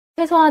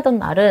퇴소하던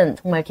날은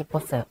정말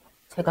기뻤어요.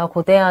 제가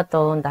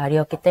고대하던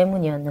날이었기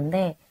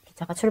때문이었는데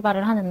기차가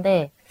출발을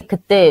하는데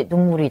그때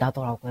눈물이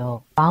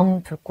나더라고요.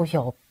 마음 둘 곳이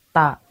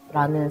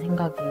없다라는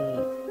생각이.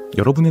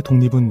 여러분의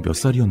독립은 몇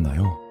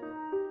살이었나요?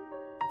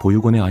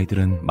 보육원의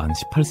아이들은 만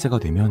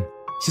 18세가 되면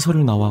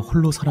시설을 나와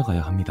홀로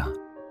살아가야 합니다.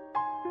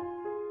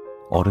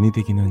 어른이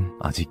되기는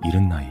아직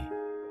이른 나이.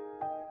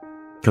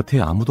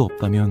 곁에 아무도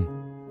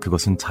없다면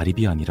그것은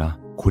자립이 아니라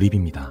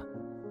고립입니다.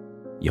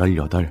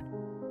 18,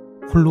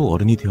 홀로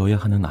어른이 되어야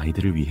하는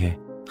아이들을 위해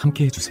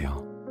함께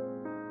해주세요.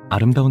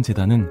 아름다운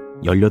재단은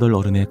 18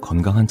 어른의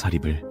건강한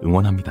자립을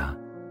응원합니다.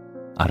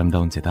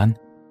 아름다운 재단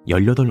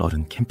 18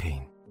 어른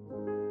캠페인.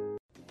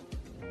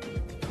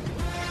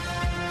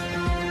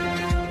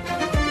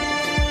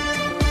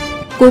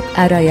 꼭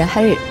알아야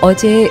할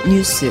어제의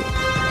뉴스.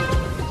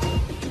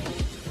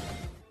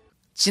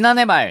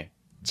 지난해 말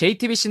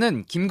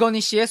JTBC는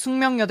김건희 씨의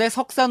숙명여대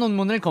석사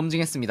논문을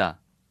검증했습니다.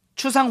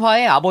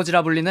 추상화의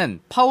아버지라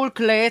불리는 파울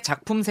클레의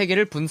작품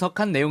세계를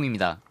분석한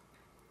내용입니다.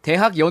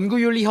 대학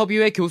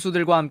연구윤리협의회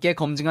교수들과 함께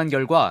검증한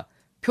결과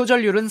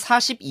표절률은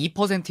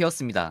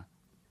 42%였습니다.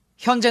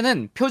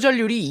 현재는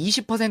표절률이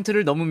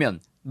 20%를 넘으면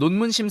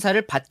논문 심사를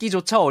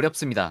받기조차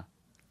어렵습니다.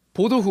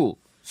 보도 후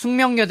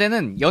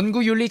숙명여대는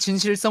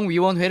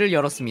연구윤리진실성위원회를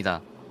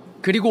열었습니다.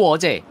 그리고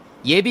어제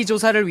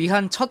예비조사를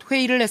위한 첫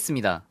회의를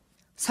했습니다.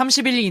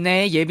 30일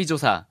이내의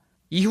예비조사,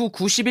 이후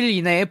 90일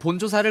이내의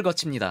본조사를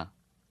거칩니다.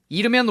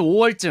 이르면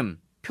 5월쯤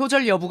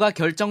표절 여부가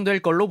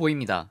결정될 걸로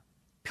보입니다.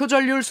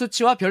 표절률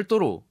수치와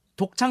별도로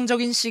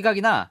독창적인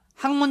시각이나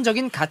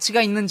학문적인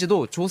가치가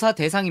있는지도 조사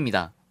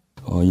대상입니다.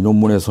 이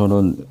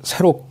논문에서는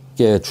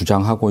새롭게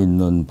주장하고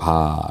있는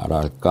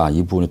바랄까,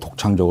 이 부분이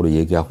독창적으로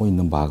얘기하고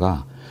있는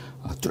바가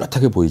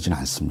뚜렷하게 보이지는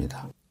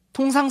않습니다.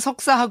 통상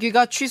석사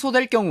학위가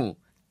취소될 경우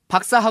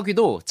박사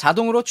학위도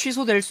자동으로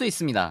취소될 수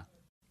있습니다.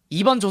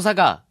 이번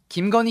조사가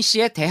김건희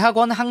씨의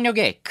대학원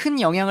학력에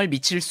큰 영향을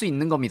미칠 수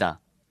있는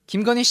겁니다.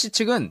 김건희 씨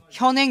측은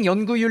현행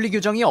연구윤리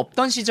규정이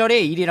없던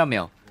시절의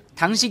일이라며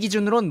당시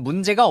기준으론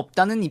문제가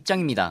없다는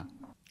입장입니다.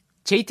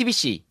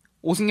 JTBC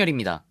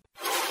오승열입니다.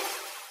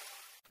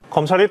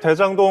 검찰이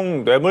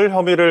대장동 뇌물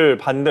혐의를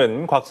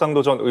받는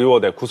곽상도 전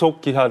의원의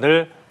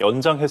구속기한을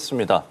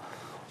연장했습니다.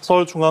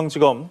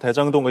 서울중앙지검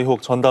대장동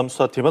의혹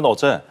전담수사팀은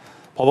어제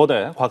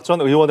법원에 곽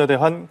전 의원에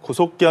대한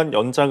구속기한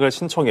연장을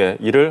신청해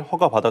이를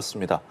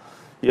허가받았습니다.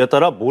 이에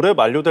따라 모레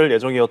만료될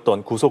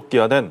예정이었던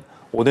구속기한은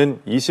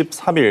오는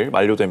 23일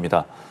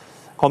만료됩니다.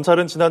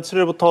 검찰은 지난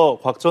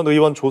 7일부터 곽 전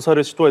의원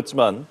조사를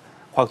시도했지만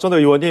곽 전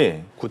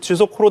의원이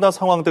구치소 코로나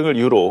상황 등을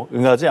이유로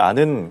응하지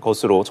않은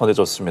것으로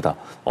전해졌습니다.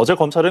 어제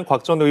검찰은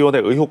곽 전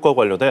의원의 의혹과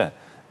관련해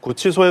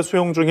구치소에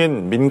수용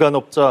중인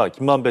민간업자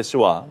김만배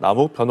씨와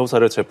남욱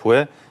변호사를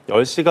체포해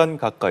 10시간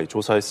가까이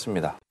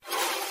조사했습니다.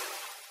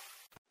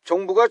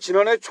 정부가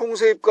지난해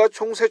총세입과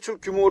총세출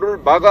규모를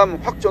마감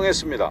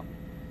확정했습니다.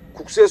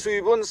 국세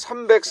수입은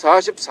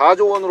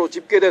 344조 원으로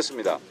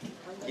집계됐습니다.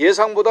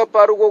 예상보다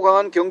빠르고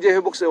강한 경제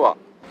회복세와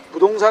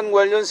부동산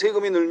관련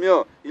세금이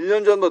늘며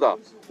 1년 전보다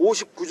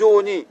 59조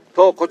원이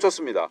더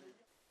거쳤습니다.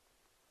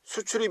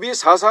 수출입이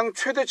사상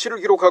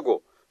최대치를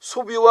기록하고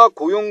소비와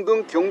고용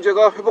등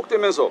경제가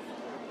회복되면서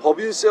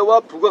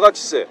법인세와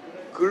부가가치세,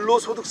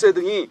 근로소득세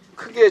등이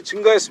크게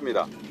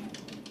증가했습니다.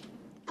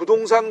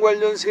 부동산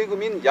관련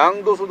세금인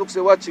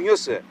양도소득세와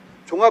증여세,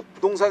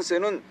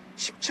 종합부동산세는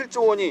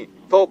 17조 원이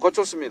더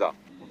거쳤습니다.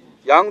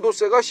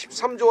 양도세가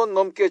 13조 원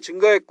넘게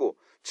증가했고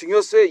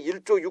증여세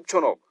 1조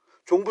 6천억,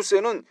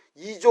 종부세는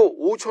 2조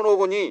 5천억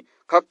원이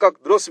각각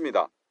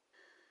늘었습니다.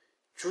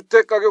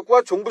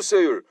 주택가격과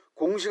종부세율,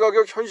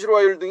 공시가격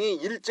현실화율 등이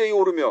일제히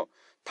오르며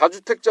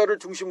다주택자를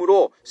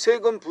중심으로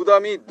세금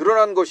부담이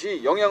늘어난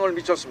것이 영향을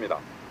미쳤습니다.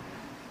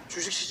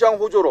 주식시장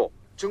호조로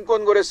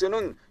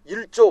증권거래세는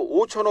 1조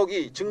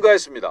 5천억이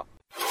증가했습니다.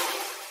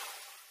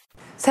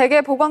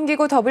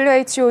 세계보건기구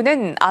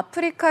WHO는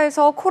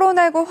아프리카에서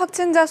코로나19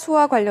 확진자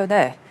수와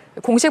관련해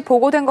공식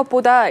보고된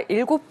것보다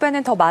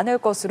 7배는 더 많을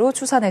것으로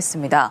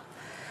추산했습니다.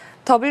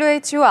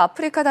 WHO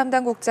아프리카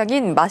담당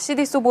국장인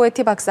마시디소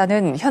보에티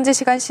박사는 현지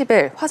시간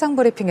 10일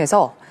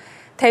화상브리핑에서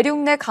대륙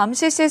내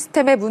감시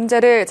시스템의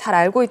문제를 잘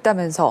알고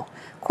있다면서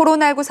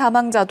코로나19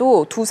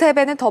 사망자도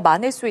 2~3배는 더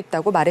많을 수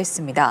있다고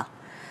말했습니다.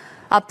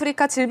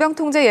 아프리카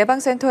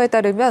질병통제예방센터에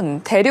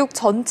따르면 대륙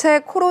전체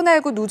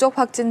코로나19 누적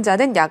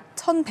확진자는 약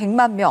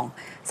 1,100만 명,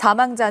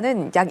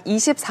 사망자는 약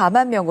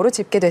 24만 명으로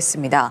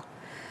집계됐습니다.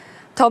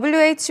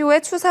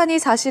 WHO의 추산이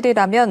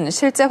사실이라면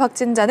실제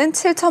확진자는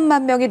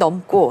 7천만 명이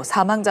넘고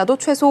사망자도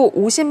최소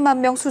 50만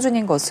명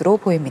수준인 것으로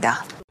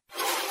보입니다.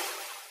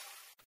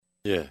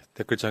 예,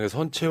 댓글창에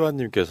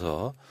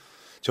선채환님께서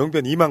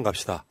정변 2만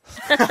갑시다.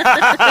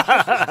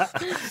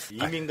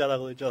 이민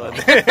가라고 했죠.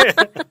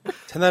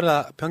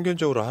 새날은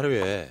평균적으로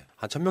하루에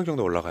한 1,000명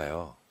정도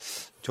올라가요.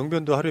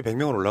 정변도 하루에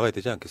 100명은 올라가야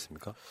되지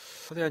않겠습니까?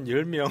 한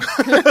 10명.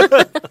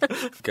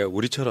 그러니까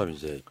우리처럼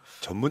이제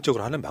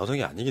전문적으로 하는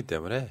방송이 아니기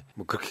때문에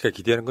뭐 그렇게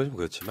기대하는 건 좀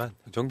그렇지만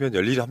정변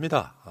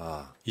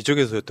열일합니다.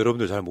 이쪽에서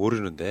여러분들 잘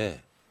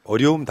모르는데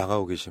어려움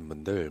당하고 계신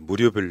분들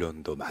무료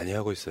변론도 많이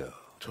하고 있어요.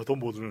 저도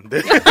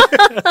모르는데.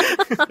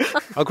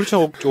 아,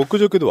 그렇죠.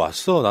 엊그저께도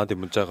왔어. 나한테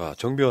문자가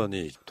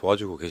정변이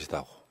도와주고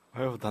계시다고.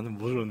 아유, 나는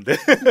모르는데.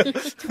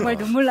 정말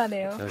눈물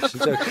나네요.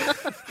 진짜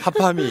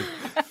핫함이.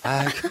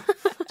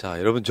 자,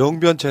 여러분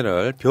정변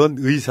채널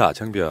변의사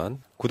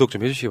정변 구독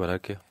좀 해주시기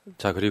바랄게요.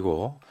 자,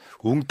 그리고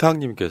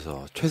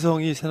웅탕님께서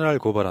최성희 새날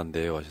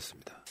고발한대요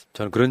하셨습니다.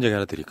 저는 그런 얘기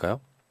하나 드릴까요?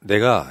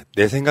 내가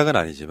내 생각은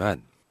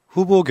아니지만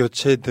후보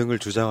교체 등을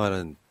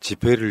주장하는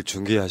집회를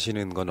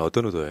중계하시는 건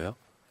어떤 의도예요?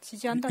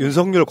 지지한다.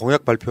 윤석열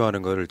공약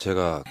발표하는 거를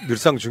제가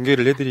늘상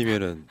중계를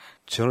해드리면은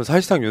저는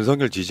사실상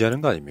윤석열 지지하는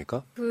거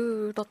아닙니까?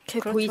 그렇게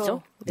그렇죠.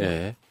 보이죠.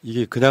 네.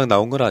 이게 그냥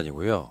나온 건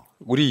아니고요.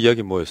 우리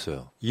이야기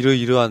뭐였어요?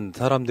 이러이러한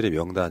사람들의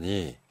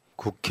명단이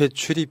국회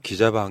출입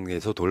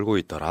기자방에서 돌고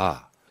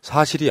있더라.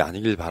 사실이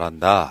아니길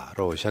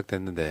바란다로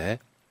시작됐는데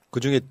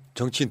그중에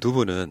정치인 두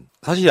분은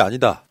사실이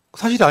아니다.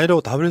 사실이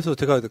아니라고 답을 해서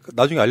제가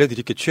나중에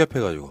알려드릴게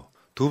취합해가지고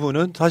두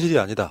분은 사실이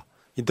아니다.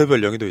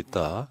 인터뷰할 용의도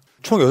있다.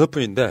 총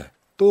 6분인데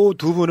또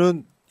두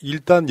분은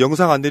일단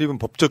영상 안 내리면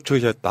법적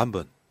처리했다 한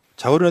분.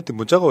 자고론한테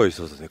문자가 와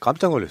있어서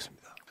깜짝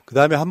놀랐습니다. 그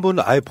다음에 한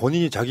분은 아예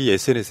본인이 자기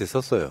SNS에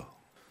썼어요.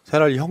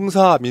 차라리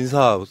형사,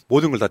 민사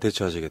모든 걸 다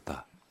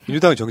대처하시겠다.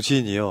 민주당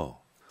정치인이요.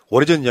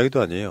 오래전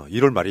이야기도 아니에요.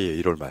 1월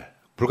말이에요. 1월 말.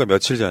 불과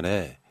며칠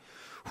전에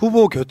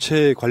후보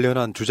교체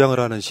관련한 주장을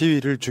하는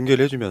시위를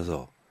중계를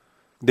해주면서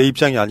내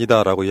입장이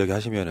아니다라고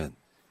이야기하시면은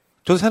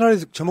저 새날에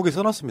제목에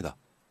써놨습니다.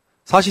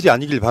 사실이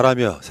아니길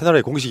바라며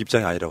새날의 공식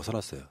입장이 아니라고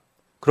써놨어요.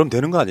 그럼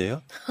되는 거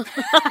아니에요?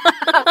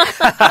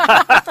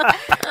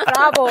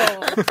 브라보.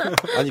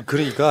 아니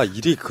그러니까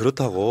일이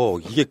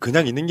그렇다고 이게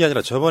그냥 있는 게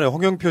아니라 저번에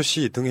홍영표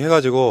씨 등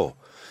해가지고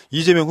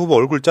이재명 후보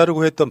얼굴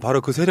자르고 했던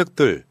바로 그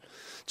세력들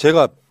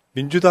제가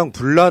민주당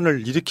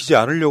분란을 일으키지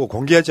않으려고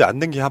공개하지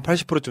않는 게 한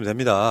 80%쯤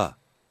됩니다.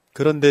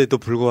 그런데도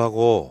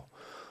불구하고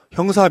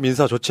형사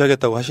민사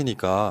조치하겠다고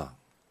하시니까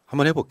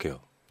한번 해볼게요.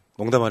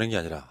 농담하는 게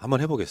아니라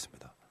한번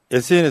해보겠습니다.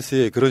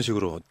 SNS에 그런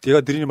식으로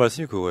제가 드리는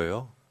말씀이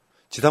그거예요.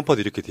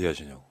 지상파도 이렇게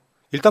대하시냐고.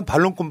 일단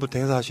반론권부터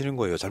행사하시는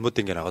거예요.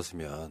 잘못된 게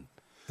나갔으면.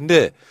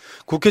 근데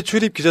국회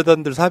출입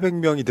기자단들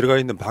 400명이 들어가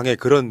있는 방에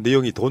그런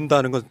내용이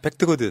돈다는 건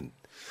팩트거든.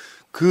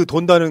 그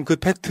돈다는 그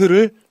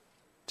팩트를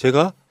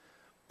제가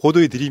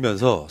보도해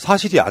드리면서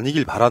사실이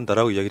아니길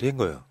바란다라고 이야기를 한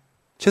거예요.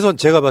 최소한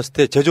제가 봤을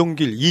때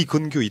재종길,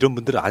 이근규 이런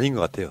분들은 아닌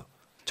것 같아요.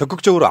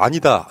 적극적으로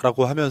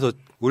아니다라고 하면서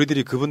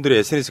우리들이 그분들의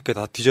SNS에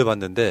다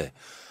뒤져봤는데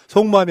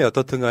속마음이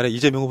어떻든 간에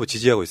이재명 후보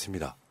지지하고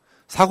있습니다.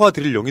 사과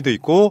드릴 용의도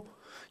있고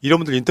이런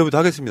분들 인터뷰도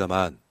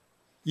하겠습니다만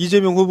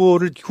이재명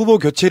후보를 후보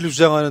교체를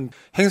주장하는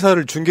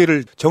행사를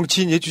중계를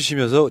정치인이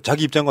해주시면서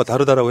자기 입장과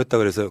다르다라고 했다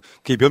그래서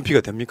그게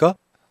면피가 됩니까?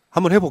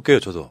 한번 해볼게요.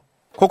 저도.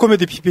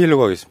 코코메디 PPL로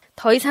가겠습니다.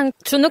 더 이상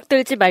주눅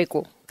들지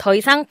말고, 더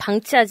이상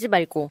방치하지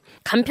말고,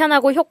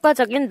 간편하고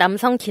효과적인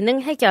남성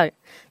기능 해결.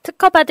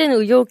 특허받은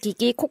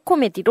의료기기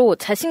코코메디로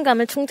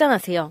자신감을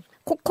충전하세요.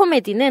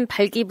 코코메디는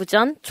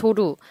발기부전,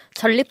 조루,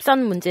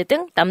 전립선 문제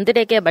등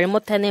남들에게 말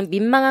못하는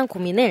민망한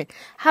고민을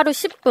하루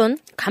 10분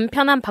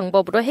간편한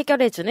방법으로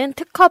해결해주는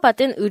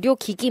특허받은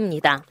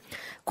의료기기입니다.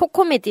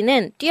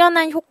 코코메디는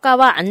뛰어난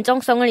효과와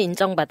안정성을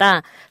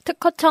인정받아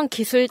특허청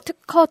기술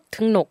특허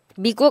등록,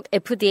 미국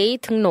FDA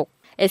등록,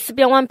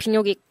 S병원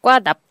비뇨기과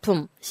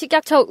납품,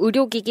 식약처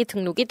의료기기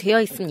등록이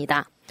되어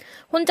있습니다.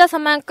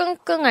 혼자서만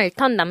끙끙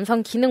앓던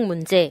남성 기능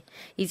문제,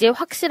 이제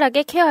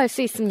확실하게 케어할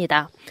수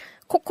있습니다.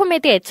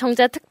 코코메디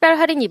애청자 특별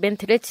할인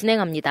이벤트를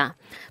진행합니다.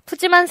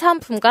 푸짐한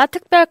사은품과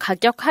특별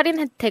가격 할인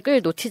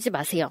혜택을 놓치지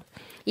마세요.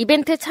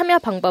 이벤트 참여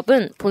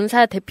방법은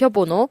본사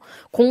대표번호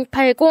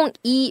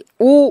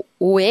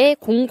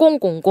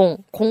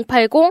 080-255-0000,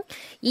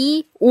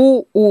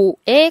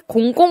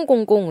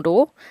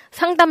 080-255-0000으로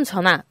상담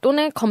전화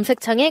또는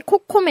검색창에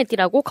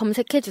코코메디라고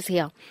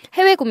검색해주세요.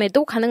 해외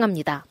구매도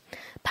가능합니다.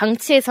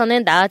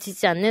 방치에서는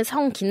나아지지 않는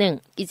성기능,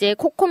 이제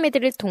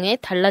코코메디를 통해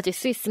달라질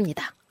수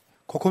있습니다.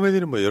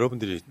 코코메디는 뭐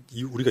여러분들이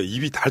우리가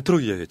입이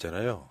닳도록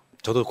이야기했잖아요.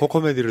 저도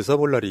코코메디를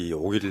써볼 날이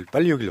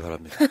빨리 오길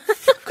바랍니다.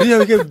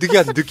 그래야 이게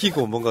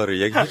느끼고 뭔가를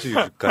얘기해 줄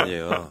거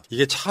아니에요.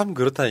 이게 참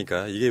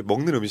그렇다니까. 이게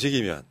먹는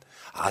음식이면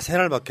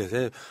새날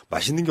마켓에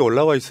맛있는 게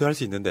올라와 있어야 할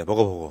수 있는데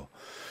먹어보고.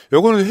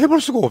 요거는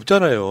해볼 수가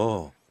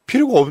없잖아요.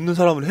 필요가 없는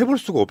사람은 해볼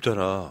수가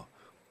없잖아.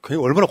 그게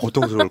얼마나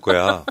고통스러울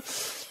거야.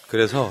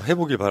 그래서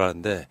해보길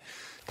바라는데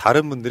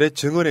다른 분들의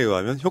증언에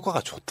의하면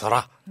효과가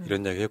좋더라.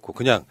 이런 이야기 했고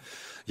그냥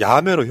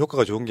야매로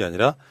효과가 좋은 게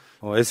아니라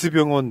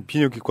S병원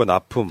비뇨기과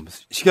납품,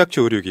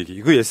 식약처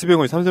의료기기, 그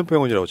S병원이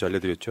삼성병원이라고 제가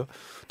알려드렸죠.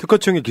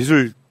 특허청의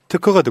기술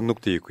특허가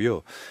등록되어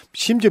있고요.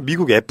 심지어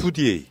미국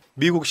FDA,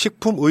 미국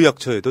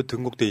식품의약처에도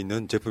등록되어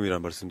있는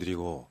제품이라는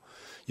말씀드리고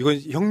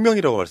이건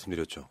혁명이라고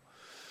말씀드렸죠.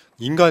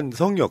 인간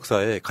성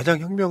역사에 가장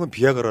혁명은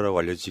비아그라라고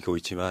알려지고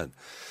있지만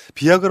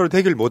비아그라로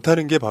해결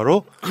못하는 게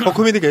바로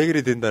코코메디가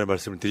해결이 된다는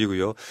말씀을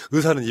드리고요.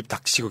 의사는 입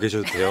닥치고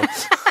계셔도 돼요.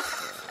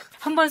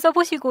 한번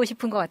써보시고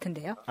싶은 것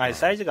같은데요. 아니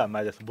사이즈가 안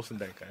맞아서 못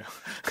쓴다니까요.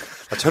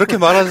 저렇게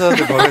말하는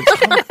사람들 보면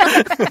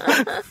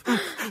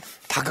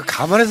참 다 그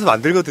감안해서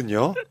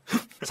만들거든요.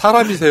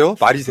 사람이세요?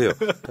 말이세요?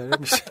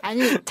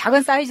 아니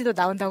작은 사이즈도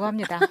나온다고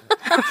합니다.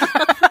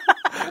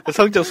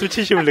 성적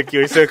수치심을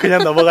느끼고 있어요.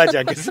 그냥 넘어가지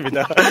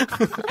않겠습니다.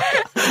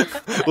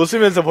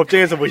 웃으면서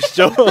법정에서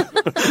보시죠.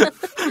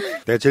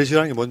 내가 제일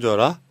싫어하는 게 뭔 줄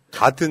알아?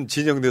 같은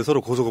진영 내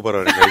서로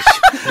고소고발하는 거야.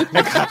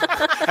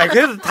 아니,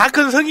 그래도 다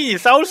큰 성인이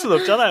싸울 순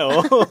없잖아요.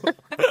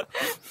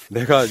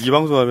 내가 이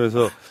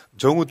방송하면서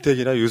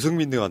정우택이나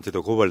유승민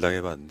등한테도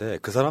고발당해봤는데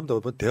그 사람도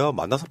한번 대화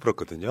만나서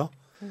풀었거든요.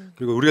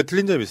 그리고 우리가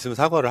틀린 점이 있으면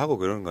사과를 하고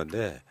그러는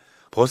건데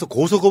벌써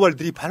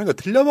고소고발들이 파는 거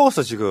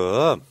틀려먹었어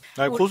지금.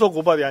 아니,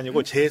 고소고발이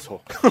아니고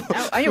제소.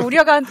 아니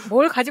우리가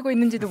뭘 가지고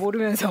있는지도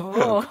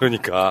모르면서.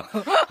 그러니까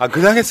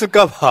그냥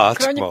했을까봐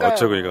정말 그러니까요.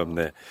 어처구니가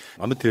없네.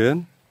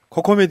 아무튼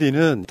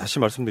코코메디는 다시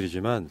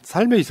말씀드리지만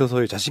삶에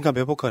있어서의 자신감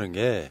회복하는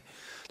게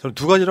저는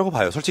두 가지라고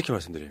봐요. 솔직히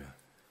말씀드리면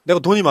내가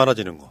돈이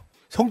많아지는 거,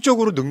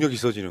 성적으로 능력이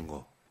있어지는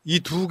거, 이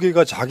두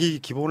개가 자기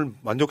기본을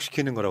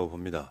만족시키는 거라고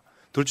봅니다.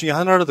 둘 중에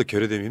하나라도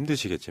결여되면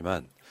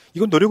힘드시겠지만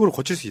이건 노력으로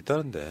고칠 수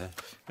있다는데.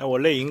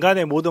 원래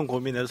인간의 모든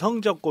고민은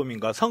성적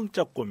고민과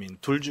성적 고민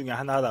둘 중에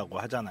하나라고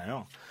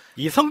하잖아요.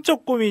 이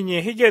성적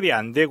고민이 해결이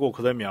안 되고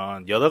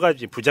그러면 여러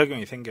가지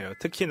부작용이 생겨요.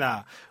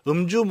 특히나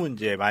음주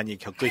문제 많이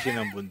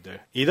겪으시는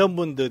분들, 이런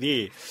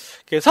분들이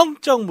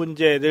성적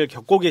문제를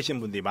겪고 계신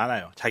분들이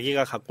많아요.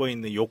 자기가 갖고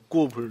있는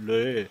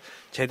욕구를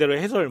제대로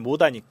해소를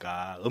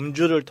못하니까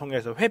음주를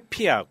통해서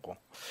회피하고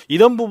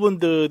이런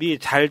부분들이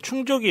잘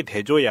충족이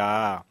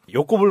돼줘야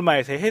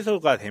욕구불만에서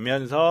해소가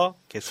되면서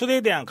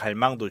술에 대한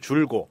갈망도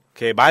줄고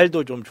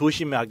말도 좀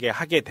조심하게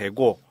하게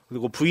되고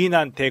그리고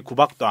부인한테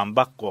구박도 안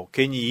받고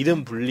괜히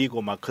이름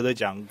불리고 막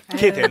그러지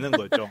않게 되는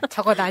거죠.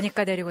 저거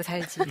나니까 데리고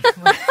살지.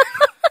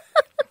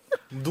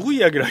 누구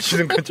이야기를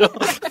하시는 거죠?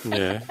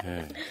 네,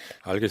 네.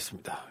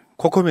 알겠습니다.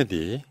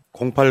 코코메디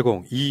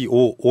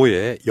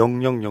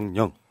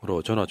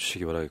 080-255-0000으로 전화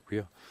주시기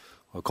바라겠고요.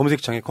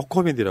 검색창에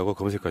코코메디라고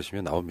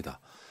검색하시면 나옵니다.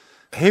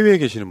 해외에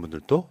계시는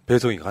분들도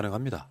배송이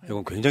가능합니다.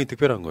 이건 굉장히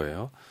특별한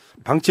거예요.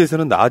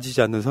 방치에서는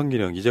나아지지 않는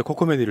성기능, 이제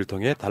코코메디를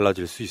통해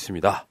달라질 수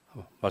있습니다.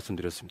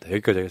 말씀드렸습니다.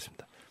 여기까지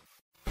하겠습니다.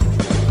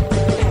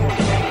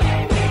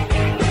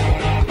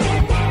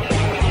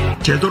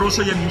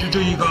 제도로서의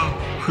민주주의가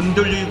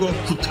흔들리고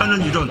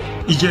구타는 일은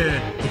이제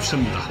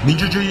없습니다.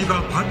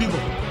 민주주의가 밥이고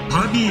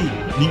밥이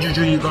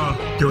민주주의가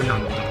되어야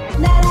합니다.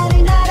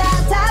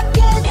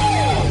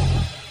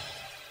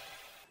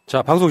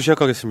 자, 방송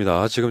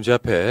시작하겠습니다. 지금 제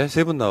앞에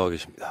세 분 나와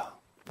계십니다.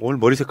 오늘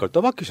머리 색깔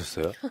또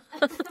바뀌셨어요?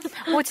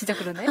 진짜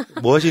그러네.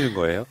 뭐 하시는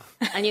거예요?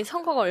 아니,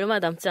 선거가 얼마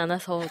남지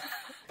않아서.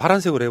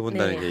 파란색으로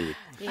해본다는 네.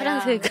 게.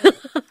 파란색,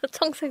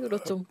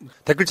 청색으로 좀.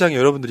 댓글창에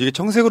여러분들 이게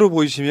청색으로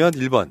보이시면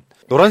 1번,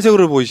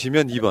 노란색으로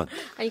보이시면 2번.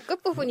 아니,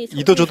 끝부분이.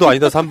 이도 저도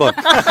아니다 3번.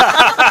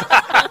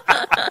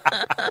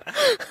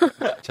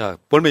 자,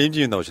 볼메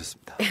임진윤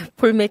나오셨습니다.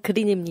 볼메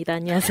그린입니다.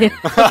 안녕하세요.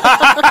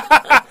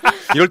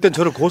 이럴 땐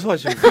저를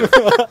고소하시면 돼요.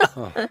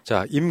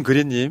 자,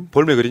 임그린님,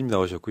 볼메 그린님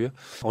나오셨고요.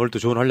 오늘도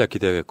좋은 활약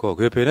기대하겠고,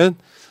 그 옆에는,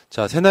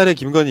 자, 새날의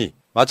김건희,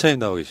 마차님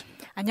나오고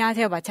계십니다.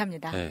 안녕하세요,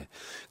 마차입니다. 네.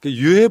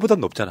 유해보단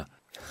높잖아.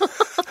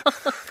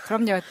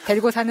 그럼요.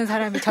 데리고 사는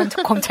사람이 전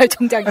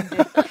검찰총장인데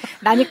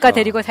나니까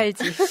데리고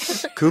살지.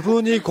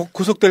 그분이 곧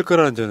구속될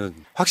거라는 저는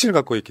확신을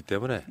갖고 있기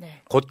때문에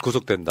네. 곧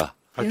구속된다.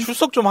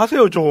 출석 좀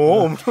하세요,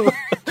 좀.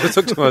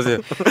 출석 좀 하세요.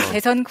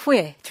 대선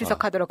후에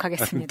출석하도록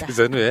하겠습니다.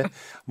 대선 후에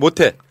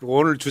못해.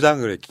 오늘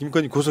주장을 해.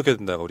 김건희 구속해야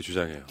된다고 우리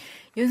주장해요.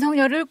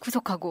 윤석열을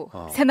구속하고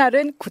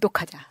새날은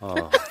구독하자.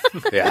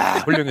 야,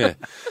 훌륭해.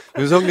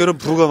 윤석열은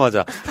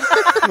부검하자.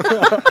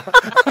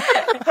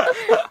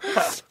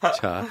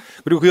 자,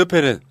 그리고 그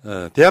옆에는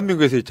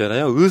대한민국에서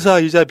있잖아요.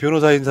 의사이자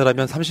변호사인 사람이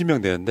한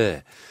 30명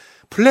되는데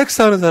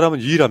플렉스하는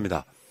사람은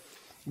유일합니다.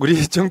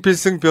 우리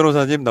정필승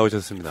변호사님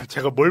나오셨습니다.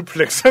 제가 뭘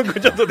플렉스한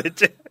거죠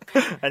도대체.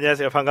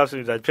 안녕하세요.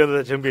 반갑습니다.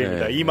 변호사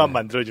정비입니다. 네, 이만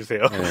만들어주세요.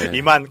 네.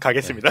 이만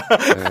가겠습니다.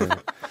 네.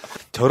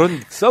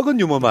 저런 썩은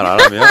유머만 안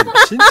하면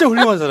진짜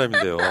훌륭한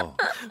사람인데요.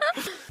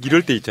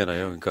 이럴 때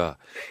있잖아요. 그러니까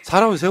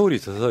사람은 세월이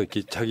있어서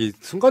이렇게 자기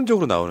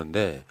순간적으로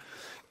나오는데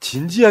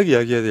진지하게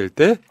이야기해야 될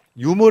때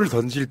유머를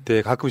던질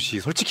때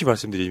가끔씩 솔직히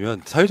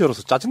말씀드리면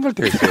사회자로서 짜증날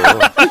때가 있어요.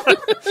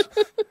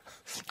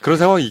 그런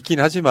상황이 있긴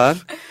하지만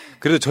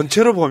그래도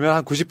전체로 보면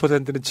한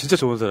 90%는 진짜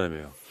좋은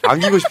사람이에요.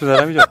 안기고 싶은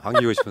사람이죠.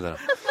 안기고 싶은 사람.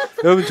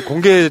 여러분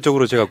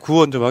공개적으로 제가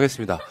구원 좀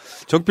하겠습니다.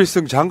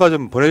 정필승 장가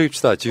좀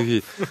보내줍시다.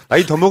 지금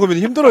나이 더 먹으면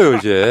힘들어요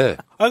이제.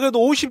 그래도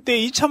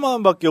 50대에 2천만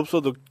원밖에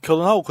없어도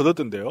결혼하고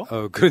그러던데요.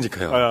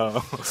 그러니까요.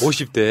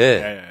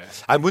 50대.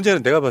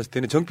 문제는 내가 봤을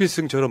때는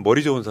정필승처럼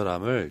머리 좋은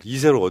사람을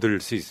 2세로 얻을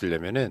수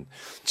있으려면은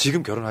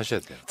지금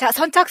결혼하셔야 돼요. 자,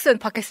 선착순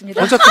받겠습니다.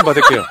 선착순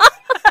받을게요.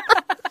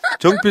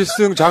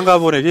 정필승 장가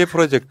보내기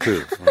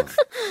프로젝트.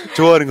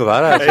 좋아하는 거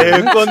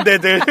많아요.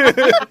 꼰대들.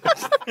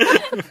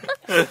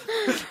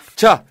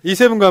 자, 이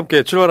세 분과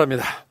함께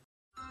출발합니다.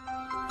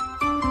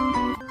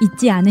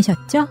 잊지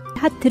않으셨죠?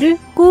 하트를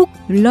꼭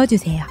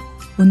눌러주세요.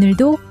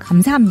 오늘도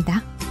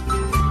감사합니다.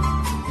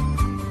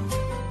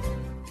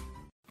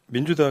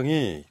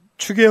 민주당이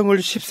추경을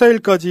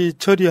 14일까지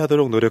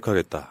처리하도록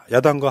노력하겠다.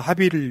 야당과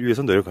합의를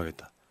위해서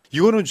노력하겠다.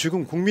 이거는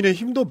지금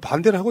국민의힘도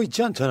반대를 하고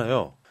있지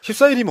않잖아요.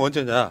 14일이면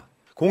언제냐?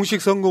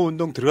 공식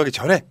선거운동 들어가기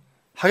전에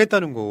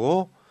하겠다는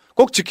거고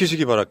꼭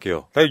지키시기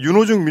바랄게요.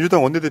 윤호중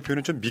민주당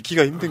원내대표는 좀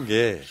믿기가 힘든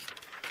게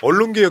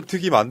언론개혁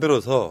특위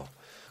만들어서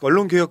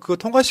언론개혁 그거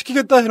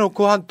통과시키겠다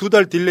해놓고 한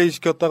 2달 딜레이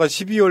시켰다가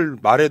 12월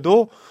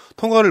말에도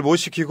통과를 못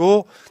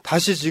시키고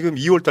다시 지금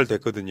 2월 달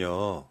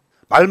됐거든요.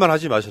 말만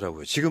하지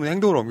마시라고요. 지금은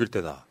행동으로 옮길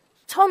때다.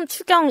 처음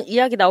추경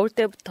이야기 나올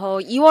때부터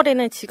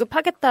 2월에는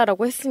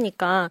지급하겠다라고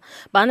했으니까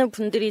많은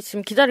분들이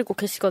지금 기다리고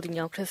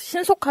계시거든요. 그래서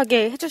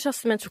신속하게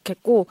해주셨으면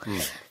좋겠고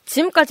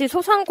지금까지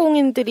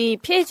소상공인들이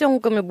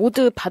피해지원금을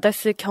모두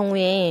받았을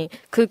경우에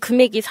그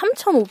금액이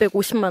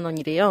 3,550만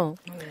원이래요.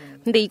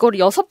 근데 이걸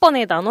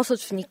 6번에 나눠서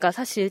주니까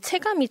사실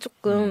체감이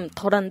조금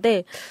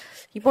덜한데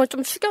이번에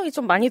좀 추경이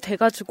좀 많이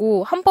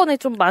돼가지고 한 번에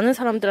좀 많은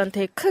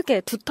사람들한테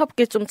크게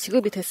두텁게 좀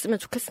지급이 됐으면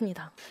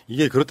좋겠습니다.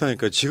 이게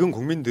그렇다니까 지금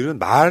국민들은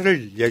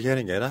말을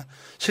이야기하는 게 아니라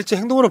실제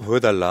행동으로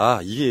보여달라.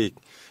 이게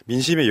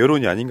민심의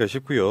여론이 아닌가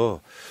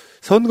싶고요.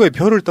 선거의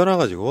표를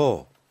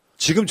떠나가지고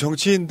지금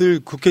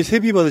정치인들 국회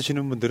세비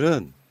받으시는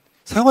분들은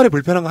생활에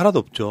불편한 거 하나도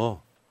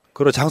없죠.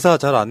 그리고 장사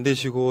잘 안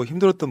되시고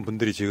힘들었던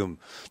분들이 지금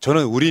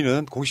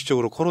우리는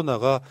공식적으로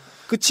코로나가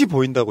끝이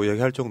보인다고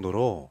이야기할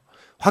정도로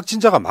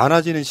확진자가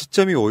많아지는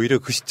시점이 오히려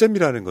그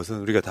시점이라는 것은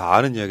우리가 다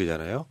아는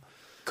이야기잖아요.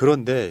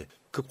 그런데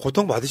그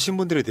고통 받으신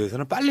분들에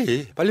대해서는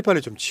빨리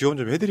좀 지원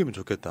좀 해드리면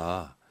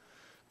좋겠다.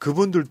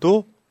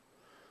 그분들도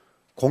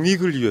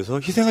공익을 위해서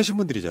희생하신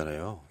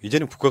분들이잖아요.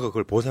 이제는 국가가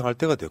그걸 보상할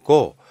때가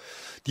됐고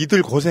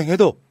니들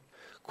고생해도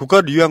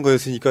국가를 위한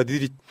거였으니까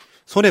니들이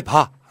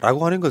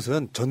손해봐라고 하는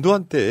것은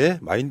전두환 때의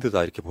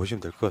마인드다 이렇게 보시면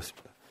될 것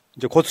같습니다.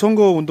 이제 곧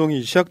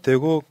선거운동이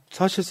시작되고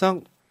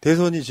사실상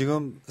대선이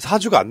지금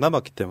 4주가 안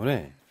남았기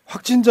때문에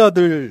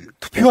확진자들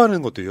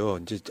투표하는 것도요.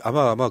 이제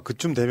아마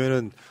그쯤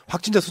되면은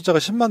확진자 숫자가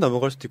 10만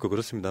넘어갈 수도 있고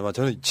그렇습니다만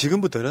저는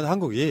지금부터는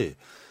한국이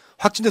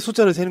확진자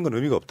숫자를 세는 건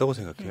의미가 없다고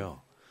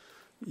생각해요.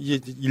 이게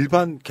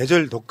일반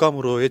계절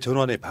독감으로의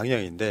전환의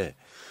방향인데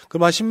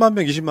그럼 한 10만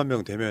명, 20만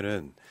명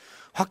되면은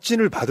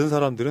확진을 받은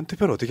사람들은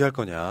투표를 어떻게 할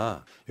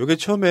거냐. 이게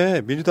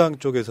처음에 민주당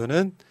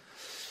쪽에서는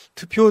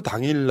투표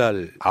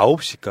당일날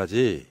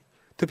 9시까지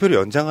투표를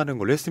연장하는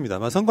걸로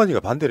했습니다만 선관위가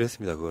반대를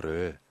했습니다.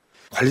 그거를.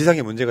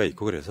 관리상의 문제가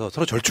있고 그래서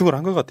서로 절충을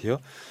한 것 같아요.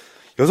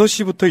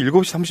 6시부터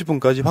 7시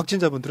 30분까지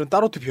확진자분들은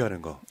따로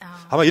투표하는 거.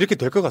 아마 이렇게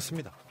될 것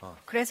같습니다.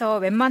 그래서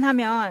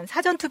웬만하면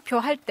사전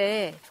투표할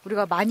때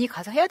우리가 많이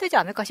가서 해야 되지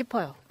않을까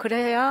싶어요.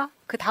 그래야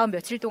그 다음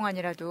며칠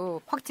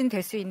동안이라도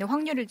확진될 수 있는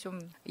확률이 좀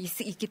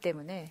있기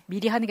때문에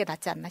미리 하는 게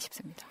낫지 않나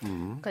싶습니다.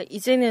 그러니까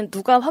이제는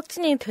누가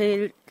확진이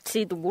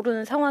될지도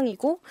모르는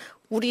상황이고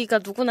우리가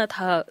누구나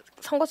다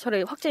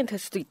선거철에 확진이 될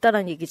수도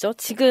있다는 얘기죠.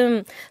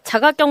 지금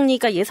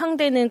자가격리가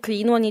예상되는 그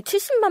인원이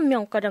 70만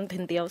명가량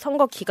된대요.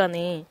 선거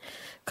기간에.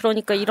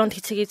 그러니까 이런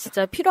대책이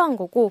진짜 필요한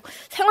거고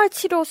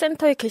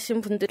생활치료센터에 계신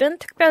분들은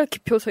특별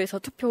기표소에서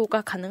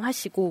투표가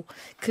가능하시고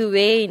그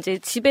외에 이제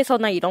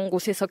집에서나 이런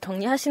곳에서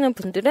격리하시는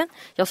분들은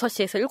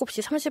 6시에서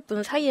 7시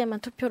 30분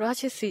사이에만 투표를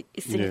하실 수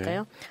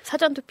있으니까요. 네.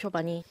 사전 투표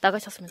많이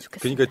나가셨으면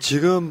좋겠습니다. 그러니까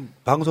지금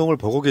방송을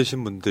보고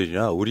계신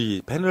분들이나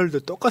우리 패널들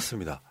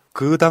똑같습니다.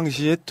 그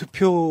당시에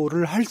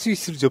투표를 할 수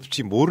있을지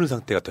없을지 모르는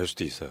상태가 될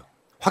수도 있어요.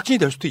 확진이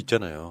될 수도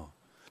있잖아요.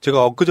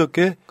 제가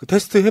엊그저께 그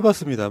테스트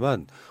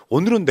해봤습니다만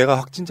오늘은 내가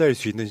확진자일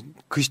수 있는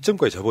그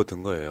시점까지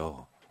접어든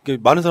거예요.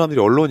 많은 사람들이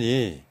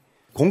언론이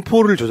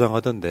공포를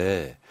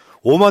조장하던데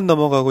 5만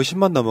넘어가고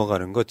 10만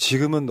넘어가는 거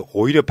지금은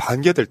오히려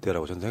반겨될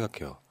때라고 저는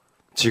생각해요.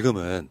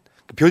 지금은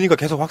변이가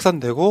계속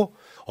확산되고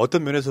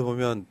어떤 면에서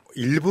보면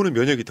일부는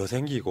면역이 더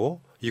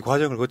생기고 이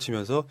과정을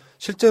거치면서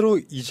실제로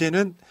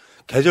이제는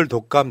계절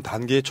독감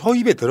단계의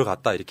초입에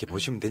들어갔다 이렇게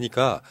보시면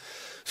되니까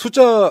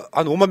숫자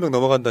한 5만 명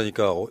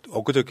넘어간다니까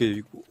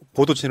엊그저께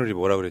보도 채널이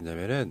뭐라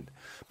그랬냐면은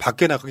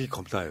밖에 나가기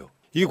겁나요.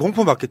 이게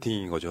공포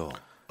마케팅인 거죠.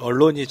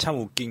 언론이 참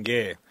웃긴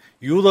게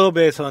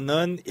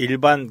유럽에서는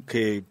일반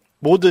그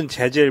모든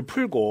제재를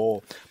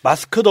풀고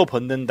마스크도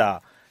벗는다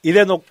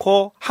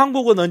이래놓고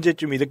한국은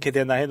언제쯤 이렇게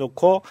되나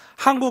해놓고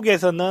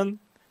한국에서는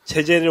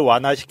제재를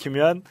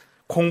완화시키면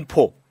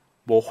공포,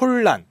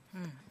 혼란,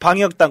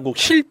 방역당국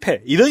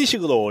실패 이런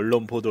식으로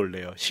언론 보도를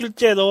내요.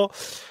 실제로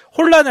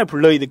혼란을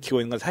불러일으키고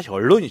있는 건 사실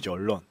언론이죠.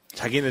 언론.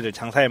 자기네들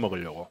장사해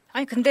먹으려고.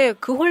 아니 근데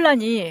그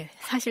혼란이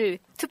사실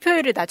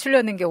투표율을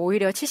낮추려는 게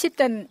오히려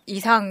 70대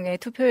이상의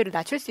투표율을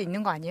낮출 수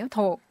있는 거 아니에요?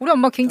 더 우리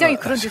엄마 굉장히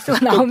그런 뉴스가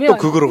나오면 또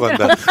그거로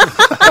간다.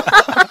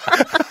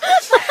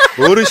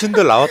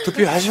 어르신들 나와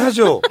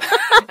투표하셔야죠.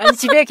 아니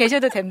집에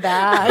계셔도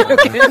된다.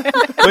 이렇게.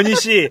 건희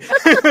씨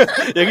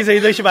여기서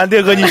이러시면 안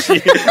돼요, 건희 씨.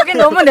 여기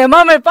너무 내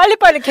마음을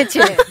빨리빨리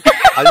캐치해.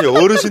 아니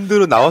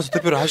어르신들은 나와서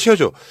투표를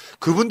하셔야죠.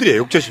 그분들이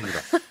애국자십니다.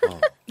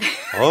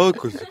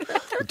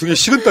 그 등에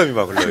식은땀이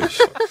막 흘러요.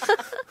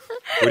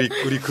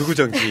 우리 극우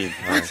정치인.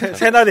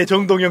 새날의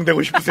정동영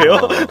되고 싶으세요?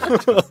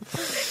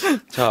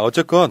 자,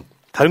 어쨌건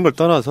다른 걸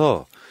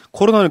떠나서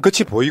코로나는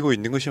끝이 보이고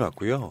있는 것이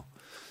맞고요.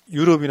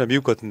 유럽이나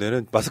미국 같은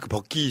데는 마스크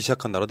벗기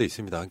시작한 나라도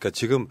있습니다. 그러니까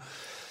지금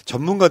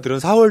전문가들은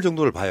 4월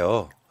정도를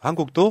봐요.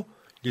 한국도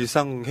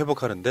일상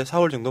회복하는데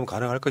 4월 정도면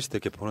가능할 것이다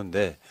이렇게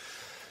보는데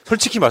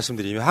솔직히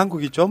말씀드리면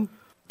한국이 좀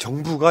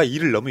정부가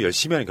일을 너무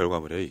열심히 하는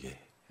결과물이에요, 이게.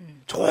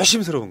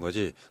 조심스러운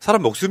거지.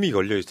 사람 목숨이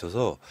걸려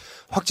있어서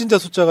확진자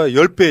숫자가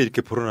 10배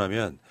이렇게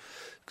불어나면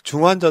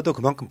중환자도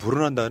그만큼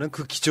불어난다는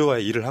그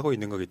기저와의 일을 하고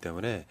있는 거기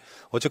때문에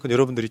어쨌건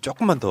여러분들이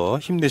조금만 더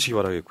힘내시기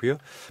바라겠고요.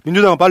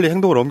 민주당은 빨리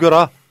행동을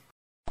옮겨라.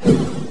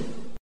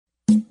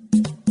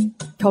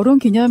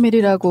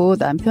 결혼기념일이라고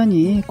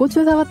남편이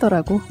꽃을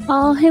사왔더라고.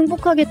 아,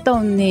 행복하겠다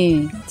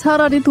언니.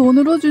 차라리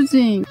돈으로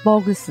주지.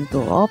 먹을 수도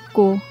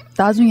없고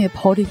나중에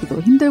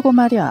버리기도 힘들고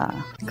말이야.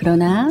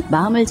 그러나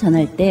마음을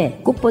전할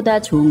때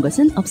꽃보다 좋은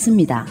것은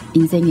없습니다.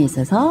 인생에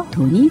있어서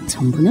돈이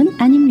전부는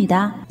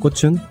아닙니다.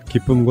 꽃은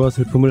기쁨과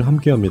슬픔을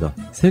함께합니다.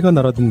 새가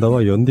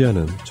날아든다와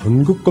연대하는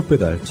전국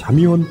꽃배달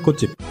자미원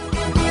꽃집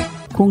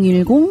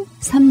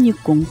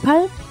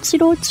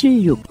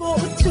 010-3608-7576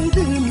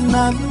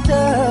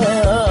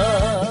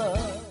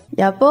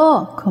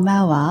 여보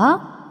고마워.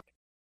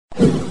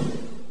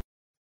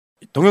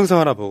 동영상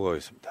하나 보고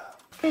가겠습니다.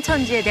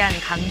 신천지에 대한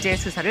강제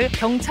수사를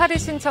경찰이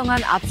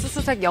신청한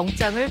압수수색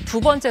영장을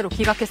 2번째로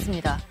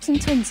기각했습니다.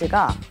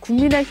 신천지가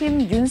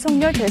국민의힘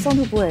윤석열 대선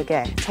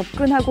후보에게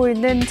접근하고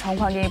있는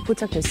정황이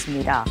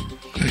포착됐습니다.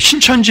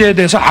 신천지에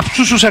대해서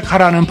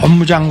압수수색하라는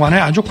법무장관의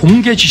아주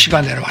공개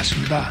지시가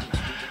내려왔습니다.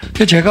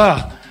 그래서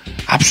제가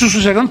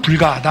압수수색은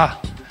불가하다.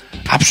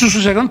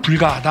 압수수색은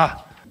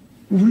불가하다.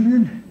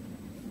 우리는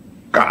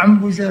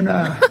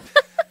깐부잖아.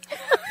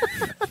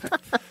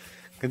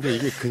 근데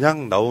이게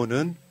그냥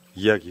나오는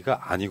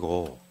이야기가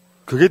아니고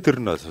그게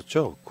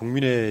드러났었죠.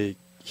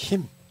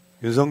 국민의힘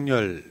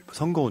윤석열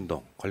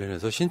선거운동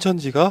관련해서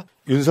신천지가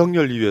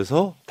윤석열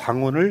위해서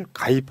당원을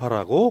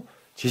가입하라고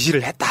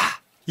지시를 했다.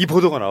 이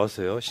보도가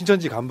나왔어요.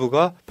 신천지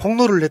간부가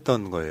폭로를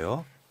했던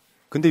거예요.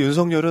 근데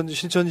윤석열은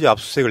신천지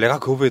압수수색을 내가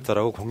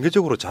거부했다라고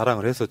공개적으로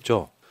자랑을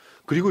했었죠.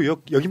 그리고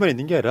여기만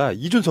있는 게 아니라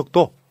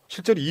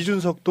실제로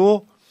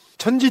이준석도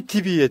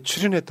천지TV에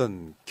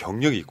출연했던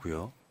경력이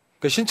있고요.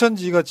 그러니까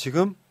신천지가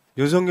지금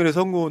윤석열의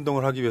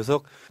선거운동을 하기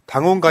위해서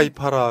당원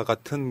가입하라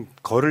같은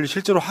거를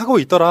실제로 하고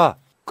있더라.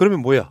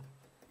 그러면 뭐야?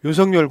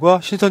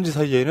 윤석열과 신천지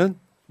사이에는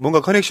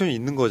뭔가 커넥션이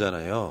있는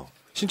거잖아요.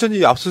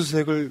 신천지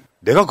압수수색을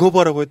내가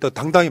거부하라고 했다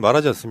당당히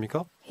말하지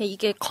않습니까?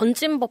 이게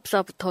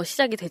건진법사부터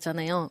시작이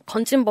되잖아요.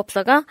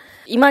 건진법사가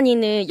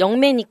이만희는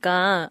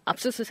영매니까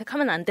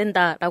압수수색하면 안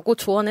된다라고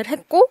조언을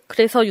했고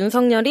그래서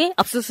윤석열이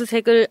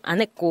압수수색을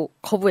안 했고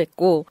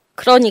거부했고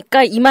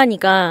그러니까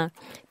이만희가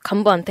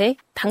간부한테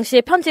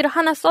당시에 편지를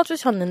하나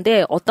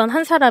써주셨는데 어떤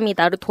한 사람이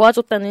나를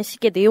도와줬다는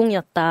식의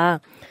내용이었다.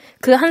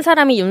 그 한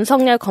사람이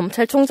윤석열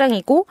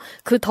검찰총장이고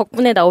그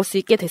덕분에 나올 수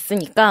있게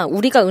됐으니까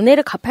우리가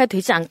은혜를 갚아야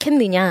되지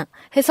않겠느냐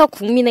해서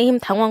국민의힘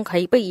당원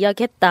가입을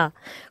이야기했다.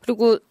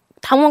 그리고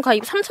당원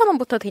가입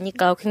 3,000원부터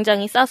되니까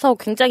굉장히 싸서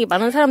굉장히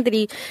많은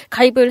사람들이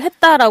가입을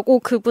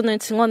했다라고 그분은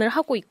증언을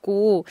하고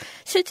있고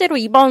실제로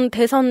이번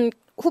대선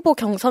후보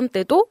경선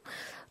때도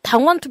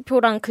당원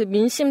투표랑 그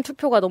민심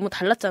투표가 너무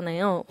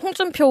달랐잖아요.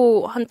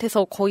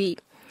 홍준표한테서 거의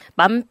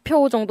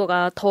 10,000표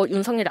정도가 더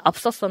윤석열이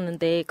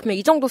앞섰었는데 그러면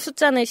이 정도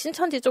숫자는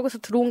신천지 쪽에서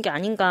들어온 게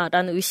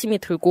아닌가라는 의심이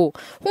들고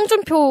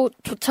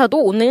홍준표조차도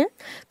오늘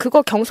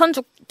그거 경선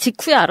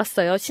직후에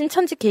알았어요.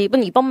 신천지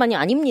개입은 이번만이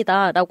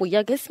아닙니다라고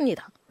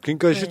이야기했습니다.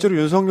 그러니까 실제로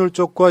윤석열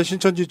쪽과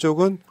신천지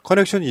쪽은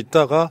커넥션이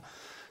있다가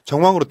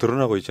정황으로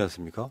드러나고 있지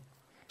않습니까?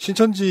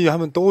 신천지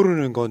하면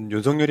떠오르는 건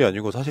윤석열이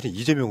아니고 사실은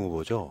이재명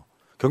후보죠.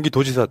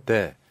 경기도지사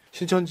때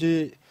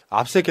신천지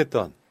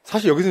압색했던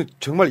사실 여기서는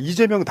정말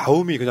이재명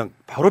다움이 그냥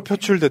바로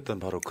표출됐던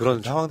바로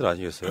그런 상황들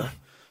아니겠어요?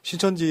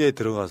 신천지에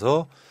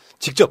들어가서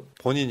직접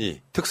본인이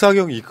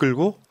특사경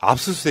이끌고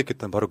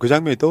압수수색했던 바로 그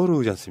장면이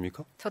떠오르지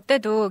않습니까? 저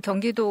때도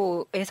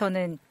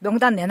경기도에서는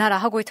명단 내놔라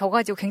하고 저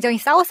가지고 굉장히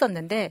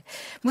싸웠었는데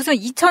무슨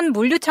이천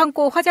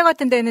물류창고 화재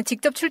같은 데는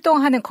직접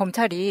출동하는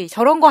검찰이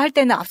저런 거 할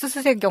때는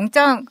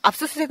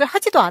압수수색을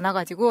하지도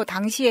않아가지고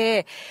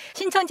당시에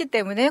신천지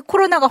때문에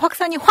코로나가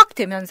확산이 확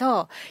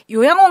되면서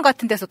요양원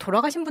같은 데서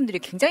돌아가신 분들이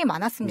굉장히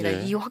많았습니다.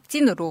 네. 이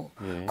확진으로.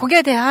 네.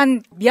 거기에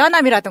대한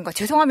미안함이라든가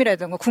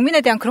죄송함이라든가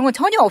국민에 대한 그런 건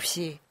전혀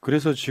없이.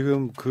 그래서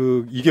지금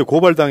이게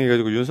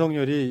고발당해가지고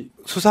윤석열이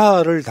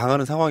수사를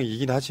당하는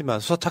상황이긴 하지만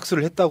수사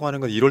착수를 했다고 하는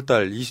건 1월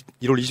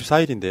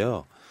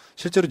 24일인데요.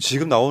 실제로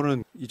지금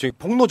나오는 이쪽에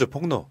폭로죠,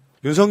 폭로.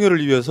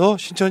 윤석열을 위해서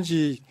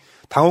신천지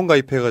당원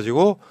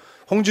가입해가지고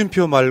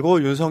홍준표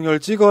말고 윤석열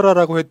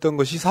찍어라라고 했던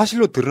것이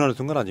사실로 드러나는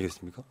순간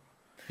아니겠습니까?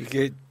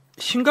 이게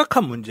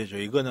심각한 문제죠.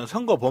 이거는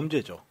선거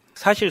범죄죠.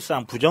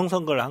 사실상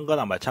부정선거를 한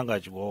거나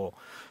마찬가지고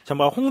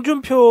정말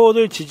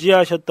홍준표를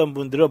지지하셨던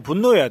분들은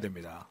분노해야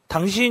됩니다.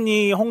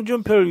 당신이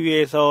홍준표를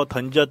위해서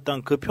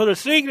던졌던 그 표를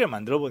쓰레기를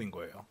만들어버린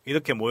거예요.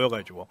 이렇게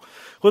모여가지고.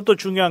 그것도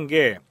중요한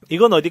게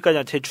이건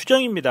어디까지나 제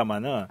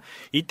추정입니다만은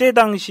이때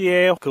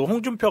당시에 그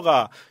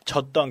홍준표가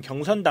졌던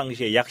경선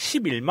당시에 약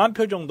 11만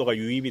표 정도가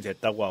유입이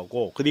됐다고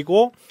하고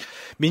그리고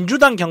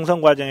민주당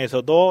경선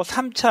과정에서도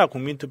 3차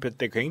국민투표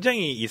때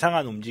굉장히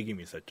이상한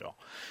움직임이 있었죠.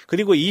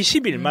 그리고 이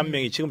 11만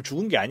명이 지금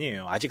죽은 게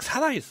아니에요. 아직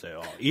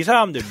살아있어요. 이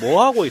사람들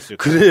뭐 하고 있을까요?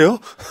 그래요?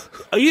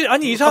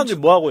 이 사람들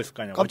뭐 하고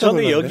있을까요?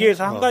 저는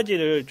여기에서 한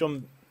가지를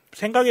좀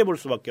생각해 볼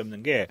수밖에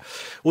없는 게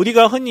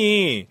우리가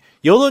흔히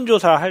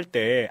여론조사 할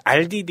때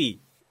RDD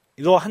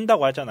로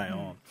한다고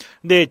하잖아요.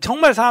 근데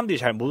정말 사람들이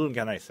잘 모르는 게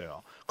하나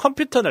있어요.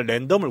 컴퓨터는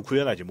랜덤을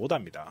구현하지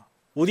못합니다.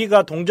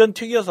 우리가 동전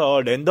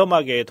튀겨서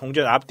랜덤하게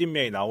동전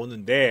앞뒷면이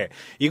나오는데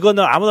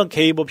이거는 아무런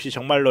개입 없이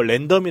정말로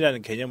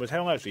랜덤이라는 개념을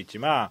사용할 수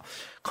있지만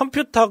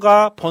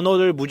컴퓨터가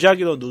번호를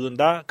무작위로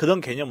누른다? 그런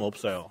개념은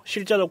없어요.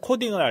 실제로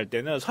코딩을 할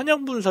때는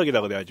선형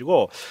분석이라고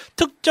그래가지고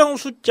특정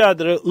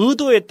숫자들을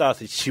의도에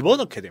따라서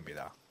집어넣게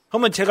됩니다.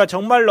 그러면 제가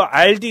정말로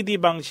RDD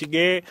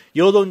방식의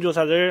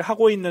여론조사를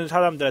하고 있는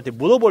사람들한테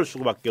물어볼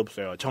수밖에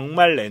없어요.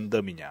 정말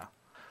랜덤이냐.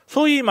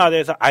 소위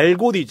말해서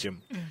알고리즘.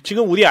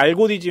 지금 우리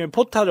알고리즘의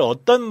포탈을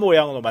어떤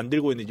모양으로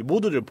만들고 있는지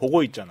모두를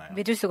보고 있잖아요.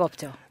 믿을 수가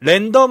없죠.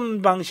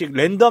 랜덤 방식,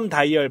 랜덤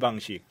다이얼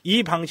방식.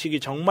 이 방식이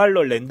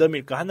정말로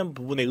랜덤일까 하는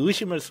부분에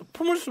의심을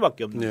품을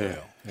수밖에 없는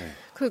거예요.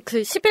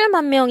 그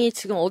 11만 명이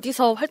지금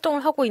어디서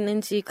활동을 하고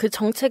있는지 그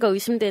정체가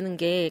의심되는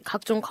게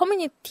각종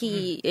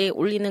커뮤니티에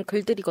올리는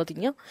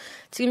글들이거든요.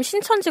 지금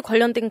신천지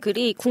관련된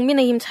글이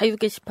국민의힘 자유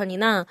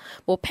게시판이나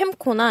뭐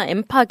팸코나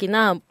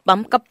엠팍이나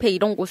맘카페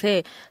이런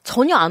곳에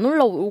전혀 안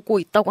올라오고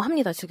있다고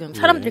합니다. 지금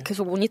사람들이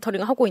계속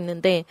모니터링 하고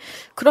있는데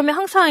그러면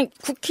항상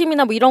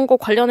국힘이나 뭐 이런 거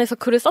관련해서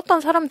글을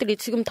썼던 사람들이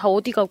지금 다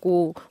어디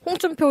가고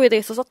홍준표에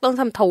대해서 썼던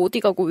사람 다 어디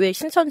가고 왜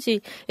신천지에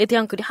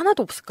대한 글이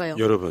하나도 없을까요?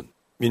 여러분.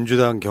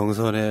 민주당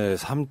경선의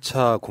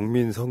 3차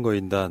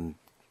국민선거인단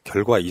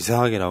결과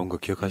이상하게 나온 거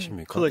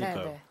기억하십니까?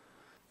 그러니까요.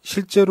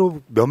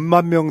 실제로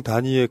몇만 명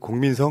단위의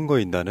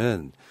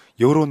국민선거인단은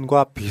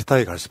여론과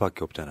비슷하게 갈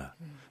수밖에 없잖아.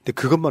 근데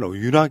그것만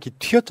유난히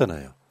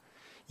튀었잖아요.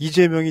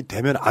 이재명이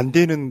되면 안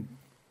되는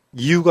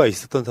이유가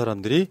있었던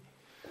사람들이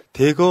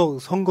대거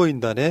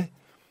선거인단에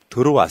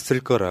들어왔을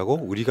거라고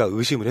우리가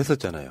의심을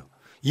했었잖아요.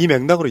 이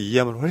맥락으로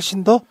이해하면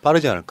훨씬 더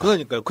빠르지 않을까?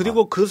 그러니까요.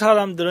 그리고 그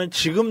사람들은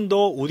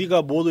지금도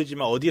우리가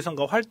모르지만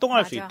어디선가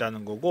활동할 수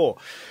있다는 거고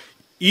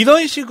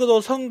이런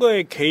식으로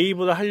선거에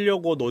개입을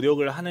하려고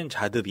노력을 하는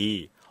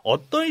자들이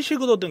어떤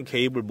식으로든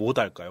개입을 못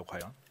할까요,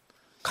 과연?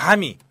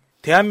 감히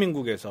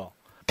대한민국에서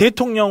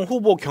대통령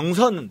후보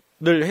경선을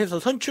해서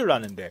선출을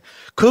하는데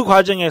그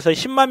과정에서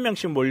 10만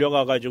명씩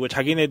몰려가가지고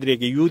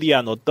자기네들에게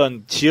유리한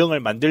어떤 지형을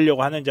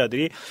만들려고 하는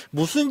자들이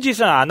무슨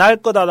짓은 안 할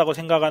거다라고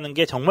생각하는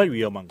게 정말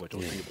위험한 거죠.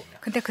 어떻게 보면.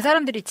 근데 그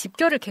사람들이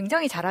집결을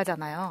굉장히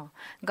잘하잖아요.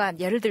 그러니까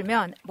예를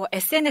들면 뭐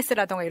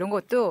SNS라던가 이런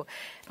것도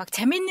막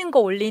재밌는 거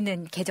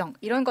올리는 계정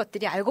이런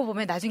것들이 알고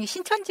보면 나중에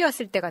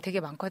신천지였을 때가 되게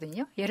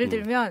많거든요. 예를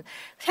들면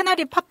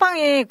새날이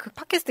팟빵에 그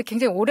팟캐스트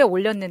굉장히 오래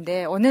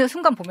올렸는데 어느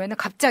순간 보면은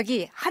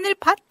갑자기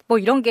하늘팟 뭐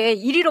이런 게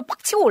 1위로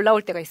빡 치고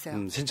올라올 때가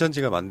있어요.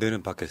 신천지가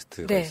만드는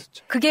팟캐스트가 네.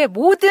 있었죠. 그게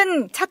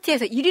모든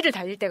차트에서 1위를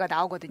달릴 때가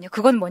나오거든요.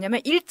 그건 뭐냐면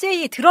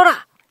일제히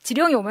들어라!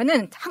 지령이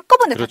오면은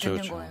한꺼번에 다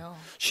듣는 거예요.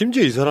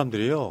 심지어 이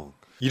사람들이요.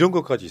 이런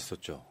것까지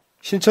있었죠.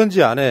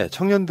 신천지 안에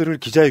청년들을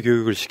기자의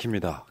교육을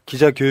시킵니다.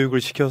 기자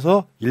교육을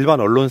시켜서 일반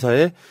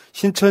언론사에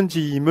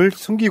신천지임을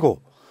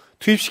숨기고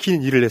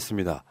투입시키는 일을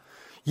했습니다.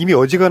 이미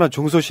어지간한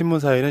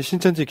중소신문사에는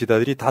신천지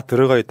기자들이 다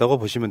들어가 있다고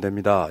보시면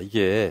됩니다.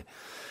 이게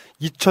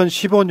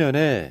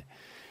 2015년에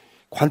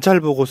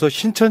관찰보고서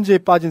신천지에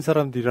빠진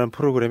사람들이라는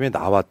프로그램에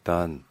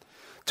나왔던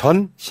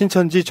전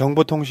신천지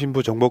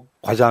정보통신부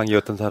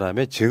정보과장이었던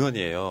사람의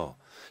증언이에요.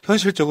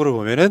 현실적으로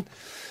보면은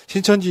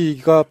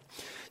신천지가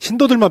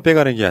신도들만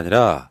빼가는 게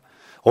아니라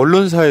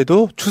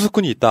언론사에도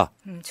추수꾼이 있다.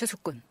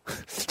 추수꾼.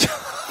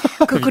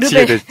 그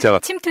그룹에 진짜.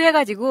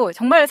 침투해가지고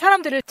정말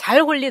사람들을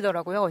잘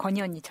홀리더라고요.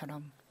 건희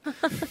언니처럼.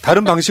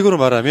 다른 방식으로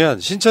말하면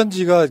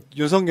신천지가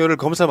윤석열을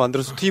검사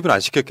만들어서 투입은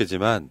안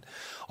시켰겠지만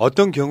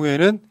어떤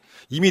경우에는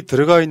이미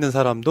들어가 있는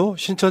사람도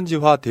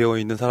신천지화 되어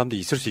있는 사람도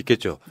있을 수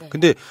있겠죠. 네.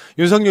 근데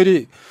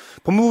윤석열이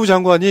법무부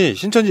장관이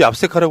신천지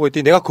압색하라고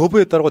했더니 내가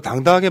거부했다라고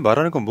당당하게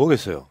말하는 건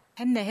뭐겠어요?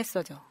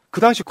 했어죠. 그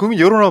당시 국민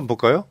여론 한번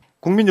볼까요?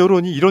 국민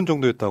여론이 이런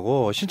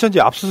정도였다고.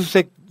 신천지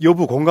압수수색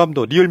여부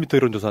공감도 리얼미터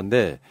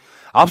여론조사인데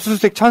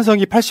압수수색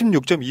찬성이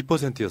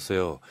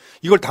 86.2%였어요.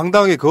 이걸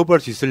당당하게 거부할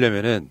수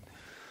있으려면은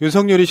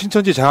윤석열이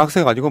신천지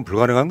장학생 아니고는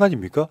불가능한 거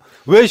아닙니까?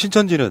 왜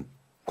신천지는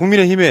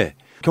국민의힘에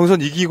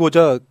경선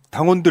이기고자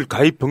당원들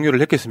가입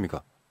독려를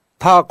했겠습니까?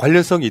 다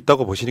관련성이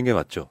있다고 보시는 게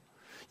맞죠.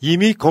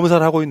 이미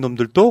검사를 하고 있는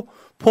놈들도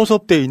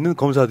포섭되어 있는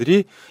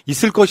검사들이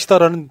있을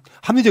것이다라는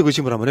합리적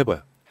의심을 한번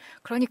해봐요.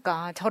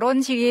 그러니까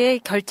저런 식의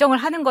결정을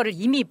하는 거를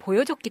이미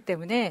보여줬기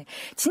때문에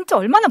진짜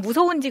얼마나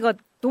무서운지가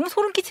너무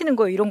소름 끼치는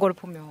거예요. 이런 걸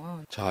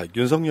보면. 자,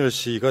 윤석열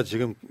씨가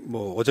지금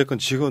뭐 어쨌건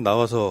지금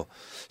나와서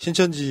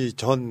신천지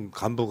전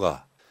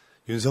간부가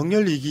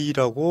윤석열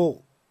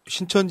이기라고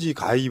신천지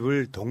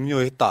가입을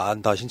독려했다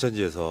한다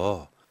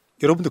신천지에서.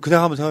 여러분들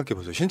그냥 한번 생각해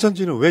보세요.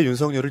 신천지는 왜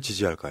윤석열을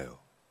지지할까요?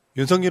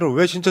 윤석열은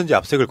왜 신천지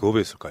압색을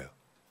거부했을까요?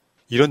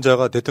 이런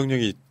자가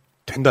대통령이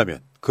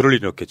된다면 그럴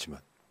일은 없겠지만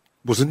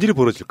무슨 일이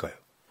벌어질까요?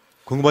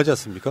 궁금하지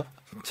않습니까?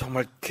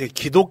 정말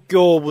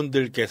기독교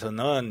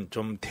분들께서는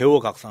좀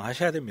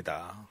대우각성하셔야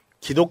됩니다.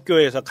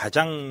 기독교에서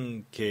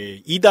가장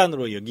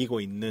이단으로 여기고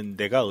있는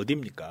데가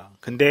어디입니까?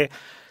 근데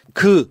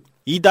그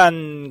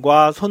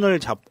이단과 손을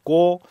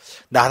잡고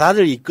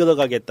나라를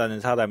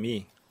이끌어가겠다는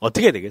사람이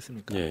어떻게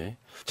되겠습니까? 예.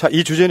 자,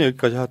 이 주제는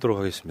여기까지 하도록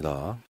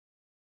하겠습니다.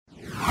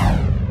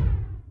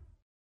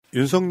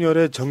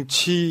 윤석열의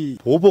정치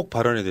보복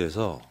발언에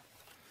대해서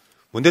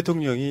문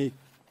대통령이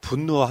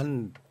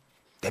분노한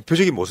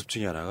대표적인 모습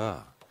중에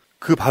하나가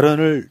그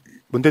발언을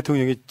문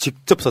대통령이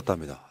직접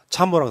썼답니다.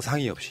 참모랑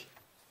상의 없이.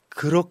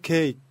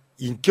 그렇게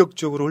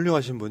인격적으로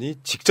훌륭하신 분이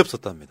직접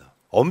썼답니다.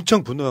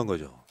 엄청 분노한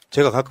거죠.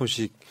 제가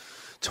가끔씩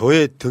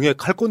저의 등에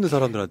칼 꽂는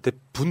사람들한테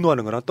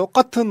분노하는 거랑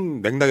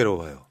똑같은 맥락이라고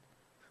봐요.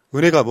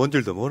 은혜가 뭔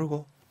줄도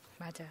모르고.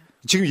 맞아.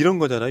 지금 이런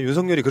거잖아요.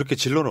 윤석열이 그렇게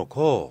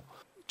질러놓고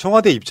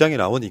청와대 입장이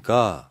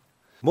나오니까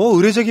뭐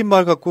의례적인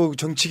말 갖고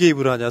정치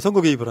개입을 하냐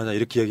선거 개입을 하냐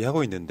이렇게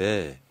이야기하고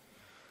있는데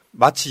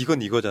마치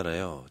이건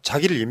이거잖아요.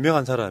 자기를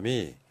임명한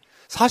사람이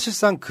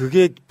사실상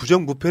그게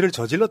부정부패를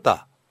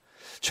저질렀다.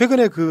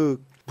 최근에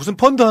그 무슨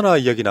펀드 하나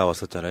이야기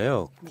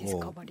나왔었잖아요.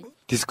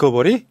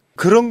 디스커버리?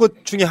 그런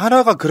것 중에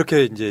하나가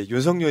그렇게 이제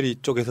윤석열이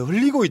쪽에서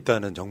흘리고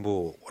있다는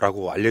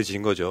정보라고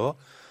알려진 거죠.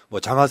 뭐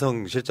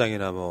장하성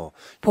실장이나 뭐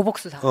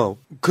보복수사.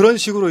 그런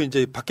식으로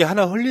이제 밖에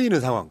하나 흘리는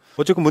상황.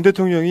 어쨌든 문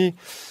대통령이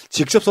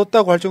직접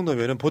썼다고 할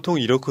정도면은 보통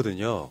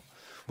이렇거든요.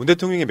 문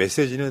대통령의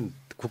메시지는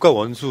국가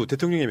원수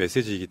대통령의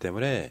메시지이기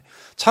때문에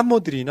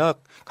참모들이나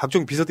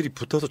각종 비서들이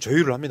붙어서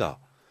조율을 합니다.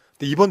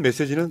 근데 이번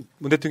메시지는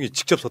문 대통령이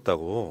직접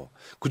썼다고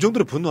그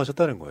정도로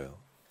분노하셨다는 거예요.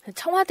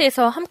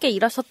 청와대에서 함께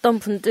일하셨던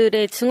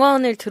분들의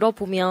증언을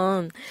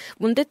들어보면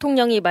문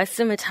대통령이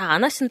말씀을 잘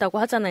안 하신다고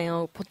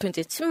하잖아요. 보통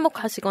이제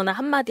침묵하시거나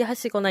한마디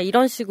하시거나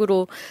이런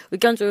식으로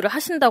의견 조율을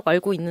하신다고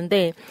알고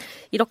있는데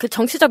이렇게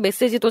정치적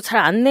메시지도 잘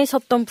안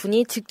내셨던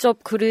분이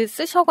직접 글을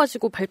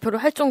쓰셔가지고 발표를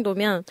할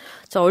정도면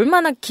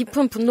얼마나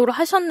깊은 분노를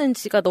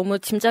하셨는지가 너무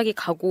짐작이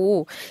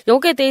가고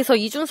여기에 대해서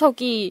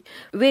이준석이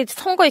왜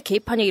선거에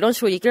개입하냐 이런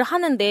식으로 얘기를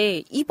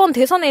하는데 이번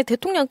대선에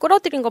대통령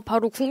끌어들인 거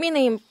바로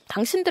국민의힘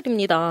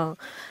당신들입니다.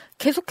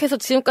 계속해서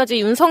지금까지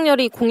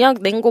윤석열이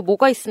공약 낸 거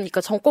뭐가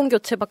있습니까? 정권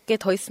교체밖에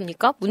더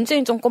있습니까?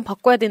 문재인 정권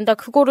바꿔야 된다.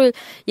 그거를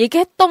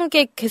얘기했던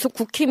게 계속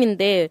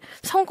국힘인데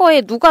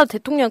선거에 누가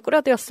대통령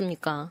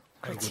끌어들였습니까?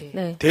 그렇지.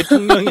 네.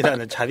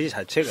 대통령이라는 자리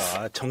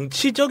자체가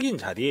정치적인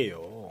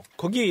자리예요.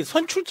 거기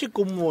선출직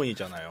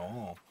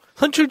공무원이잖아요.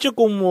 선출직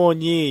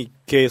공무원이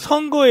이렇게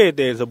선거에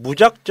대해서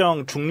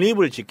무작정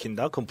중립을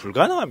지킨다? 그건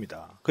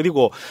불가능합니다.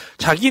 그리고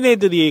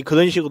자기네들이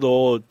그런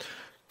식으로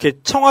이렇게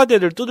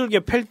청와대를 두들겨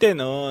팰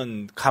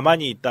때는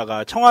가만히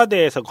있다가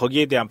청와대에서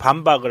거기에 대한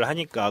반박을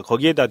하니까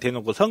거기에다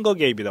대놓고 선거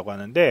개입이라고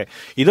하는데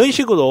이런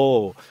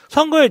식으로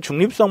선거의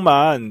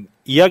중립성만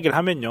이야기를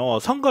하면요.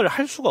 선거를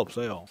할 수가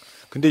없어요.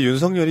 근데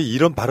윤석열이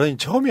이런 발언이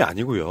처음이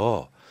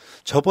아니고요.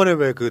 저번에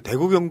왜 그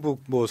대구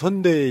경북 뭐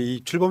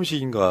선대위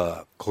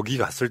출범식인가 거기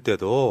갔을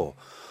때도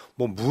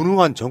뭐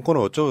무능한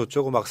정권은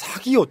어쩌고저쩌고 막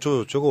사기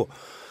어쩌고저쩌고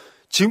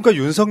지금까지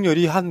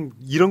윤석열이 한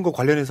이런 거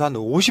관련해서 한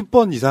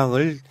 50번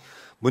이상을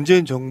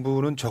문재인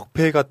정부는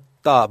적폐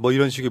같다 뭐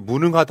이런 식의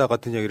무능하다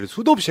같은 얘기를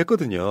수도 없이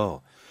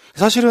했거든요.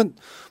 사실은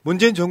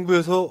문재인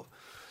정부에서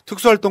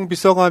특수활동비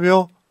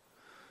써가며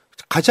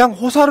가장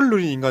호사를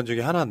누린 인간 중에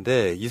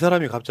하나인데 이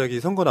사람이 갑자기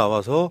선거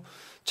나와서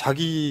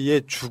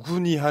자기의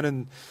주군이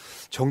하는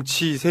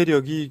정치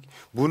세력이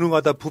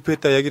무능하다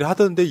부패했다 얘기를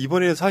하던데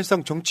이번에는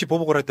사실상 정치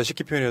보복을 했다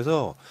쉽게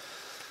표현해서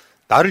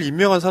나를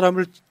임명한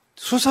사람을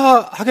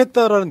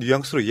수사하겠다라는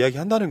뉘앙스로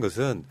이야기한다는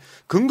것은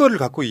근거를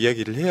갖고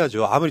이야기를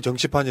해야죠. 아무리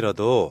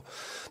정치판이라도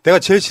내가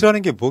제일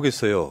싫어하는 게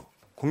뭐겠어요.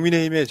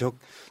 국민의힘의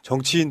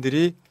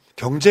정치인들이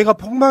경제가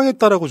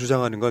폭망했다라고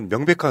주장하는 건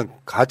명백한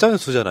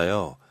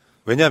가짜뉴스잖아요.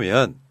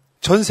 왜냐하면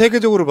전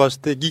세계적으로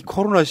봤을 때 이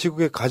코로나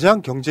시국에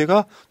가장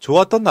경제가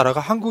좋았던 나라가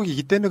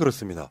한국이기 때문에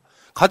그렇습니다.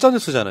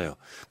 가짜뉴스잖아요.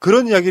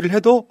 그런 이야기를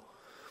해도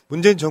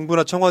문재인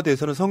정부나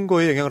청와대에서는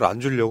선거에 영향을 안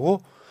주려고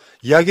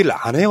이야기를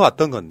안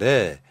해왔던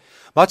건데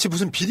마치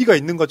무슨 비리가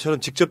있는 것처럼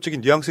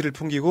직접적인 뉘앙스를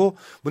풍기고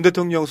문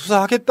대통령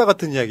수사하겠다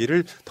같은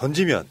이야기를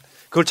던지면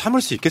그걸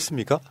참을 수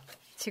있겠습니까?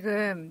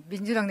 지금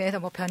민주당 내에서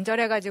뭐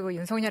변절해가지고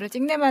윤석열을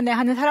찍내만해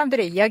하는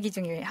사람들의 이야기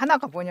중에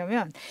하나가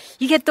뭐냐면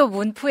이게 또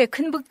문프의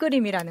큰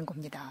그림이라는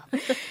겁니다.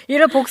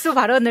 이런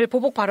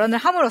보복 발언을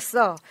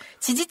함으로써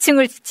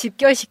지지층을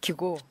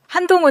집결시키고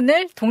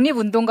한동훈을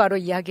독립운동가로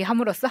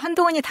이야기함으로써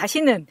한동훈이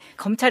다시는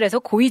검찰에서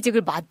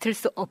고위직을 맡을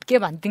수 없게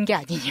만든 게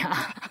아니냐.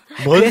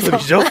 뭔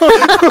소리죠?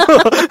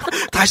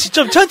 다시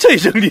좀 천천히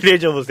정리를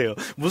해줘 보세요.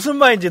 무슨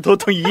말인지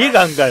도통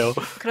이해가 안 가요.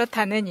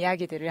 그렇다는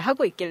이야기들을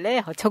하고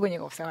있길래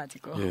어처구니가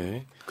없어가지고.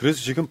 예.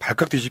 그래서 지금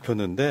발칵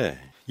뒤집혔는데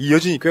이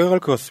여진이 꽤 갈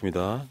것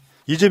같습니다.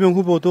 이재명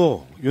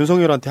후보도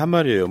윤석열한테 한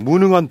말이에요.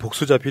 무능한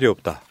복수자 필요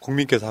없다.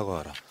 국민께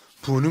사과하라.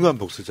 무능한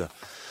복수자.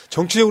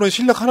 정치적으로는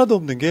실력 하나도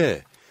없는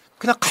게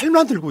그냥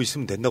칼만 들고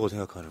있으면 된다고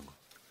생각하는 거.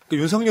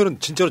 그러니까 윤석열은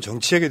진짜로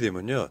정치하게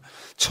되면요.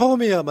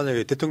 처음에야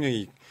만약에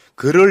대통령이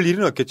그럴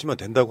일은 없겠지만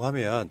된다고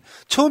하면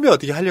처음에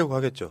어떻게 하려고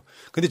하겠죠.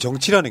 근데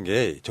정치라는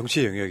게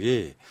정치의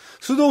영역이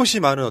수도 없이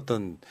많은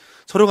어떤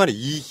서로 간의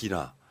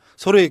이익이나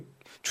서로의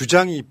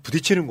주장이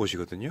부딪히는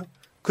곳이거든요.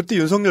 그때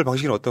윤석열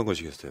방식은 어떤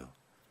것이겠어요?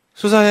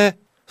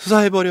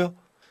 수사해버려.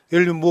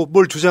 예를 들면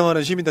뭘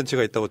주장하는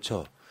시민단체가 있다고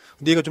쳐.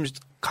 근데 얘가 좀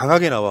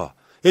강하게 나와.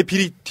 얘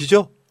비리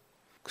뒤져?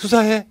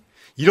 수사해.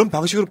 이런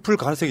방식으로 풀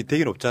가능성이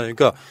되게 높잖아요.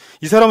 그러니까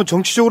이 사람은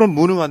정치적으로는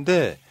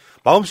무능한데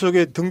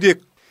마음속에 등 뒤에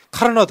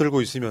칼 하나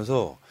들고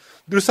있으면서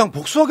늘상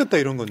복수하겠다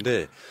이런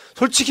건데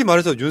솔직히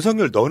말해서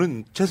윤석열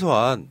너는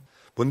최소한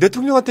문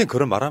대통령한테는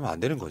그런 말하면 안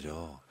되는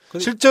거죠.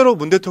 실제로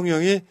문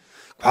대통령이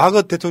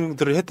과거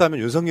대통령들을 했다면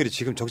윤석열이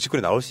지금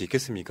정치권에 나올 수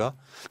있겠습니까?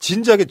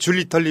 진작에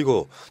줄리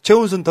털리고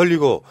최은순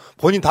털리고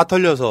본인 다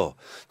털려서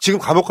지금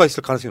감옥 가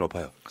있을 가능성이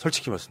높아요.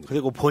 솔직히 말씀드립니다.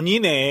 그리고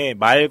본인의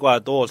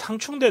말과도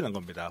상충되는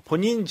겁니다.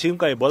 본인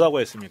지금까지 뭐라고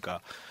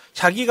했습니까?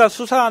 자기가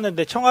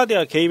수사하는데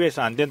청와대가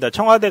개입해서 안 된다.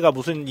 청와대가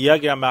무슨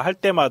이야기하면 할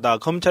때마다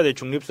검찰의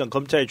중립성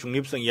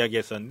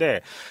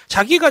이야기했었는데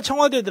자기가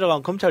청와대에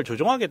들어가면 검찰을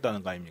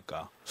조종하겠다는 거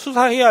아닙니까?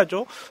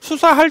 수사해야죠.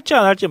 수사할지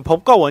안 할지는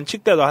법과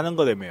원칙대로 하는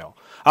거라며요.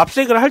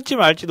 압색을 할지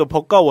말지도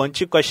법과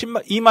원칙과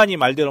이만희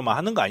말대로만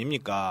하는 거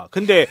아닙니까?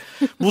 근데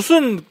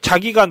무슨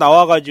자기가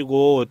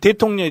나와가지고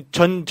대통령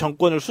전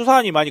정권을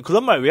수사하니만이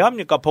그런 말 왜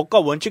합니까?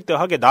 법과 원칙대로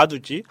하게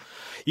놔두지?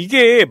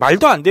 이게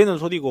말도 안 되는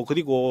소리고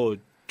그리고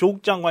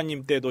조국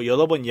장관님 때도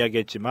여러 번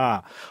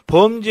이야기했지만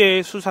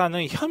범죄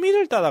수사는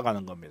혐의를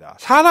따라가는 겁니다.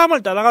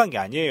 사람을 따라가는 게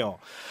아니에요.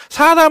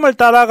 사람을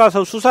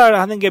따라가서 수사를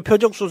하는 게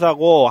표적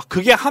수사고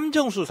그게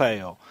함정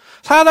수사예요.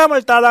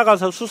 사람을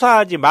따라가서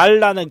수사하지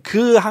말라는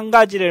그 한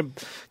가지를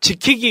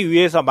지키기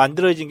위해서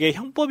만들어진 게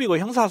형법이고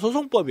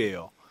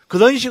형사소송법이에요.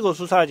 그런 식으로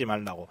수사하지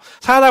말라고.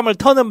 사람을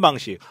터는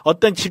방식,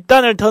 어떤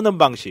집단을 터는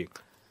방식.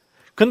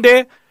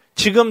 근데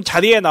지금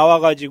자리에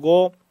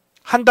나와가지고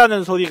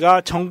한다는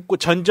소리가 전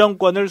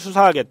정권을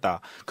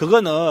수사하겠다.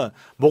 그거는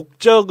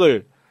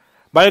목적을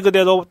말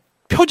그대로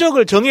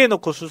표적을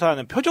정해놓고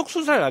수사하는 표적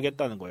수사를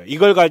하겠다는 거예요.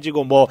 이걸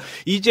가지고 뭐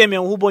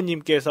이재명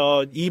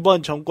후보님께서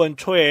이번 정권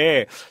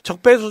초에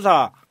적폐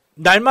수사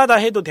날마다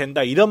해도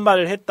된다 이런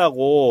말을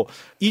했다고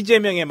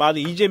이재명의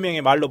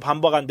말로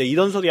반박하는데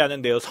이런 소리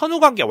하는데요.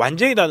 선후관계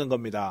완전히 다른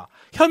겁니다.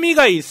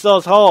 혐의가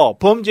있어서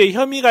범죄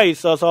혐의가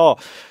있어서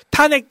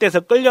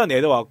탄핵돼서 끌려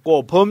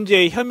내려왔고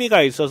범죄의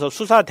혐의가 있어서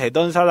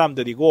수사되던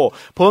사람들이고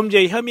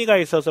범죄의 혐의가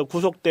있어서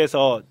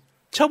구속돼서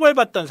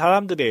처벌받던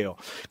사람들이에요.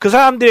 그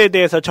사람들에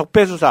대해서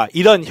적폐수사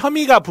이런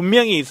혐의가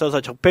분명히 있어서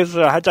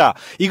적폐수사를 하자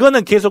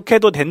이거는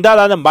계속해도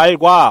된다라는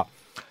말과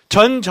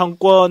전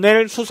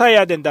정권을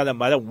수사해야 된다는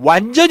말은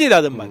완전히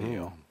다른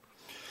말이에요.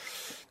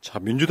 자,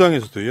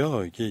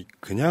 민주당에서도요, 이게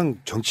그냥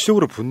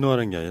정치적으로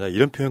분노하는 게 아니라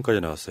이런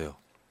표현까지 나왔어요.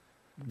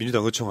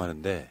 민주당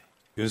의총하는데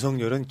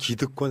윤석열은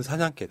기득권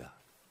사냥개다.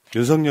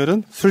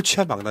 윤석열은 술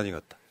취한 망나니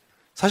같다.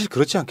 사실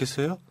그렇지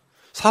않겠어요?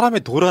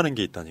 사람의 도라는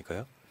게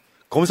있다니까요.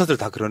 검사들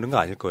다 그러는 거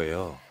아닐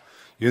거예요.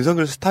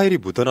 윤석열 스타일이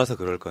묻어나서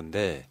그럴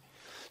건데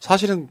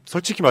사실은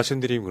솔직히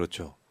말씀드리면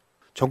그렇죠.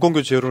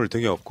 정권교체 여론을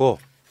등에 업고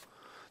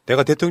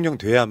내가 대통령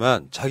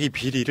돼야만 자기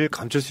비리를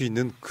감출 수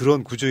있는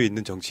그런 구조에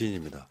있는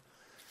정치인입니다.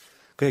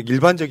 그냥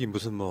일반적인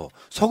무슨 뭐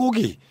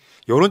소고기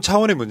이런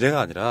차원의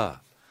문제가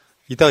아니라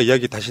이따가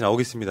이야기 다시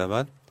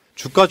나오겠습니다만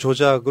주가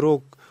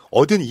조작으로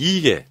얻은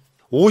이익의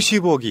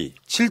 50억이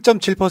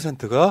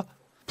 7.7%가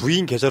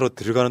부인 계좌로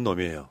들어가는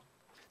놈이에요.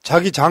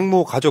 자기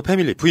장모, 가족,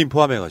 패밀리, 부인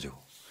포함해가지고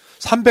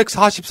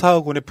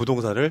 344억 원의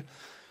부동산을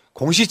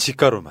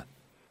공시지가로만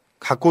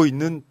갖고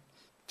있는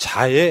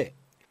자의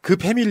그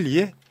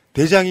패밀리의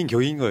대장인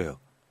격인 거예요.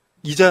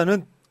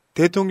 이자는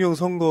대통령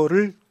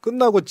선거를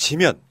끝나고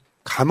지면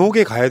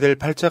감옥에 가야 될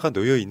팔자가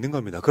놓여 있는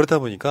겁니다. 그렇다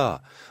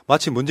보니까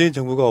마치 문재인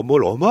정부가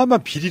뭘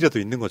어마어마한 비리라도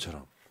있는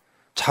것처럼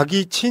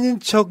자기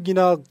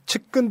친인척이나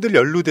측근들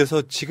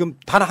연루돼서 지금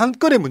단 한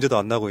건의 문제도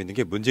안 나고 있는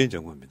게 문재인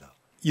정부입니다.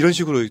 이런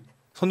식으로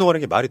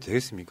선동하는 게 말이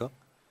되겠습니까?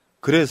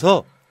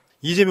 그래서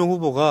이재명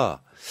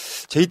후보가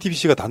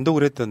JTBC가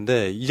단독을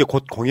했던데 이제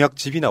곧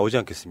공약집이 나오지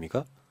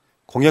않겠습니까?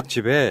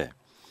 공약집에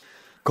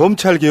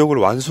검찰 개혁을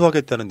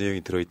완수하겠다는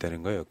내용이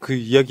들어있다는 거예요. 그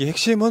이야기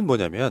핵심은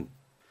뭐냐면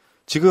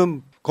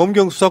지금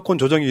검경 수사권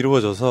조정이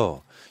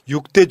이루어져서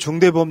 6대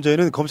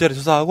중대범죄는 검찰이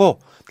수사하고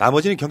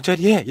나머지는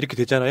경찰이 해 이렇게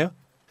됐잖아요.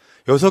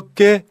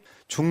 6개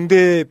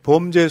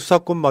중대범죄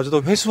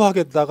수사권마저도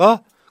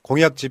회수하겠다가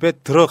공약집에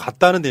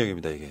들어갔다는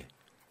내용입니다.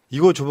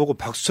 이거 저보고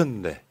박수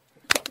쳤는데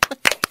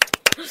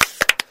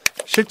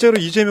실제로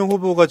이재명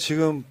후보가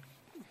지금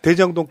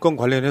대장동 건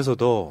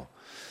관련해서도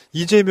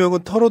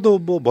이재명은 털어도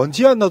뭐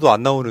먼지 하나도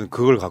안 나오는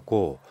그걸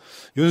갖고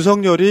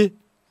윤석열이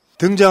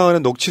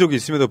등장하는 녹취록이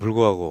있음에도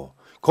불구하고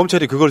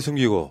검찰이 그걸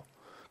숨기고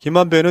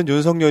김만배는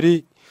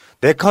윤석열이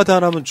내 카드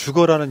하나면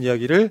죽어라는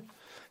이야기를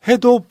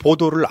해도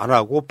보도를 안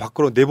하고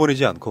밖으로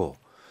내보내지 않고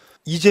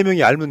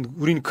이재명이 알면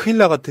우린 큰일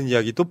나 같은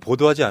이야기도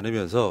보도하지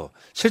않으면서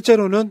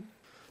실제로는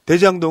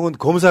대장동은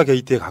검사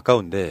게이트에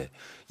가까운데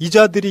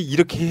이자들이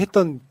이렇게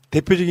했던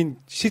대표적인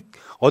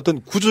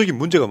어떤 구조적인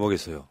문제가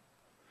뭐겠어요.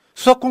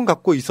 수사권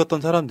갖고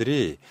있었던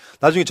사람들이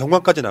나중에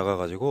정관까지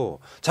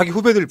나가가지고 자기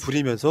후배들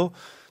부리면서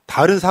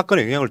다른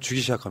사건에 영향을 주기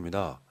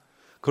시작합니다.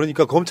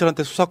 그러니까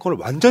검찰한테 수사권을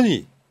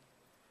완전히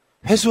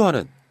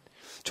회수하는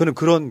저는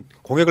그런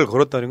공약을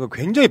걸었다는 건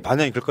굉장히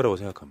반향이 클 거라고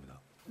생각합니다.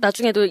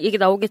 나중에도 얘기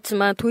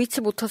나오겠지만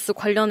도이치모터스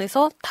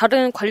관련해서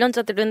다른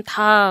관련자들은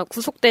다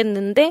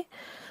구속됐는데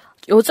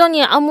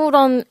여전히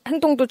아무런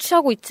행동도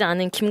취하고 있지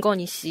않은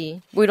김건희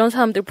씨, 뭐 이런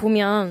사람들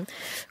보면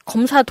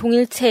검사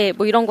동일체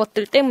뭐 이런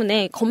것들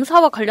때문에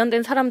검사와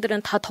관련된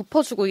사람들은 다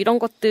덮어주고 이런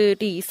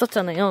것들이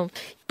있었잖아요.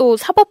 또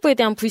사법부에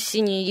대한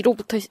불신이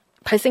이로부터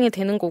발생이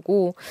되는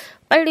거고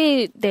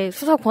빨리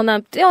수사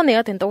권한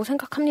떼어내야 된다고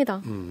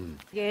생각합니다.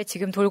 이게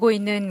지금 돌고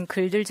있는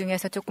글들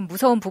중에서 조금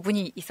무서운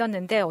부분이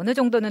있었는데 어느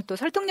정도는 또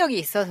설득력이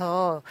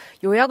있어서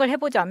요약을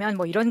해보자면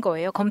뭐 이런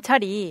거예요.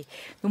 검찰이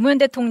노무현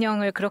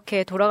대통령을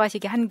그렇게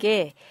돌아가시게 한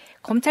게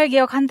검찰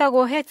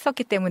개혁한다고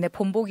했었기 때문에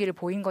본보기를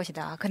보인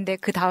것이다. 근데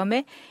그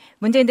다음에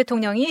문재인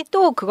대통령이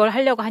또 그걸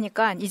하려고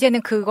하니까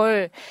이제는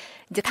그걸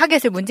이제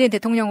타겟을 문재인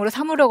대통령으로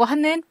삼으려고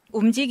하는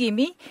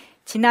움직임이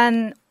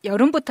지난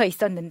여름부터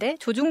있었는데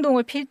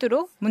조중동을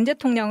필두로 문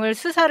대통령을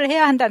수사를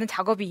해야 한다는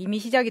작업이 이미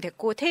시작이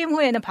됐고 퇴임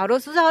후에는 바로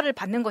수사를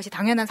받는 것이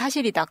당연한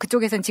사실이다.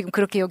 그쪽에서는 지금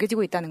그렇게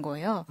여겨지고 있다는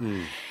거예요.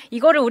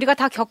 이거를 우리가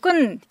다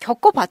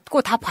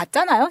겪어봤고 다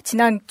봤잖아요.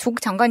 지난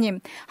조국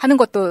장관님 하는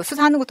것도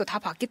수사하는 것도 다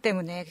봤기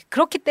때문에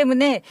그렇기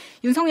때문에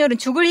윤석열은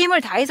죽을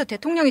힘을 다해서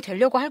대통령이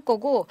되려고 할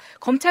거고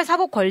검찰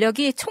사법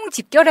권력이 총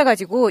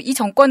집결해가지고 이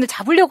정권을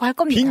잡으려고 할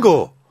겁니다.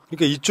 빙고.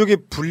 그러니까 이쪽에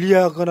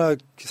불리하거나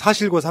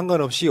사실과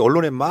상관없이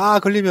언론에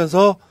막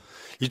흘리면서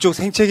이쪽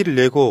생채기를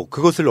내고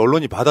그것을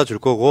언론이 받아줄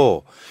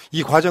거고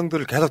이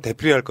과정들을 계속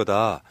되풀이할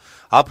거다.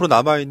 앞으로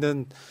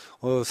남아있는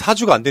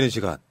 4주가 안 되는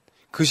시간.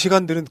 그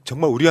시간들은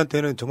정말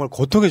우리한테는 정말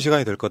고통의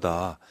시간이 될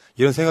거다.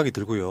 이런 생각이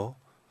들고요.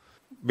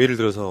 예를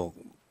들어서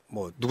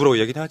뭐 누구라고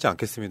얘기는 하지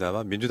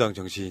않겠습니다만 민주당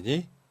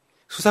정치인이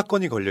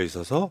수사권이 걸려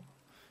있어서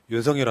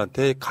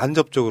윤석열한테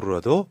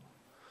간접적으로라도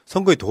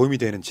선거에 도움이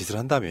되는 짓을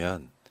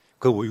한다면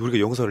그거 우리가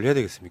용서를 해야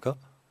되겠습니까?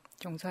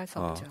 용서할 수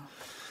없죠.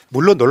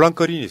 물론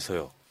논란거리는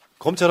있어요.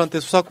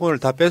 검찰한테 수사권을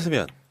다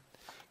뺏으면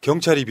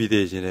경찰이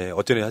비대해지네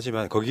어쩌네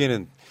하지만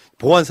거기에는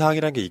보완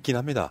사항이라는 게 있긴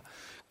합니다.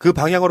 그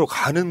방향으로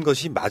가는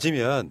것이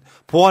맞으면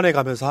보완해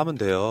가면서 하면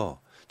돼요.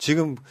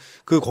 지금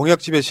그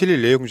공약집에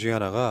실릴 내용 중에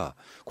하나가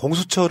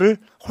공수처를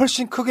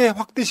훨씬 크게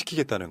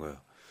확대시키겠다는 거예요.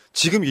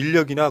 지금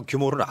인력이나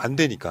규모로는 안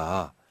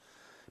되니까.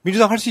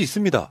 민주당 할 수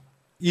있습니다.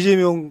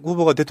 이재명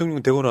후보가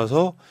대통령 되고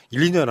나서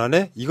 1, 2년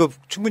안에 이거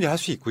충분히 할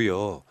수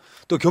있고요.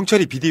 또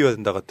경찰이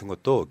비대해진다 같은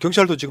것도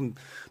경찰도 지금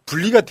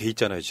분리가 돼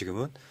있잖아요.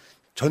 지금은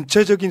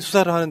전체적인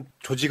수사를 하는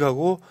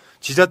조직하고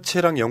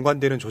지자체랑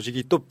연관되는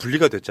조직이 또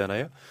분리가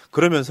됐잖아요.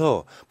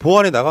 그러면서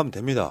보완해 나가면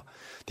됩니다.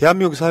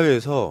 대한민국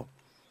사회에서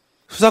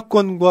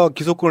수사권과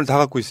기소권을 다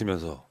갖고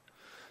있으면서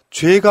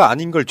죄가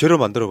아닌 걸 죄로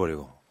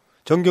만들어버리고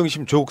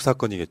정경심 조국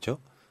사건이겠죠.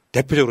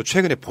 대표적으로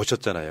최근에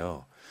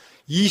보셨잖아요.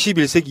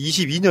 21세기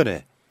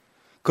 22년에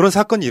그런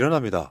사건이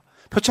일어납니다.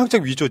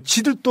 표창장 위조,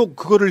 지들도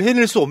그거를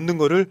해낼 수 없는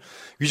거를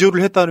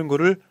위조를 했다는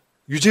거를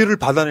유죄를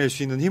받아낼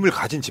수 있는 힘을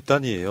가진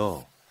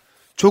집단이에요.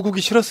 조국이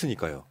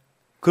싫었으니까요.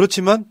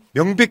 그렇지만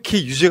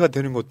명백히 유죄가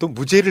되는 것도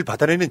무죄를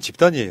받아내는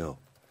집단이에요.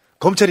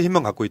 검찰이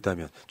힘만 갖고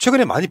있다면.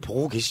 최근에 많이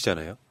보고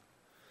계시잖아요.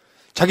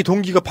 자기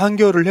동기가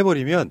판결을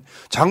해버리면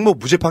장모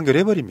무죄 판결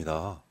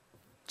해버립니다.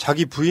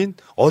 자기 부인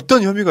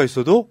어떤 혐의가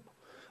있어도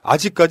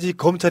아직까지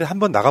검찰에 한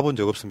번 나가본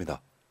적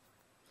없습니다.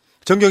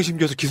 정경심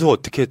교수 기소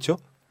어떻게 했죠?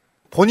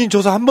 본인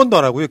조사 한 번도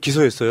안 하고요.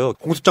 기소했어요.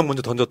 공소장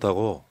먼저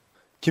던졌다고.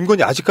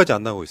 김건희 아직까지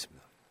안 나오고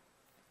있습니다.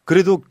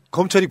 그래도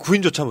검찰이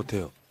구인조차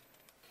못해요.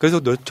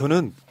 그래서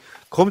저는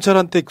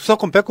검찰한테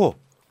수사권 뺏고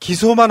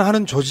기소만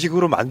하는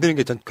조직으로 만드는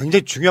게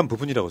굉장히 중요한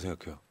부분이라고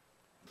생각해요.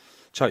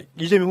 자,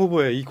 이재명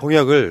후보의 이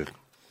공약을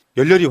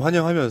열렬히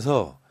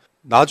환영하면서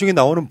나중에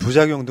나오는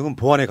부작용 등은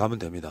보완해 가면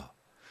됩니다.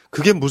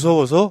 그게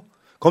무서워서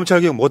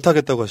검찰개혁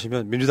못하겠다고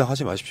하시면 민주당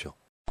하지 마십시오.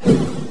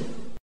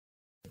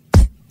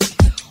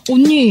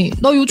 언니,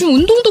 나 요즘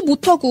운동도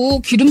못하고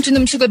기름진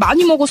음식을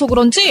많이 먹어서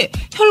그런지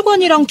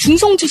혈관이랑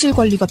중성 지질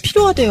관리가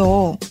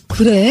필요하대요.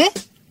 그래?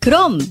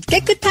 그럼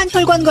깨끗한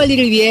혈관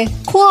관리를 위해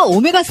코어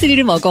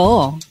오메가3를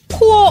먹어.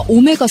 코어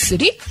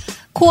오메가3?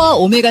 코어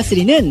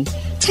오메가3는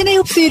체내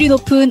흡수율이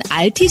높은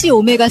RTG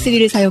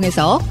오메가3를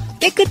사용해서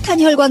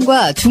깨끗한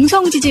혈관과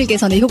중성 지질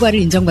개선의 효과를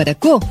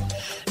인정받았고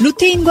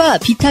루테인과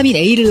비타민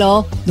A를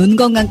넣어 눈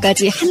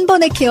건강까지 한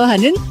번에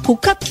케어하는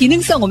복합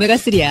기능성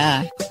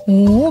오메가3야.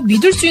 오,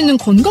 믿을 수 있는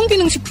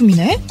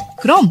건강기능식품이네?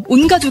 그럼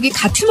온 가족이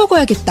같이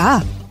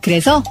먹어야겠다.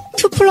 그래서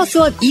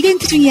 2+1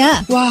 이벤트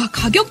중이야. 와,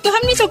 가격도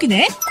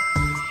합리적이네.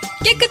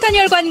 깨끗한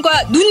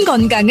혈관과 눈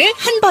건강을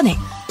한 번에.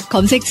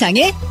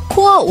 검색창에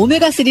코어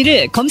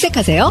오메가3를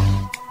검색하세요.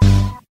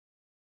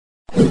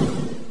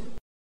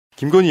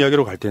 김건희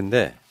이야기로 갈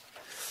텐데,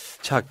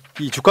 자,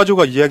 이 주가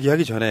조작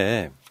이야기하기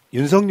전에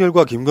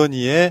윤석열과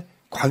김건희의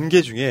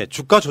관계 중에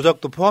주가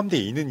조작도 포함되어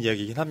있는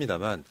이야기이긴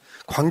합니다만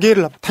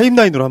관계를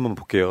타임라인으로 한번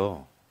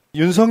볼게요.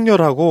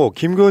 윤석열하고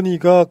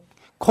김건희가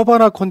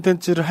커바나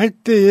콘텐츠를 할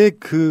때의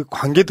그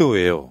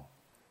관계도예요.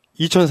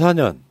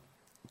 2004년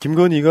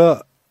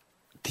김건희가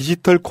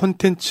디지털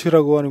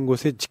콘텐츠라고 하는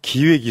곳에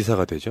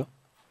기획이사가 되죠.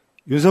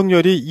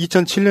 윤석열이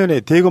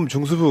 2007년에 대검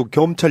중수부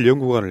검찰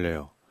연구관을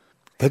내요.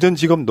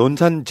 대전지검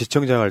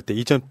논산지청장 할 때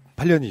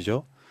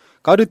 2008년이죠.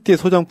 까르띠에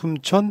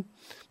소장품천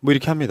뭐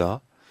이렇게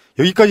합니다.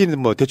 여기까지는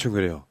뭐 대충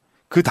그래요.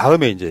 그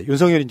다음에 이제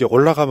윤석열이 이제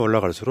올라가면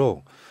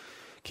올라갈수록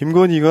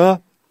김건희가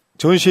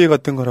전시회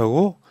같은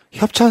거라고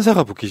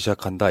협찬사가 붙기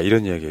시작한다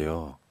이런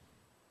이야기예요.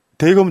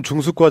 대검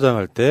중수과장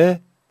할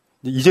때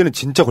이제는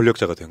진짜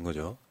권력자가 된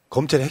거죠.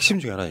 검찰의 핵심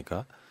중에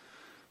하나니까.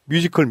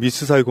 뮤지컬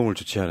미스 사이공을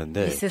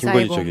주최하는데 미스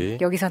김건희 사이공, 쪽이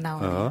여기서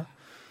나오네요.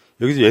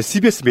 여기서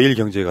SBS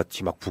매일경제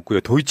같이 막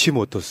붙고요.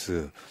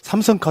 도이치모터스,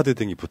 삼성카드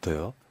등이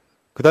붙어요.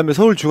 그다음에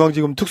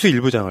서울중앙지검 특수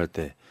일부장 할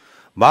때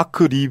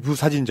마크 리브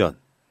사진전,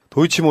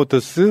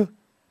 도이치모터스,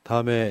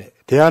 다음에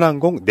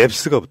대한항공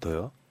넵스가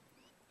붙어요.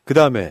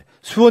 그다음에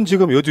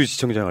수원지검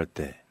여주시청장 할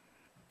때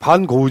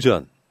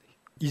반고우전,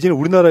 이제는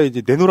우리나라에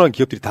이제 내노란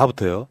기업들이 다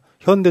붙어요.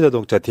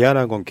 현대자동차,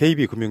 대한항공,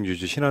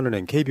 KB금융주주,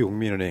 신한은행,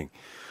 KB국민은행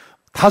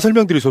다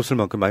설명드릴 수 없을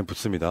만큼 많이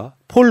붙습니다.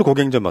 폴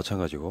고갱전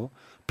마찬가지고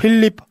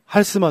필립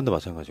할스만도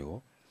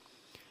마찬가지고.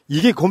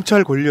 이게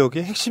검찰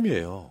권력의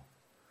핵심이에요.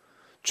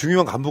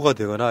 중요한 간부가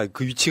되거나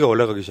그 위치가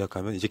올라가기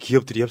시작하면 이제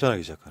기업들이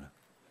협찬하기 시작하는.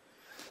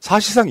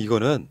 사실상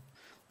이거는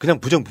그냥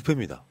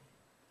부정부패입니다.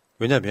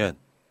 왜냐하면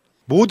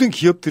모든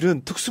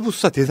기업들은 특수부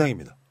수사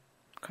대상입니다.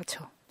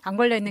 그렇죠. 안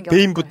걸려있는 게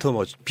배임부터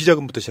뭐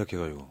비자금부터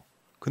시작해가지고.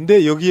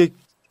 근데 여기에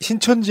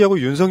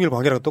신천지하고 윤석열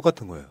관계랑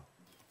똑같은 거예요.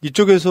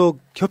 이쪽에서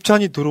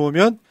협찬이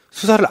들어오면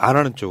수사를 안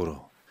하는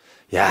쪽으로.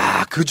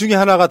 야, 그 중에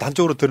하나가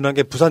단적으로 드러난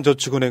게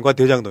부산저축은행과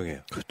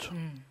대장동이에요. 그렇죠.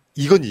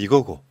 이건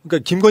이거고.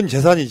 그러니까 김건희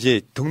재산이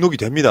이제 등록이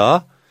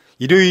됩니다.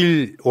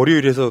 일요일,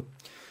 월요일에서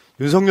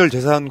윤석열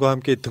재산과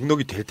함께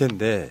등록이 될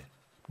텐데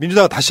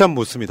민주당은 다시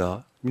한번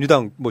묻습니다.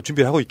 민주당 뭐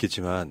준비를 하고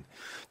있겠지만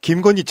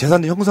김건희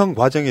재산 형성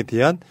과정에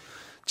대한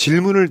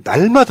질문을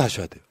날마다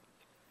하셔야 돼요.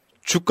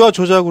 주가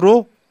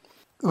조작으로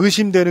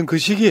의심되는 그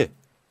시기에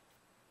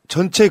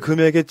전체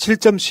금액의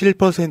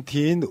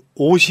 7.7%인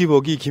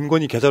 50억이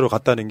김건희 계좌로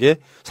갔다는 게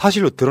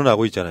사실로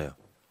드러나고 있잖아요.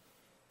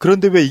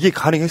 그런데 왜 이게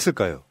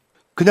가능했을까요?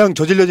 그냥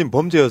저질러진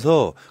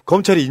범죄여서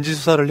검찰이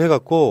인지수사를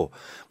해갖고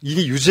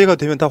이게 유죄가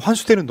되면 다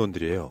환수되는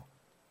돈들이에요.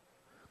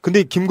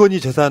 근데 김건희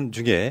재산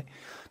중에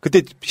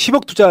그때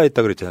 10억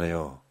투자했다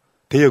그랬잖아요.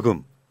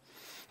 대여금.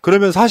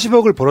 그러면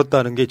 40억을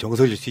벌었다는 게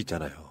정설일 수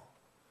있잖아요.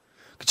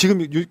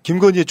 지금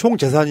김건희의 총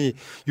재산이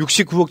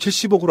 69억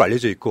 70억으로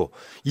알려져 있고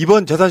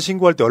이번 재산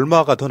신고할 때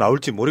얼마가 더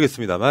나올지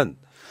모르겠습니다만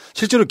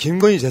실제로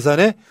김건희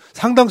재산의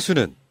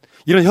상당수는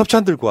이런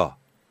협찬들과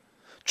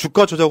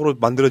주가 조작으로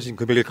만들어진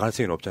금액일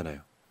가능성이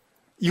없잖아요.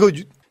 이거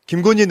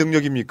김건희의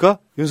능력입니까?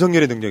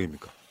 윤석열의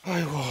능력입니까?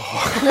 아이고.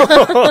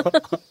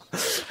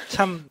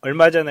 참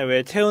얼마 전에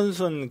왜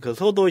최은순 그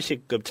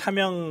소도시급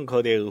차명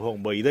거래 의혹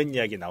뭐 이런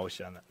이야기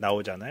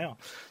나오잖아요.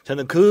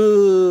 저는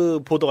그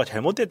보도가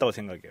잘못됐다고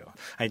생각해요.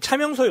 아니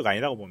차명 소유가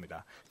아니라고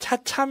봅니다.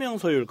 차명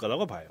소유일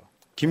거라고 봐요.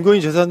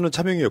 김건희 재산은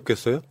차명이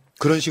없겠어요?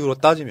 그런 식으로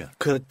따지면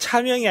그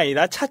차명이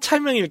아니라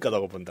차차명일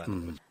거라고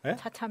본다는 거죠. 네?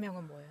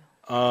 차차명은 뭐예요?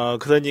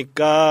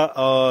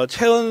 그러니까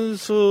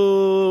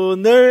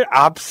최은순을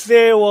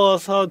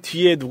앞세워서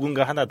뒤에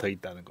누군가 하나 더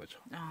있다는 거죠.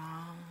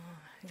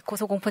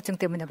 고소공포증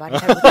때문에 말이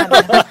잘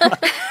못하네요.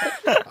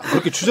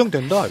 그렇게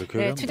추정된다 이렇게.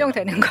 네,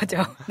 추정되는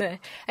거죠. 네.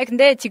 아니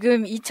근데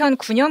지금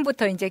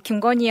 2009년부터 이제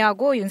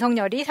김건희하고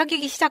윤석열이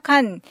사귀기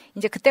시작한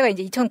이제 그때가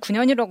이제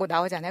 2009년이라고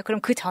나오잖아요.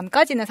 그럼 그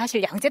전까지는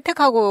사실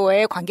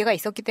양재택하고의 관계가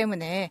있었기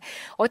때문에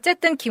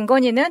어쨌든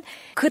김건희는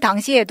그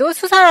당시에도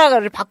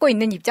수사를 받고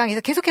있는 입장에서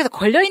계속해서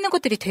걸려 있는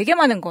것들이 되게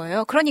많은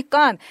거예요.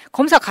 그러니까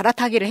검사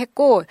갈아타기를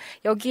했고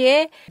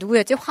여기에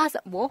누구였지?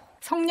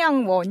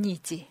 성냥 언니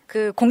있지.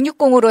 그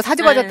 060으로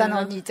사주 받았다는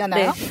언니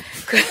있잖아요. 네.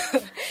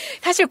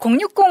 사실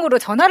 060으로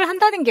전화를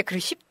한다는 게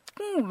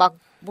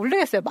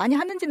모르겠어요. 많이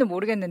하는지는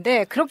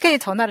모르겠는데 그렇게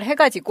전화를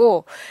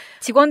해가지고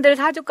직원들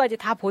사주까지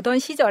다 보던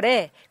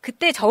시절에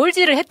그때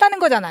저울질을 했다는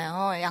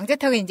거잖아요.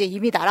 양재택은 이제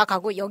이미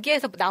날아가고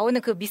여기에서 나오는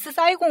그 미스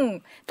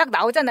사이공 딱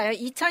나오잖아요.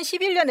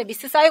 2011년에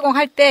미스 사이공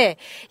할 때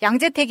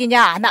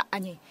양재택이냐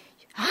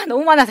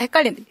너무 많아서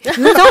헷갈린다.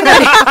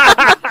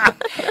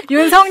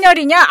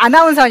 윤석열이냐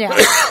아나운서냐.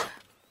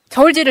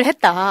 저울질을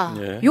했다.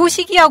 예. 요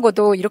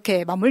시기하고도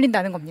이렇게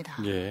맞물린다는 겁니다.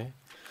 예.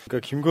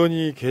 그러니까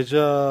김건희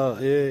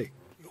계좌에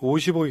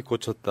 50억이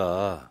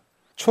꽂혔다.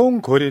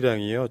 총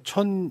거래량이요.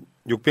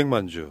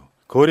 1,600만 주.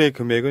 거래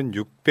금액은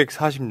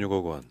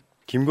 646억 원.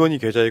 김건희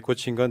계좌에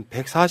꽂힌 건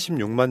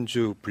 146만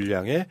주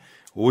분량의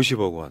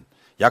 50억 원.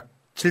 약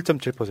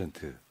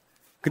 7.7%.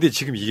 근데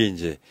지금 이게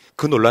이제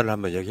그 논란을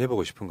한번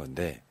이야기해보고 싶은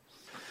건데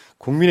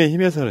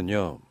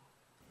국민의힘에서는요.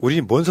 우리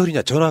뭔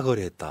소리냐 전화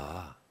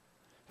거래했다.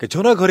 그러니까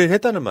전화 거래를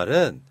했다는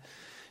말은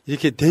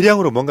이렇게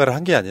대량으로 뭔가를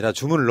한 게 아니라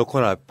주문을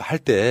넣거나 할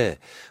때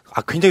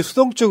굉장히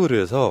수동적으로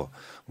해서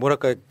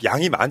뭐랄까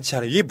양이 많지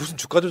않아요. 이게 무슨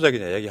주가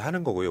조작이냐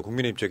얘기하는 거고요.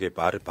 국민의힘 쪽의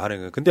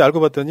반응은. 근데 알고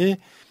봤더니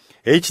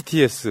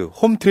HTS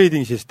홈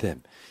트레이딩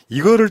시스템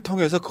이거를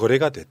통해서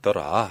거래가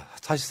됐더라.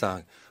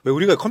 사실상 왜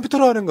우리가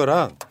컴퓨터로 하는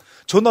거랑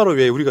전화로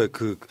왜 우리가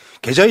그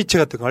계좌이체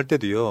같은 거 할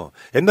때도요.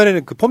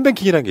 옛날에는 그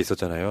폰뱅킹이라는 게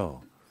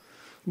있었잖아요.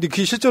 근데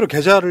그 실제로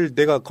계좌를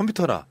내가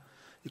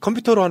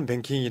컴퓨터로 하는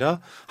뱅킹이나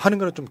하는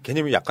거는 좀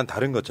개념이 약간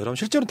다른 것처럼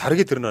실제로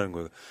다르게 드러나는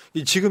거예요.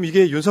 지금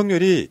이게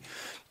윤석열이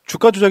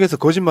주가 조작에서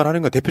거짓말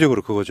하는 건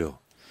대표적으로 그거죠.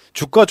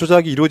 주가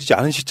조작이 이루어지지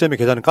않은 시점에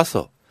계좌는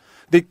깠어.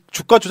 근데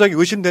주가 조작이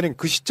의심되는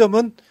그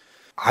시점은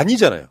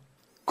아니잖아요.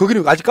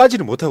 거기는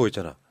아직까지는 못하고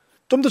있잖아.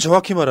 좀 더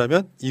정확히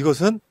말하면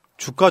이것은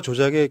주가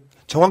조작의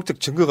정황적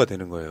증거가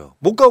되는 거예요.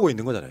 못 가고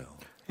있는 거잖아요.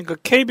 그러니까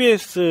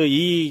KBS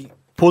이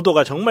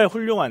보도가 정말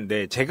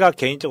훌륭한데 제가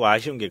개인적으로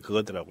아쉬운 게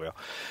그거더라고요.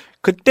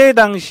 그때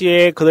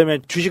당시에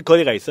그러면 주식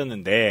거래가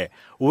있었는데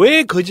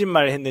왜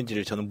거짓말을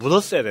했는지를 저는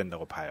물었어야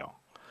된다고 봐요.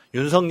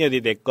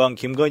 윤석열이 됐건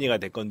김건희가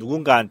됐건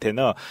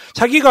누군가한테는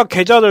자기가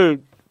계좌를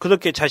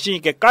그렇게 자신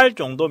있게 깔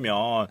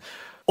정도면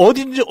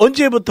어딘지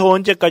언제부터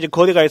언제까지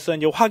거래가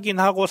있었는지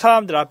확인하고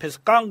사람들 앞에서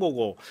깐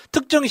거고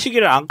특정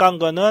시기를 안 깐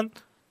거는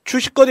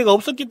주식 거래가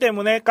없었기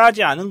때문에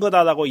까지 않은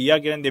거다라고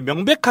이야기를 했는데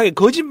명백하게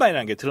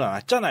거짓말이라는 게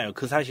드러났잖아요.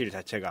 그 사실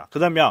자체가.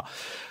 그러면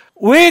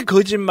왜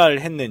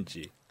거짓말을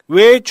했는지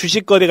왜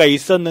주식 거래가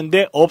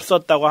있었는데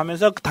없었다고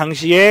하면서 그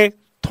당시에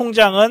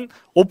통장은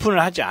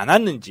오픈을 하지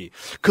않았는지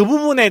그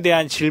부분에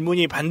대한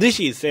질문이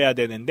반드시 있어야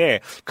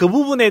되는데 그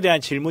부분에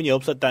대한 질문이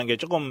없었다는 게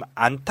조금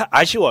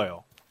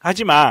아쉬워요.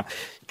 하지만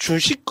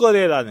주식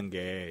거래라는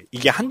게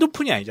이게 한두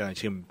푼이 아니잖아요.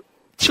 지금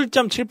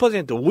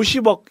 7.7%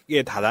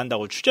 50억에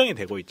달한다고 추정이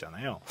되고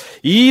있잖아요.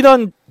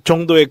 이런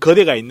정도의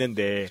거래가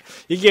있는데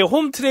이게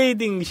홈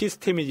트레이딩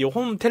시스템인지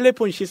홈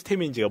텔레폰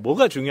시스템인지가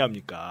뭐가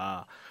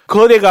중요합니까?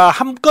 거래가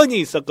한 건이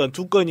있었건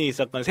두 건이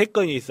있었건 세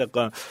건이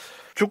있었건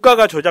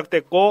주가가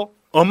조작됐고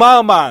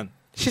어마어마한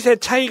시세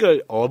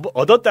차익을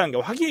얻었다는 게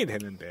확인이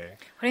되는데.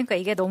 그러니까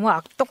이게 너무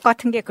악독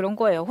같은 게 그런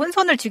거예요.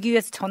 혼선을 주기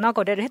위해서 전화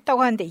거래를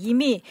했다고 하는데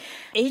이미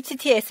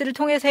HTS를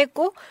통해서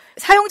했고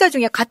사용자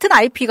중에 같은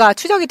IP가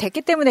추적이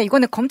됐기 때문에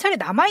이거는 검찰에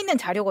남아있는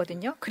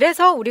자료거든요.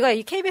 그래서 우리가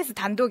이 KBS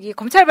단독이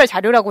검찰발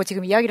자료라고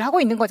지금 이야기를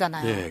하고 있는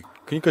거잖아요. 예.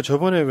 그러니까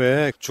저번에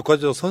왜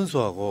주가조작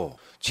선수하고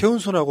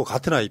최은순하고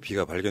같은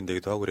IP가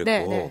발견되기도 하고 그랬고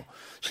네네.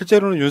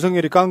 실제로는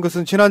윤석열이 깐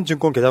것은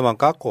신한증권 계좌만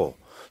깠고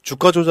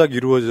주가 조작이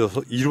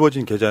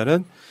이루어진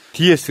계좌는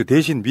DS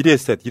대신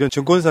미래에셋 이런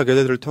증권사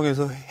계좌들을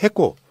통해서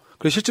했고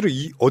그래서 실제로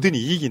얻은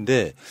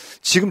이익인데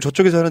지금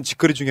저쪽에서 하는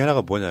짓거리 중에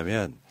하나가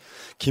뭐냐면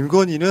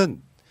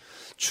김건희는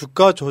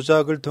주가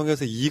조작을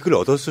통해서 이익을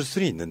얻었을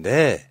수는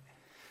있는데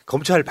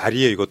검찰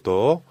발의에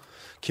이것도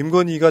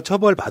김건희가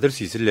처벌받을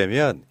수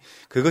있으려면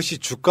그것이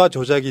주가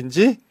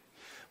조작인지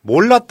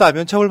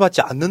몰랐다면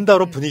처벌받지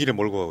않는다로 분위기를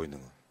몰고 가고 있는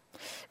거예요.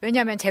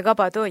 왜냐하면 제가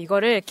봐도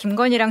이거를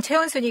김건희랑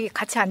최은순이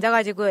같이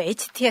앉아가지고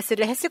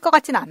HTS를 했을 것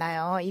같진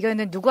않아요.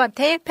 이거는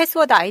누구한테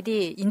패스워드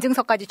아이디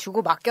인증서까지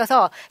주고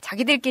맡겨서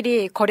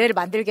자기들끼리 거래를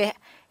만들게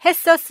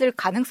했었을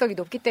가능성이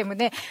높기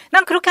때문에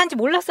난 그렇게 한지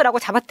몰랐어라고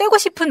잡아떼고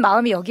싶은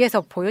마음이 여기에서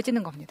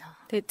보여지는 겁니다.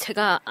 네,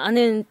 제가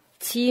아는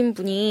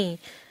지인분이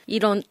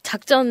이런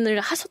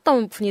작전을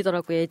하셨던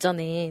분이더라고요,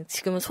 예전에.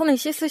 지금은 손을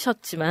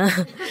씻으셨지만.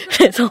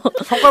 그래서.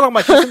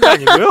 손가락만 씻은 게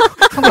아니고요?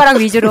 손가락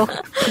위주로.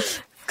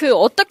 그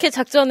어떻게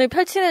작전을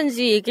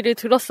펼치는지 얘기를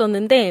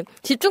들었었는데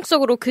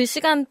집중적으로 그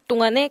시간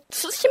동안에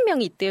수십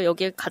명이 있대요.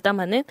 여기에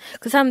가담하는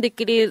그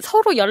사람들끼리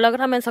서로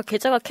연락을 하면서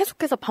계좌가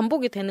계속해서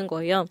반복이 되는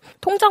거예요.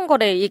 통장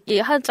거래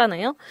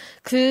얘기하잖아요.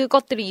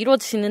 그것들이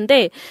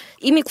이루어지는데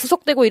이미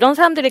구속되고 이런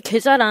사람들의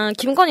계좌랑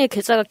김건희의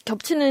계좌가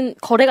겹치는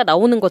거래가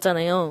나오는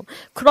거잖아요.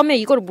 그러면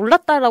이걸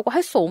몰랐다라고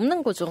할 수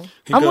없는 거죠.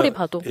 그러니까, 아무리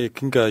봐도. 예,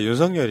 그러니까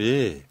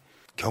윤석열이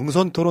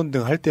경선 토론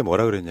등 할 때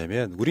뭐라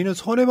그랬냐면 우리는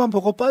손해만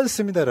보고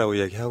빠졌습니다라고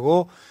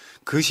이야기하고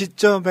그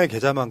시점에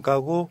계좌만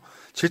까고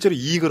실제로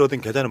이익을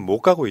얻은 계좌는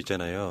못 까고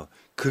있잖아요.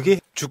 그게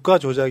주가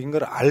조작인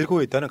걸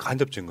알고 있다는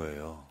간접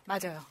증거예요.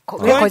 맞아요.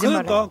 왜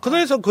거짓말을? 그러니까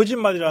그래서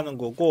거짓말이라는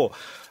거고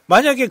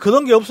만약에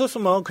그런 게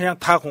없었으면 그냥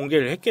다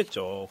공개를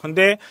했겠죠.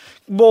 근데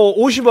뭐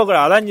 50억을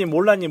알았니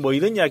몰랐니 뭐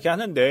이런 이야기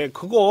하는데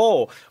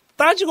그거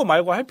따지고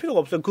말고 할 필요가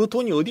없어요. 그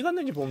돈이 어디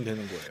갔는지 보면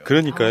되는 거예요.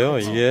 그러니까요.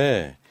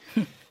 이게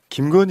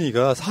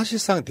김건희가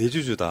사실상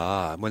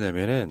대주주다.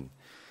 뭐냐면은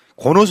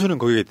권오수는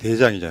거기에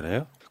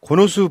대장이잖아요.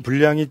 권오수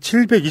분량이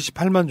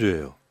 728만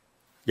주예요.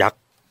 약.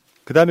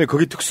 그다음에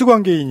거기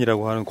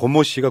특수관계인이라고 하는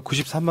권모 씨가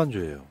 93만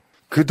주예요.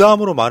 그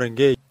다음으로 많은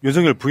게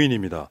윤석열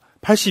부인입니다.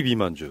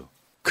 82만 주.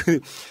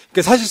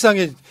 그러니까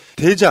사실상의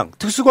대장,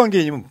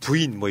 특수관계인이면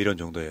부인 뭐 이런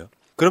정도예요.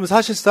 그러면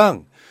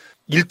사실상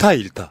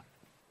일타.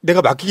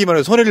 내가 맡기기만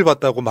해서 손해를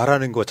봤다고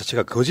말하는 것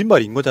자체가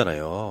거짓말인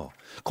거잖아요.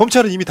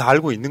 검찰은 이미 다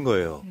알고 있는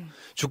거예요.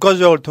 주가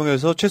조작을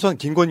통해서 최소한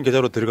김건희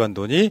계좌로 들어간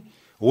돈이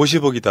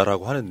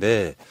 50억이다라고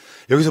하는데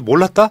여기서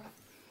몰랐다?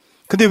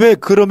 근데 왜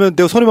그러면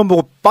내가 손해만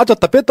보고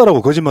빠졌다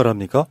뺐다라고 거짓말을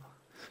합니까?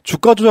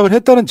 주가 조작을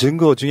했다는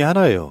증거 중에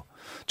하나예요.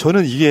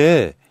 저는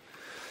이게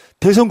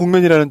대선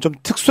국면이라는 좀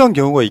특수한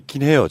경우가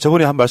있긴 해요.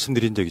 저번에 한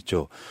말씀드린 적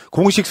있죠.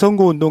 공식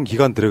선거운동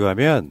기간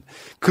들어가면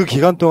그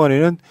기간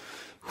동안에는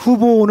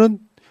후보는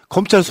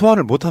검찰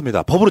소환을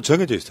못합니다. 법으로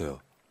정해져 있어요.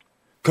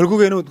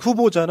 결국에는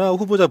후보자나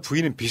후보자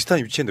부인은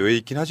비슷한 위치에 놓여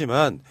있긴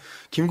하지만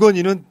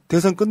김건희는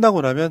대선 끝나고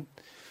나면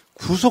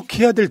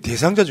구속해야 될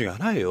대상자 중에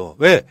하나예요.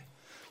 왜?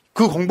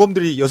 그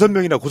공범들이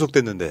 6명이나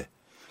구속됐는데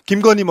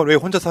김건희만 왜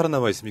혼자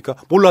살아남아 있습니까?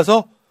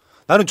 몰라서?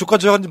 나는 주가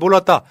조작한지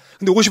몰랐다.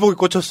 근데 50억이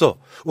꽂혔어.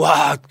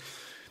 와,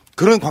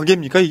 그런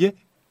관계입니까 이게?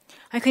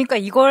 아니 그러니까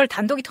이걸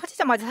단독이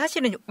터지자마자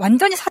사실은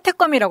완전히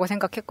사태감이라고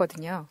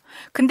생각했거든요.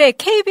 근데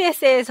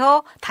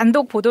KBS에서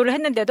단독 보도를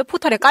했는데도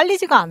포털에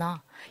깔리지가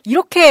않아.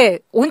 이렇게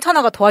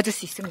온천하가 도와줄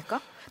수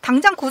있습니까?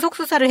 당장 구속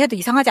수사를 해도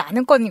이상하지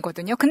않은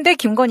건이거든요. 근데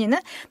김건희는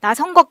나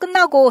선거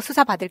끝나고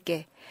수사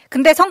받을게.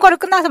 근데 선거를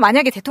끝나서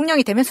만약에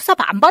대통령이 되면 수사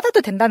안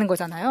받아도 된다는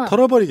거잖아요.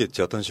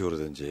 털어버리겠지, 어떤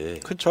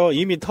식으로든지. 그렇죠.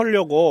 이미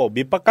털려고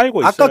밑밥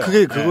깔고 있어요. 아까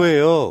그게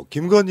그거예요.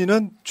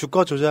 김건희는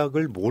주가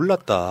조작을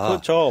몰랐다.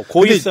 그렇죠.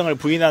 고의성을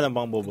부인하는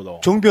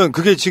방법으로. 종변,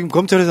 그게 지금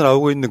검찰에서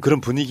나오고 있는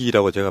그런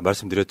분위기라고 제가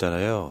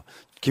말씀드렸잖아요.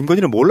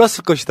 김건희는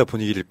몰랐을 것이다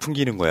분위기를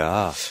풍기는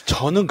거야.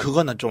 저는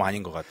그거는 좀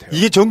아닌 것 같아요.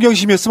 이게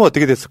정경심이었으면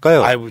어떻게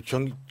됐을까요? 아이고,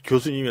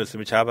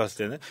 교수님이었으면 제가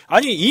봤을 때는.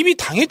 아니, 이미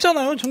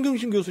당했잖아요.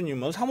 정경심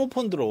교수님은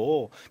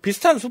사모펀드로.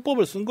 비슷한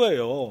수법을 쓴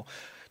거예요.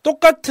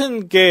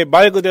 똑같은 게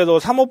말 그대로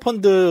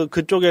사모펀드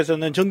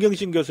그쪽에서는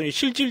정경심 교수님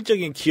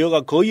실질적인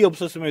기여가 거의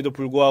없었음에도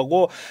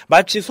불구하고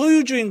마치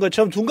소유주인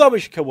것처럼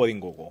둔갑을 시켜버린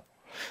거고.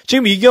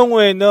 지금 이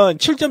경우에는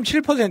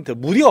 7.7%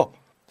 무려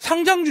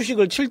상장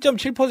주식을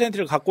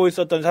 7.7%를 갖고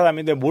있었던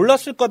사람인데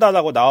몰랐을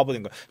거다라고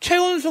나와버린 거예요.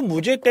 최은수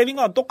무죄 때린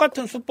거랑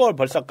똑같은 수법을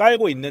벌써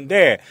깔고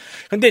있는데,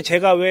 근데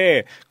제가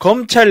왜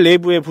검찰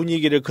내부의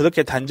분위기를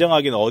그렇게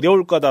단정하기는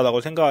어려울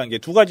거다라고 생각하는 게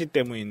두 가지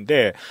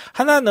때문인데,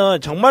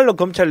 하나는 정말로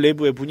검찰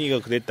내부의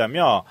분위기가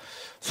그랬다면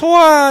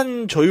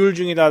소환 조율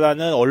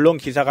중이다라는 언론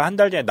기사가 한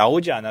달 전에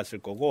나오지 않았을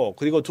거고,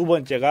 그리고 두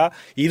번째가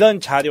이런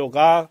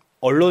자료가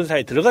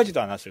언론사에 들어가지도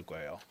않았을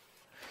거예요.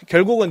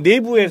 결국은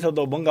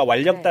내부에서도 뭔가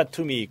완력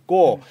다툼이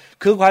있고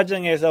그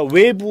과정에서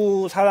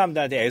외부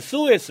사람들한테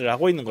SOS를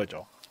하고 있는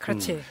거죠.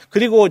 그렇지.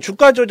 그리고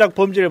주가 조작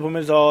범죄를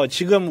보면서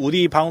지금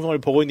우리 방송을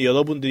보고 있는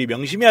여러분들이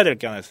명심해야 될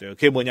게 하나 있어요.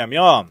 그게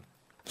뭐냐면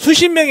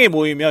수십 명이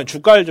모이면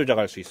주가를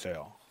조작할 수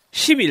있어요.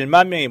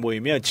 11만 명이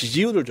모이면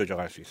지지율을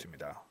조작할 수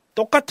있습니다.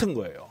 똑같은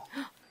거예요.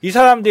 이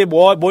사람들이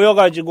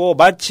모여가지고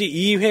마치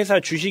이 회사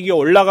주식이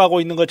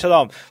올라가고 있는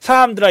것처럼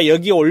사람들아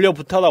여기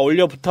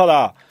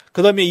올려붙어라.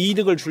 그러면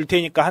이득을 줄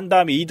테니까 한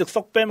다음에 이득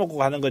쏙 빼먹고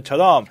가는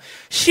것처럼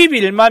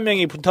 11만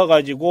명이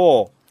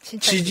붙어가지고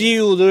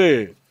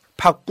지지율을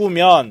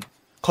바꾸면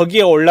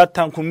거기에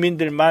올라탄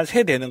국민들만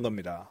세되는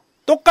겁니다.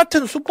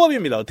 똑같은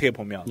수법입니다. 어떻게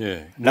보면.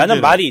 예, 라는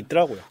말이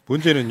있더라고요.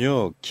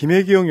 문제는요.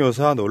 김혜경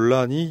여사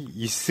논란이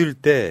있을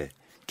때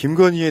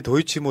김건희의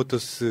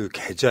도이치모터스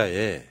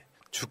계좌에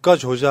주가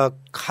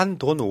조작한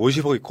돈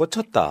 50억이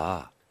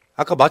꽂혔다.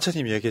 아까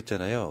마차님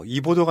얘기했잖아요. 이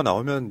보도가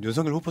나오면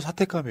윤석열 후보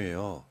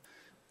사퇴감이에요.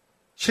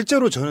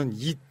 실제로 저는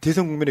이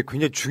대선 국면에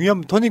굉장히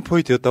중요한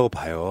터닝포인트였다고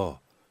봐요.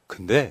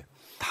 근데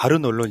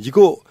다른 언론,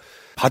 이거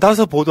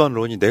받아서 보도한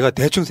언론이 내가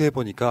대충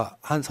세보니까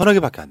한 서너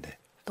개밖에 안 돼.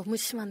 너무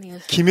심하네요.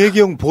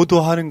 김혜경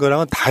보도하는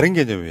거랑은 다른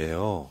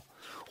개념이에요.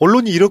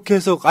 언론이 이렇게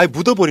해서 아예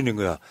묻어버리는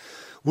거야.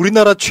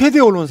 우리나라 최대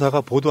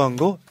언론사가 보도한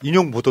거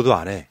인용 보도도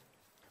안 해.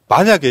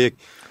 만약에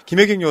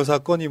김혜경 여사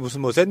건이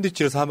무슨 뭐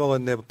샌드위치를 사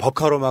먹었네,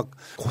 버카로 막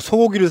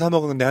소고기를 사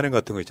먹었네 하는 것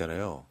같은 거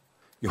있잖아요.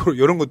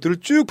 요런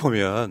것들을 쭉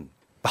보면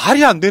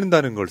말이 안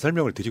된다는 걸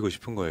설명을 드리고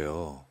싶은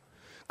거예요.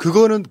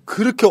 그거는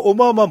그렇게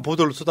어마어마한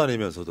보도를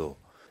쏟아내면서도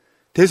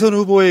대선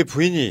후보의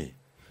부인이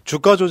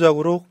주가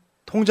조작으로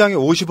통장에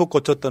 50억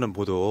꽂혔다는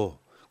보도,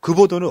 그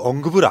보도는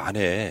언급을 안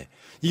해.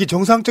 이게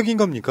정상적인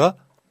겁니까?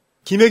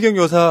 김혜경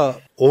여사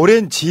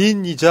오랜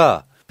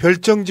지인이자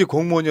별정지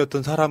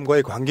공무원이었던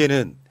사람과의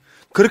관계는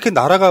그렇게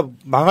나라가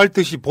망할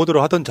듯이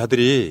보도를 하던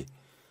자들이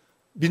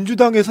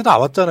민주당에서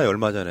나왔잖아요.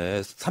 얼마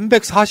전에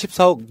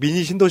 344억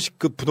미니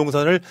신도시급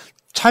부동산을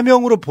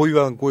차명으로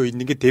보유하고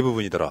있는 게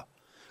대부분이더라.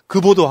 그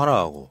보도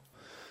하나하고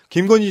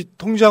김건희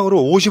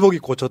통장으로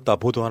 50억이 꽂혔다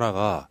보도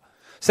하나가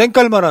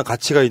쌩깔만한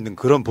가치가 있는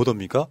그런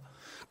보도입니까?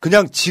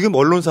 그냥 지금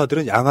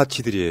언론사들은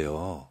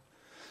양아치들이에요.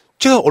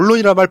 제가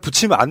언론이라 말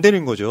붙이면 안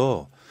되는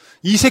거죠.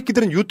 이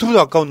새끼들은 유튜브도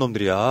아까운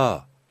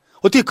놈들이야.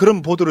 어떻게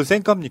그런 보도를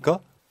쌩깝니까?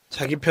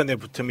 자기 편에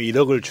붙으면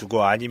 1억을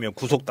주고 아니면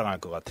구속당할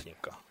것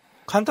같으니까.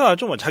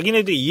 간단하죠. 뭐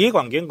자기네들의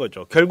이해관계인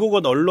거죠.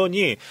 결국은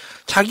언론이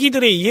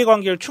자기들의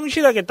이해관계를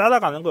충실하게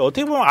따라가는 거예요.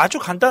 어떻게 보면 아주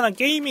간단한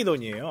게임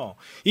이론이에요.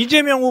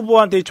 이재명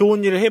후보한테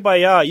좋은 일을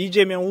해봐야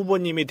이재명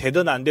후보님이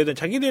되든 안 되든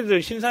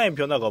자기네들 신상의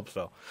변화가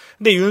없어.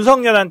 근데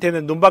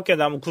윤석열한테는 눈밖에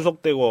나면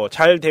구속되고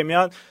잘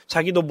되면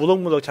자기도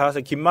무덕무덕 자라서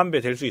김만배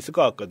될 수 있을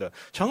것 같거든.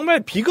 정말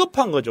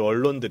비겁한 거죠.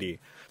 언론들이.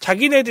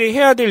 자기네들이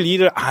해야 될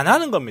일을 안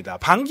하는 겁니다.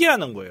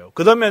 방기하는 거예요.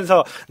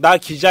 그러면서 나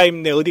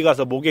기자임내 어디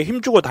가서 목에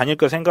힘주고 다닐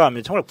거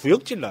생각하면 정말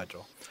구역질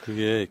나죠.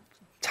 그게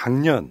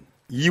작년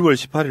 2월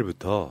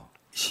 18일부터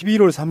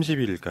 11월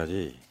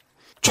 31일까지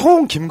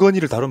총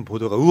김건희를 다룬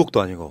보도가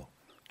의혹도 아니고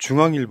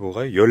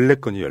중앙일보가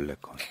 14건이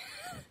 14건.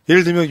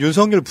 예를 들면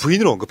윤석열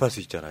부인을 언급할 수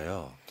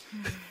있잖아요.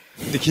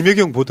 근데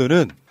김혜경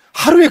보도는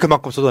하루에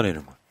그만큼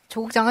쏟아내는 거예요.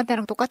 조국 장관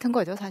때랑 똑같은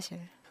거죠, 사실.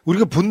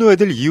 우리가 분노해야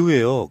될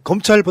이유예요.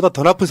 검찰보다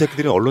더 나쁜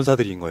새끼들이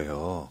언론사들인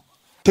거예요.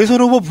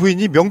 대선 후보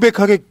부인이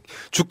명백하게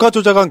주가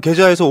조작한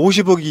계좌에서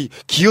 50억이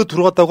기어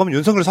들어갔다고 하면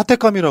윤석열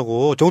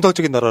사택감이라고.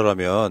 정상적인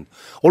나라라면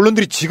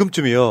언론들이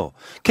지금쯤이요.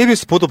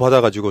 KBS 보도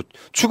받아가지고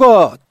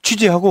추가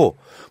취재하고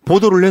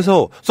보도를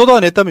해서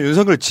쏟아냈다면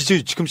윤석열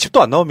지지율 지금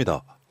 10도 안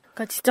나옵니다.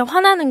 그러니까 진짜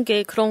화나는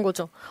게 그런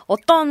거죠.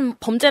 어떤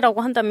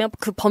범죄라고 한다면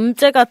그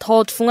범죄가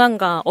더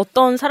중한가,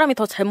 어떤 사람이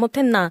더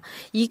잘못했나,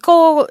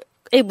 이거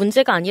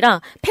문제가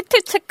아니라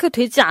팩트 체크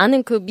되지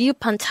않은 그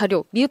미흡한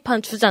자료,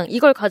 미흡한 주장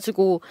이걸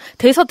가지고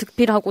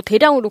대서득필하고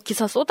대량으로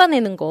기사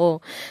쏟아내는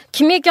거.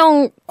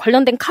 김혜경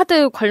관련된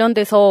카드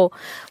관련돼서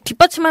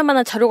뒷받침할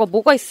만한 자료가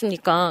뭐가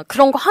있습니까?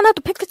 그런 거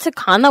하나도 팩트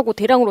체크 안 하고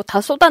대량으로 다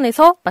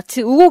쏟아내서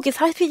마치 의혹이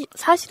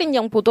사실인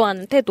양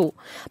보도하는 태도.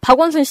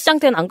 박원순 시장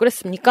때는 안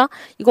그랬습니까?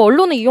 이거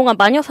언론을 이용한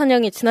마녀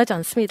사냥에 지나지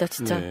않습니다,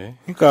 진짜. 네.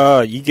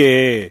 그러니까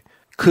이게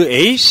그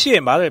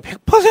A씨의 말을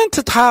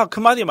 100% 다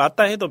그 말이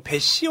맞다 해도 배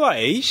씨와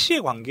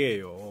A씨의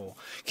관계예요.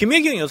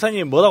 김혜경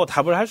여사님이 뭐라고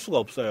답을 할 수가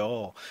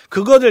없어요.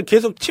 그거를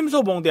계속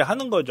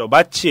침소봉대하는 거죠.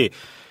 마치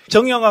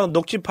정영학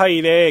녹취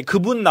파일에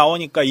그분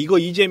나오니까 이거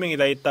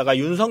이재명이다 했다가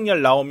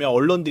윤석열 나오면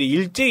언론들이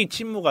일제히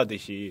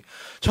침묵하듯이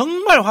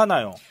정말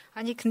화나요.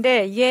 아니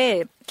근데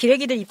이게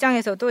기레기들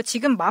입장에서도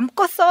지금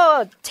마음껏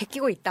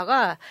제끼고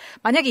있다가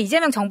만약에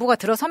이재명 정부가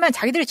들어서면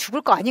자기들이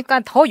죽을 거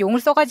아니까 더 용을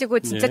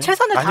써가지고 진짜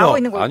최선을 다하고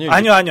있는 거예요.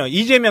 아니요.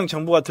 이재명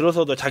정부가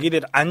들어서도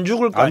자기들 안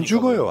죽을 거 아니에요. 안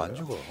죽어요. 안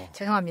죽어.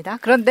 죄송합니다.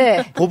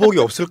 그런데 보복이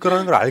없을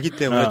거라는 걸 알기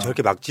때문에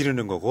저렇게 막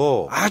지르는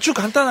거고. 아주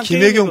간단한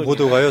김혜경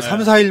보도가요. 3,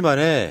 4일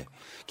만에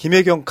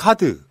김혜경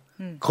카드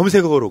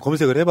검색어로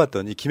검색을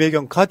해봤더니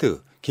김혜경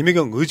카드,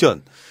 김혜경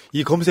의전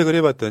이 검색을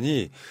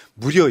해봤더니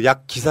무려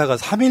약 기사가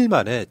 3일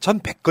만에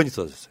 1,100건이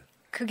써졌어요.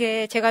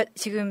 그게 제가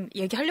지금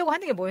얘기하려고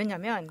하는 게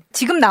뭐였냐면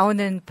지금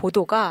나오는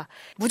보도가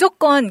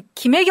무조건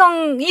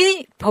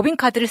김혜경이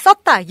법인카드를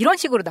썼다 이런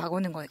식으로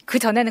나오는 거예요. 그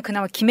전에는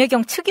그나마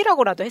김혜경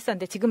측이라고라도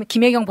했었는데 지금은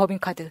김혜경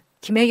법인카드,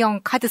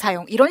 김혜경 카드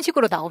사용 이런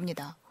식으로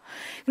나옵니다.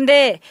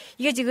 근데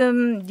이게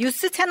지금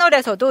뉴스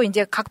채널에서도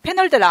이제 각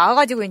패널들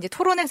나와가지고 이제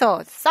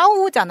토론해서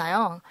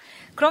싸우잖아요.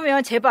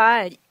 그러면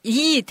제발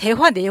이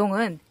대화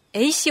내용은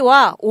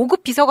A씨와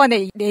 5급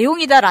비서관의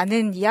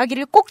내용이다라는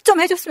이야기를 꼭 좀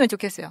해줬으면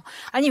좋겠어요.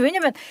 아니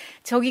왜냐면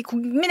저기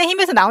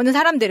국민의힘에서 나오는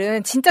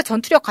사람들은 진짜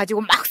전투력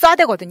가지고 막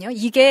쏴대거든요.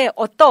 이게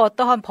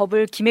어떠한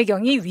법을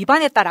김혜경이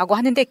위반했다라고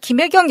하는데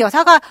김혜경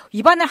여사가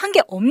위반을 한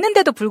게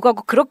없는데도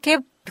불구하고 그렇게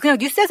그냥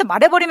뉴스에서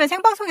말해버리면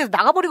생방송에서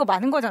나가버리고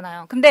마는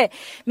거잖아요. 근데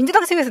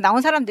민주당 측에서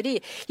나온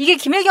사람들이 이게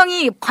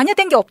김혜경이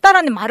관여된 게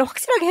없다라는 말을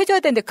확실하게 해줘야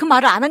되는데 그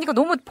말을 안 하니까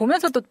너무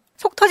보면서도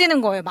속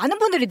터지는 거예요. 많은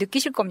분들이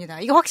느끼실 겁니다.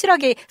 이거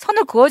확실하게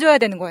선을 그어줘야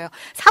되는 거예요.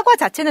 사과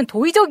자체는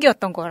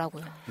도의적이었던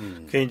거라고요.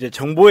 그게 이제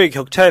정보의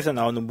격차에서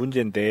나오는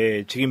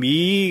문제인데 지금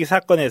이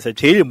사건에서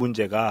제일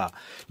문제가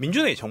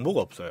민주당에 정보가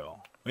없어요.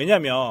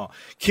 왜냐면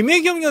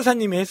김혜경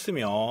여사님이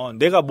했으면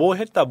내가 뭐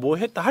했다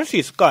할 수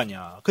있을 거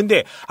아니야.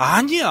 근데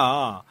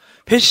아니야.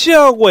 배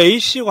씨하고 A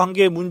씨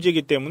관계의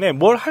문제이기 때문에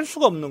뭘 할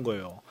수가 없는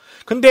거예요.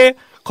 근데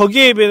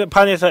거기에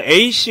반해서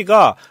A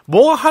씨가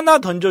뭐 하나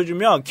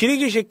던져주면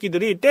기레기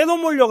새끼들이 떼도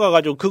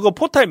몰려가가지고 그거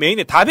포탈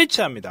메인에 다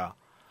배치합니다.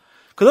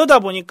 그러다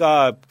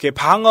보니까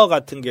방어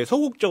같은 게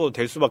소극적으로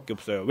될 수밖에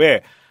없어요.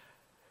 왜?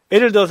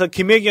 예를 들어서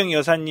김혜경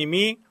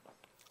여사님이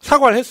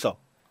사과를 했어.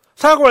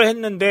 사과를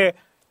했는데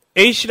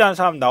A 씨라는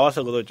사람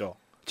나와서 그러죠.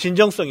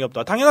 진정성이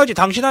없다. 당연하지.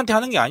 당신한테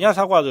하는 게 아니야,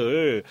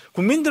 사과를.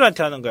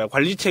 국민들한테 하는 거야.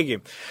 관리 책임.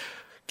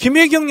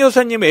 김혜경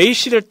여사님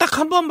A씨를 딱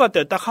한 번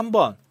봤대요. 딱 한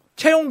번.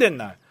 채용된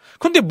날.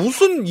 근데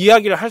무슨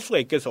이야기를 할 수가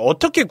있겠어?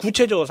 어떻게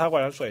구체적으로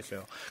사과를 할 수가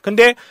있어요?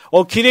 근데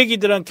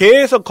기레기들은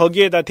계속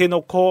거기에다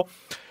대놓고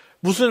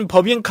무슨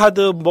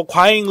법인카드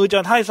과잉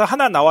의전 해서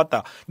하나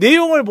나왔다.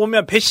 내용을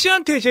보면 배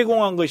씨한테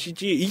제공한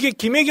것이지 이게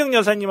김혜경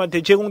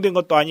여사님한테 제공된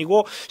것도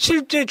아니고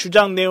실제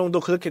주장 내용도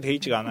그렇게 돼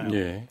있지가 않아요.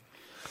 예.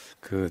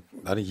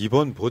 나는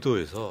이번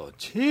보도에서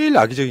제일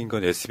악의적인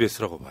건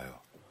SBS라고 봐요.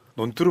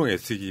 논두렁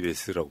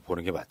SBS라고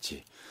보는 게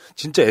맞지.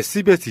 진짜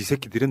SBS 이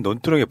새끼들은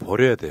논두렁에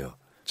버려야 돼요.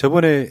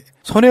 저번에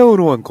손혜원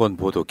의원 건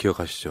보도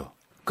기억하시죠?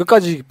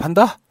 끝까지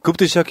판다?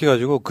 그부터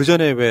시작해가지고 그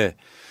전에 왜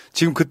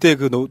지금 그때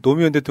그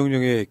노무현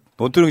대통령의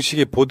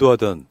논두렁식에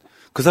보도하던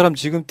그 사람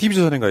지금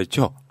TV조선인가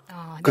있죠?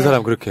 그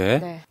사람 그렇게.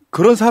 네.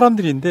 그런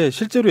사람들인데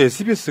실제로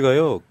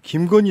SBS가요.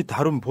 김건희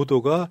다룬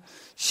보도가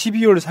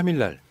 12월 3일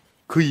날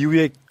그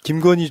이후에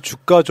김건희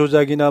주가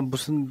조작이나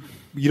무슨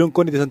이런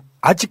건에 대해서는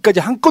아직까지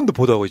한 건도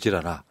보도하고 있질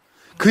않아.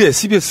 그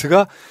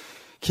SBS가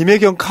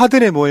김혜경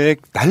카드네 뭐에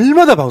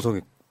날마다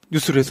방송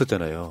뉴스를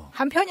했었잖아요.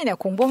 한편이네,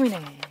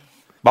 공범이네.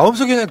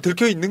 마음속에 그냥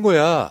들켜 있는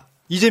거야.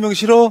 이재명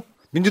싫어?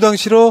 민주당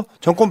싫어?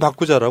 정권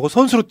바꾸자라고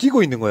선수로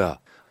뛰고 있는 거야.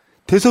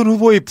 대선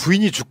후보의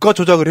부인이 주가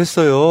조작을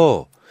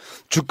했어요.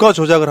 주가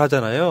조작을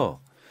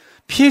하잖아요.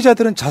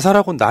 피해자들은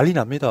자살하고 난리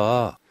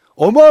납니다.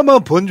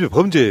 어마어마한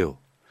범죄예요.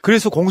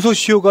 그래서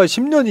공소시효가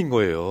 10년인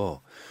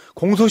거예요.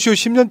 공소시효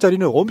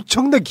 10년짜리는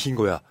엄청나게 긴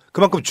거야.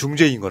 그만큼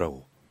중죄인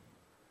거라고.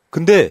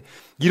 근데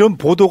이런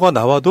보도가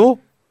나와도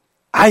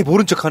아예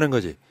모른 척 하는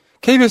거지.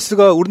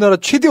 KBS가 우리나라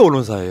최대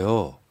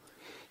언론사예요.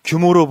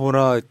 규모로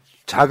보나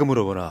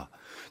자금으로 보나.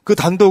 그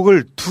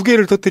단독을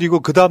 2개를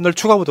터뜨리고 그 다음날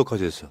추가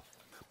보도까지 했어.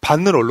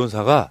 받는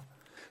언론사가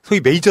소위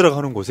메이저라고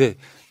하는 곳에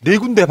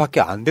 4군데밖에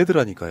안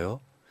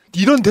되더라니까요.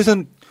 이런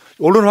대선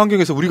언론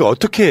환경에서 우리가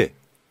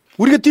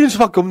뛰는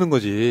수밖에 없는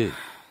거지.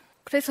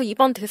 그래서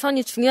이번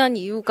대선이 중요한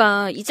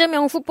이유가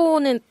이재명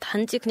후보는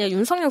단지 그냥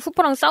윤석열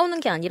후보랑 싸우는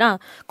게 아니라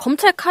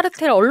검찰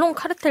카르텔, 언론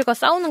카르텔과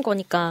싸우는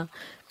거니까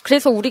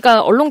그래서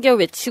우리가 언론개혁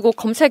외치고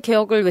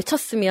검찰개혁을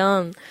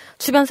외쳤으면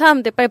주변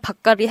사람들 빨리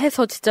밥갈이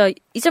해서 진짜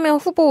이재명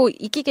후보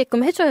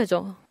이기게끔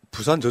해줘야죠.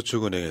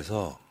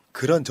 부산저축은행에서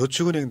그런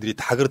저축은행들이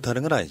다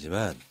그렇다는 건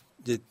아니지만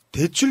이제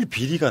대출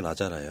비리가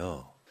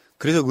나잖아요.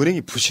 그래서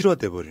은행이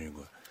부실화돼 버리는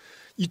거야.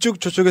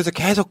 이쪽 저쪽에서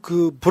계속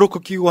그 브로커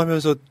끼고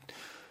하면서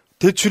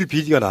대출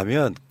비리가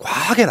나면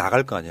과하게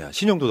나갈 거 아니야.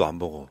 신용도도 안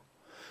보고.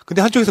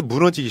 근데 한쪽에서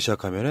무너지기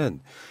시작하면은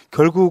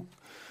결국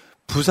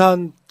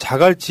부산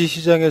자갈치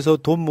시장에서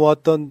돈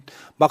모았던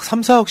막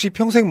 3, 4억씩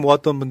평생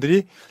모았던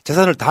분들이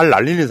재산을 다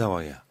날리는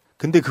상황이야.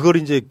 근데 그걸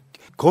이제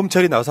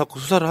검찰이 나서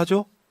수사를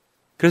하죠.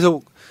 그래서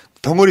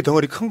덩어리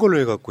큰 걸로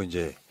해갖고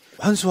이제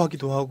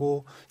환수하기도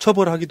하고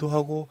처벌하기도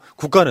하고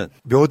국가는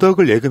몇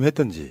억을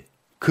예금했던지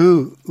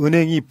그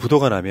은행이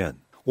부도가 나면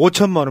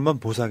 5천만 원만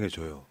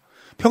보상해줘요.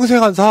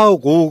 평생 한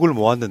 4억, 5억을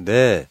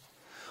모았는데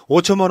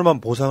 5천만 원만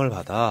보상을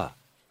받아.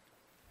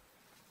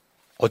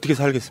 어떻게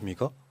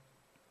살겠습니까?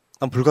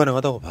 난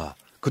불가능하다고 봐.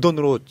 그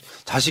돈으로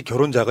자식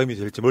결혼 자금이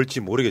될지 뭘지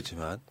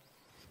모르겠지만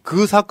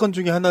그 사건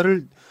중에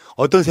하나를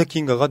어떤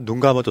새끼인가가 눈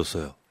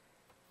감아줬어요.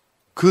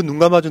 그 눈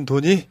감아준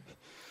돈이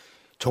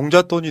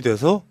종잣돈이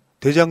돼서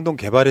대장동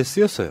개발에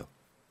쓰였어요.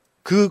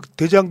 그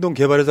대장동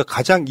개발에서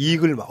가장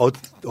이익을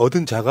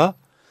얻은 자가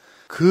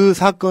그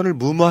사건을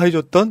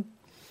무마해줬던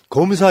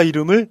검사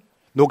이름을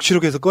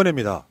녹취록에서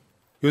꺼냅니다.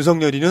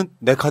 윤석열이는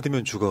내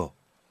카드면 죽어.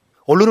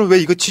 언론은 왜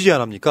이거 취재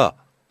안 합니까?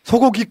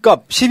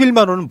 소고기값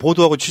 11만 원은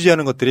보도하고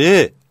취재하는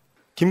것들이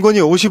김건희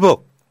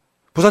 50억,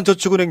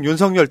 부산저축은행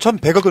윤석열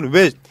 1,100억은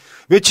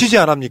왜 취재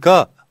안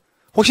합니까?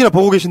 혹시나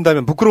보고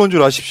계신다면 부끄러운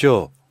줄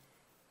아십시오.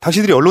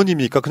 당신들이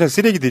언론입니까? 그냥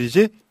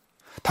쓰레기들이지?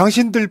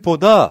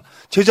 당신들보다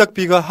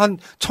제작비가 한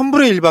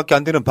 1000분의 1밖에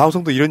안 되는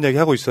방송도 이런 이야기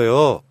하고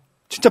있어요.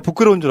 진짜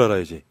부끄러운 줄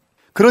알아야지.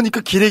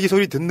 그러니까 기레기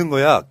소리 듣는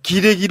거야.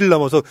 기레기를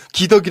넘어서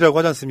기덕이라고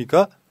하지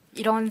않습니까?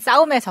 이런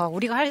싸움에서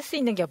우리가 할 수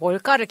있는 게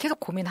뭘까를 계속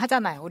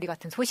고민하잖아요. 우리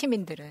같은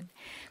소시민들은.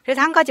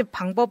 그래서 한 가지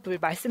방법을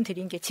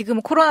말씀드린 게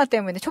지금은 코로나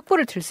때문에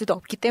촛불을 들 수도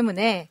없기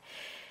때문에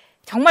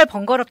정말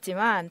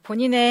번거롭지만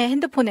본인의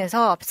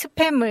핸드폰에서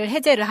스팸을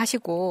해제를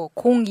하시고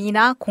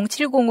 02나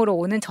 070으로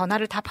오는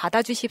전화를 다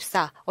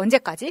받아주십사.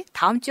 언제까지?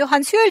 다음 주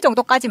한 수요일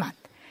정도까지만.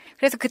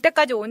 그래서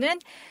그때까지 오는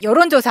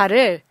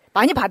여론조사를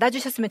많이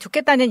받아주셨으면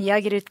좋겠다는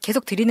이야기를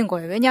계속 드리는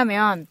거예요.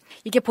 왜냐하면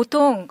이게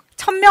보통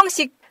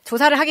 1000명씩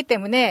조사를 하기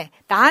때문에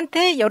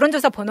나한테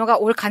여론조사 번호가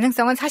올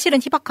가능성은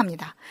사실은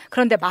희박합니다.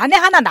 그런데 만에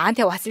하나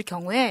나한테 왔을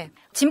경우에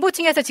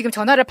진보층에서 지금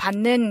전화를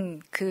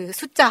받는 그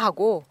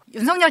숫자하고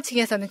윤석열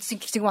측에서는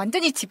지금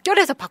완전히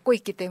집결해서 받고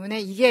있기 때문에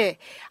이게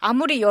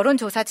아무리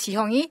여론조사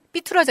지형이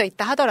삐뚤어져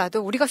있다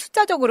하더라도 우리가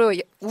숫자적으로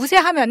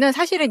우세하면은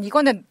사실은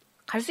이거는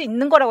갈 수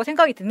있는 거라고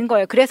생각이 드는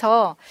거예요.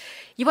 그래서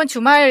이번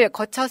주말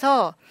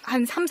거쳐서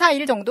한 3,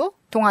 4일 정도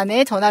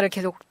동안에 전화를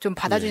계속 좀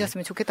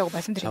받아주셨으면 좋겠다고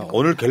말씀드리는 거예요.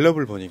 오늘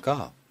갤럽을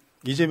보니까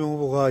이재명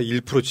후보가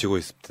 1% 지고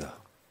있습니다.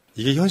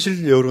 이게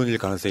현실 여론일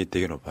가능성이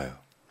되게 높아요.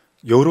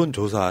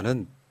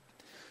 여론조사는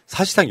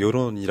사실상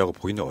여론이라고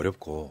보기는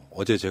어렵고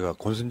어제 제가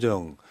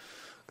권순정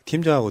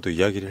팀장하고도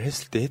이야기를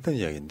했을 때 했던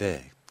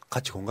이야기인데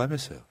같이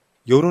공감했어요.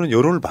 여론은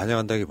여론을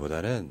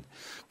반영한다기보다는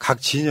각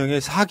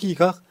진영의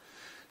사기가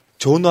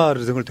전화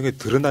등을 통해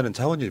드러나는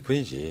차원일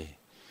뿐이지.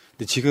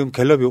 근데 지금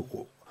갤럽이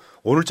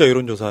오늘자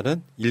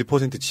여론조사는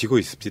 1% 지고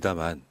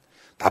있습니다만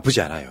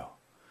나쁘지 않아요.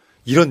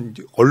 이런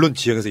언론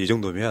지형에서 이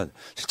정도면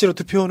실제로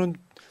투표는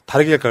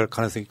다르게 갈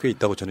가능성이 꽤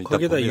있다고 저는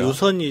거기다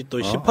유선이 또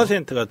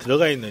 10%가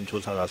들어가 있는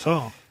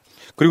조사라서.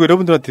 그리고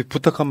여러분들한테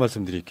부탁 한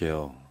말씀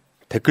드릴게요.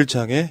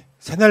 댓글창에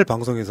새날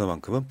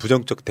방송에서만큼은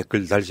부정적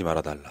댓글 달지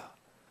말아달라.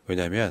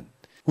 왜냐하면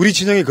우리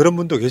진영에 그런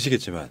분도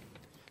계시겠지만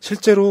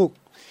실제로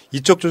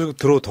이쪽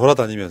저쪽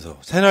돌아다니면서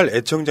새날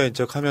애청자인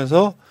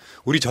척하면서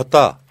우리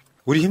졌다,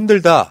 우리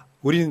힘들다,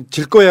 우린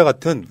질 거야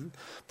같은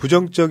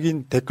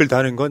부정적인 댓글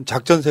다는 건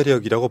작전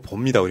세력이라고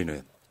봅니다.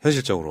 우리는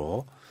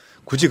현실적으로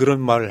굳이 그런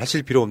말을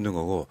하실 필요 없는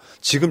거고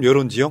지금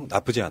여론 지형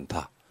나쁘지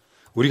않다.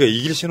 우리가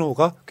이길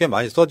신호가 꽤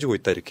많이 써지고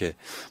있다 이렇게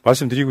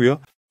말씀드리고요.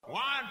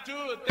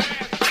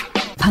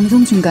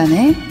 방송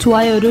중간에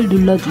좋아요를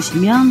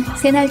눌러주시면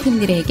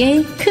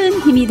새날팀들에게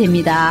큰 힘이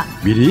됩니다.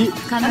 미리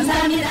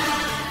감사합니다.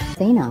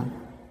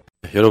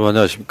 여러분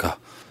안녕하십니까.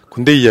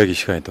 군대이야기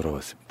시간이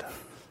돌아왔습니다.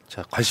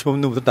 자, 관심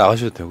없는 분들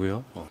나가셔도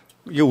되고요.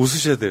 이거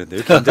웃으셔야 되는데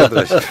이렇게 안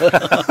들어가시죠.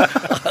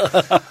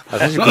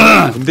 사실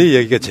군대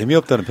이야기가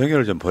재미없다는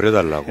편견을 좀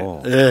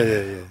버려달라고.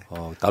 예.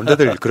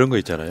 남자들 그런 거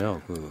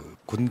있잖아요. 그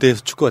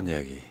군대에서 축구한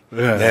이야기.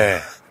 네.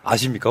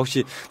 아십니까?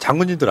 혹시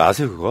장군님들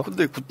아세요 그거?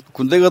 근데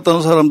군대 갔다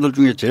온 사람들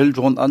중에 제일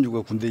좋은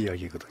안주가 군대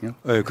이야기거든요.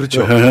 네,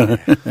 그렇죠.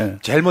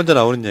 제일 먼저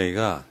나오는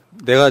이야기가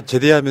내가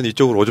제대하면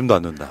이쪽으로 오줌도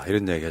안 넣는다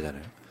이런 이야기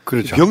하잖아요.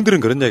 그렇죠.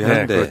 병들은 그런 이야기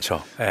하는데.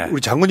 그렇죠. 우리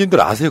장군님들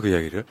아세요 그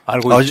이야기를?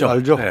 알고 있죠.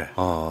 알죠. 네.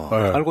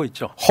 알고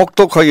있죠.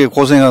 혹독하게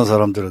고생한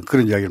사람들은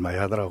그런 이야기를 많이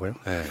하더라고요.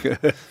 네.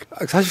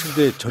 사실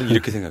근데 저는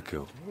이렇게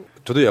생각해요.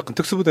 저도 약간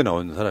특수부대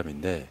나오는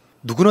사람인데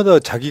누구나 다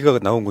자기가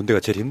나온 군대가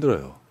제일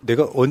힘들어요.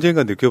 내가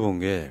언젠가 느껴본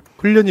게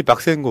훈련이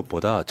빡센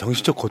것보다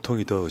정신적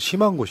고통이 더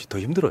심한 곳이 더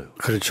힘들어요.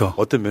 그렇죠.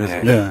 어떤 면에서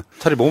네.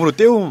 차라리 몸으로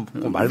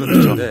때우고 말면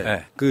되는데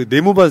네. 그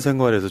내무반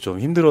생활에서 좀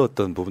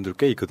힘들었던 부분들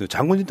꽤 있거든요.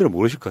 장군님들은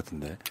모르실 것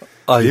같은데.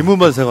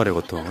 내무반 생활의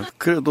고통은.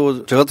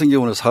 그래도 저 같은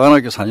경우는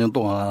사관학교 4년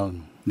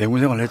동안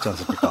내무생활을 했지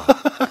않습니까?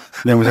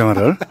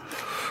 내무생활을.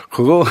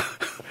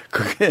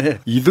 그게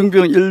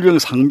 2등병, 1병,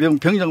 상병,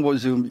 병장보다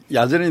지금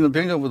야전에 있는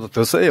병장보다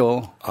더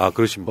세요. 아,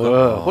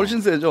 그러십니까? 훨씬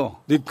세죠.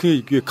 근데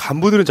그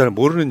간부들은 잘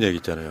모르는 얘기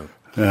있잖아요.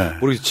 네.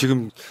 우리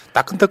지금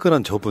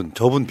따끈따끈한 저분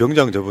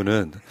병장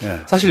저분은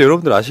사실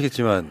여러분들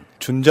아시겠지만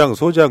준장,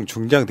 소장,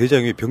 중장,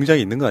 대장이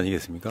병장이 있는 거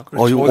아니겠습니까?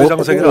 그렇죠.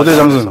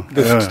 5대장성.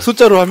 그러니까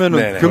숫자로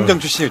하면은 병장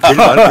출신이 제일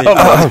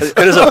많으니까.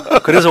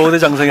 그래서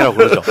 5대장성이라고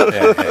그러죠.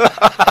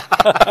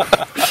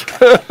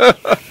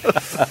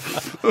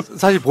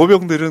 사실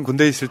보병들은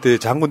군대에 있을 때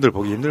장군들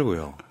보기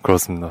힘들고요.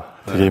 그렇습니다.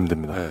 되게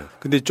힘듭니다.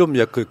 근데 좀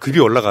약간 급이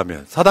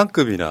올라가면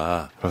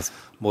사단급이나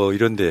뭐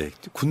이런데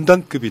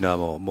군단급이나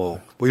뭐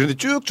이런데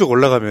쭉쭉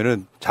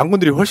올라가면은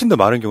장군들이 훨씬 더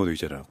많은 경우도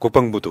있잖아요.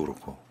 국방부도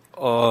그렇고.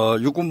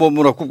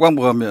 육군본부나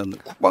국방부 가면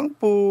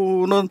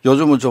국방부는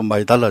요즘은 좀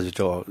많이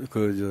달라졌죠.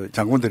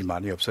 장군들이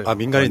많이 없어요. 아,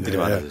 민간인들이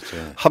많아졌죠.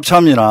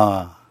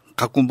 합참이나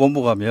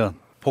각군본부 가면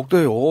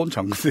복도에 온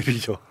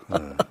장군들이죠.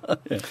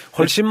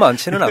 훨씬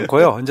많지는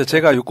않고요. 이제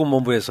제가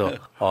육군본부에서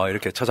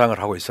이렇게 처장을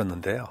하고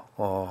있었는데요.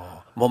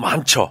 뭐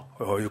많죠.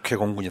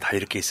 육해공군이 다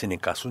이렇게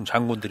있으니까 순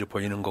장군들이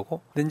보이는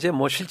거고. 근데 이제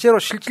뭐 실제로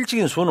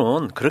실질적인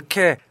수는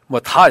그렇게 뭐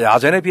다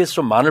야전에 비해서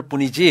좀 많을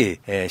뿐이지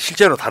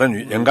실제로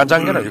다른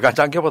연간장교나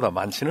유간장교보다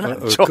많지는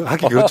않죠.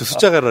 하긴 그렇죠.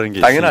 숫자가라는 게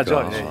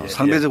당연하죠. 있으니까.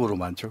 상대적으로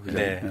많죠.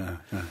 네.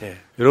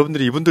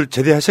 여러분들이 이분들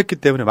제대하셨기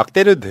때문에 막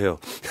때려도 돼요.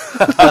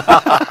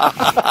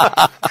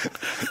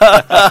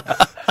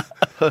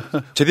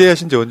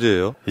 제대하신 지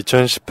언제예요?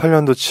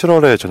 2018년도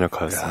 7월에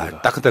전역하였습니다.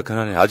 야,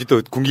 따끈따끈하네.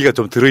 아직도 군기가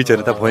좀 들어있지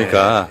않다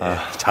보니까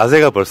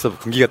자세가 벌써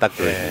군기가 딱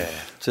들어있네.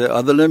 제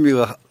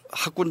아들내미가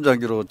학군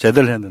장교로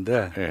제대를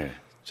했는데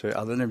저희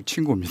아들내미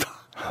친구입니다.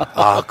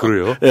 아,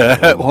 그래요? 예,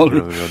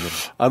 오늘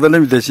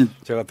아들내미 대신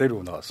제가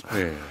데리고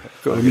나왔습니다.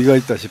 그 의미가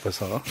있다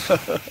싶어서.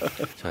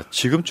 자,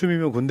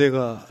 지금쯤이면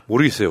군대가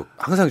모르겠어요.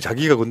 항상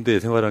자기가 군대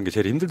생활하는 게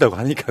제일 힘들다고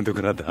하니까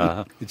누구나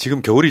다.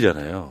 지금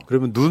겨울이잖아요.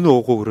 그러면 눈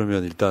오고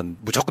그러면 일단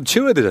무조건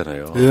치워야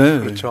되잖아요.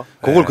 그렇죠.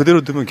 그걸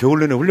그대로 두면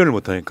겨울 내내 훈련을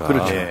못 하니까.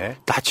 그렇죠.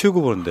 다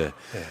치우고 보는데.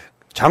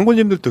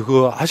 장군님들도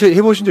그거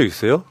해보신 적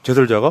있어요?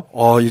 제설 작업?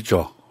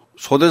 있죠.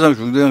 소대장,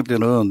 중대장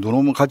때는 눈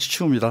오면 같이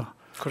치웁니다.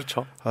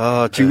 그렇죠.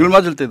 징글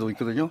맞을 때도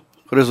있거든요.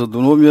 그래서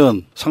눈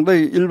오면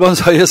상당히 일반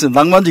사회에서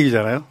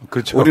낭만적이잖아요.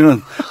 그렇죠.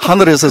 우리는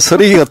하늘에서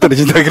서리기가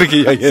떨어진다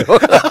그렇게 이야기해요.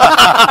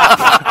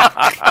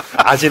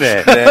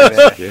 아지네.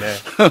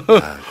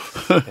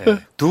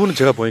 두 분은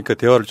제가 보니까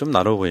대화를 좀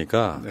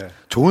나눠보니까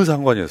좋은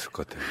상관이었을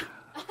것 같아요.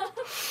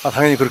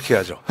 당연히 그렇게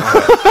해야죠.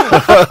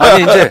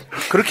 아니 이제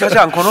그렇게 하지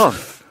않고는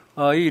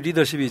이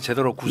리더십이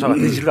제대로 구사가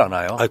되지를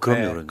않아요.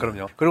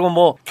 그럼요. 그리고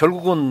뭐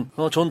결국은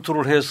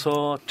전투를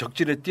해서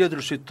적진에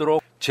뛰어들 수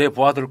있도록 제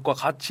부하들과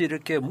같이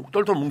이렇게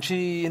똘똘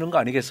뭉치는 거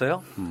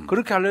아니겠어요?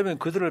 그렇게 하려면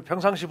그들을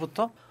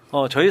평상시부터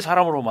저희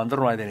사람으로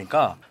만들어 놔야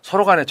되니까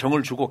서로 간에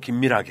정을 주고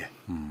긴밀하게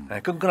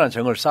끈끈한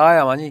정을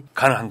쌓아야만이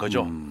가능한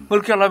거죠.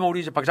 그렇게 하려면 우리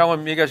이제 박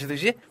장관님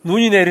얘기하시듯이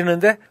눈이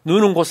내리는데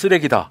눈은 곧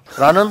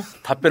쓰레기다라는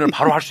답변을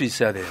바로 할 수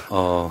있어야 돼요.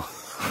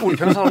 우리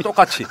병사하고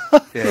똑같이.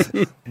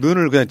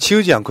 눈을 그냥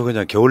치우지 않고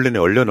그냥 겨울 내내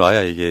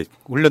얼려놔야 이게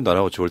훈련도 안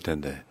하고 좋을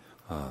텐데.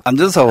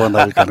 안전사고가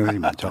날 가능성이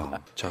많죠.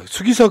 자,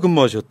 수기사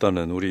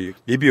근무하셨다는 우리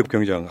예비역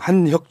병장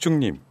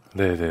한혁중님.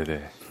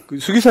 네네네. 그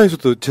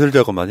수기사에서도 제설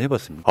작업 많이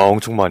해봤습니까?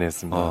 엄청 많이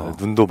했습니다.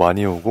 눈도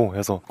많이 오고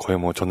해서 거의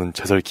뭐 저는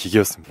제설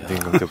기계였습니다.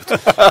 임금 때부터.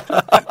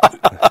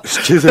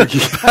 제설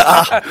기계.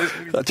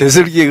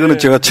 제설 기계는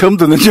제가 처음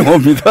듣는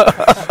용어입니다.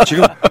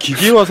 지금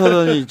기계화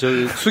사단이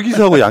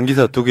수기사하고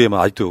양기사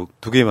아직도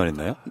두 개만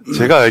있나요?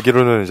 제가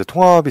알기로는 이제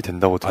통합이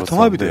된다고 들었는데.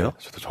 통합이 돼요?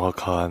 저도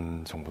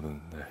정확한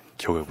정보는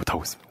기억을 못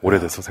하고 있습니다.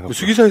 오래돼서 생각보다.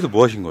 수기사에서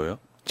뭐 하신 거예요?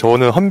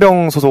 저는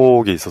헌병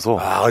소속에 있어서.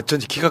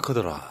 어쩐지 키가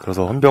크더라.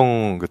 그래서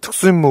헌병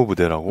특수임무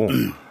부대라고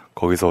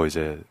거기서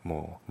이제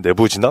뭐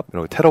내부 진압,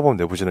 이런 테러범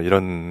내부 진압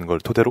이런 걸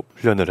토대로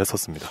훈련을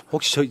했었습니다.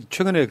 혹시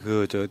최근에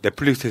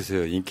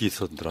넷플릭스에서 인기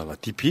있었던 드라마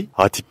DP?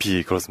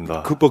 DP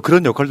그렇습니다. 뭐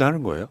그런 역할도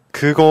하는 거예요?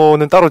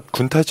 그거는 따로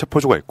군탈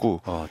체포조가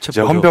있고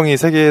이제 헌병이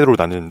 3개로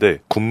나뉘는데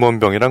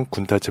군무헌병이랑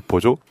군탈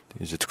체포조,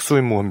 이제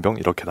특수임무 헌병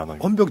이렇게 나눠요.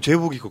 헌병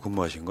제복 입고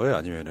근무하신 거예요?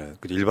 아니면은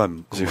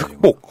일반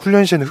흑복,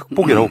 훈련 시에는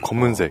흑복이라고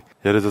검은색.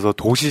 예를 들어서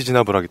도시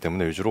진압을 하기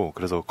때문에 위주로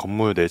그래서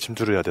건물 내에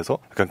침투를 해야 돼서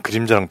약간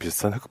그림자랑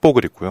비슷한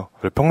흑복을 입고요.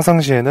 그리고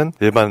평상시에는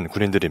일반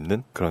군인들이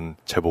입는 그런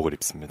제복을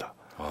입습니다.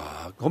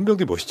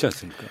 헌병들이 멋있지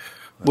않습니까?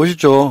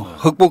 멋있죠.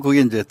 흑복 그게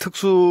이제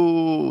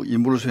특수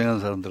임무를 수행하는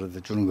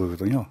사람들한테 주는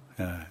거거든요.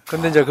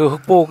 근데 이제 그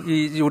흑복,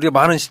 우리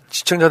많은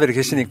시청자들이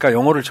계시니까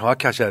용어를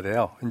정확히 하셔야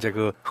돼요. 이제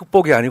그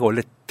흑복이 아니고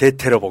원래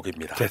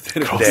대테러복입니다.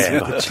 대테러복.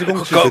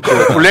 707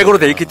 블랙으로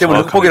돼 있기 때문에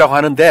흑복이라고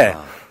하는데,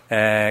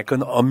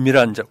 그건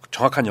엄밀한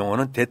정확한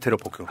용어는 대테러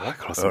복용으로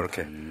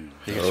이렇게.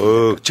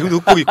 지금도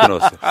흑복 입고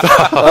나왔어요.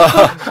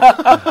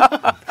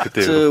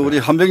 그때 우리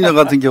한병렬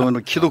같은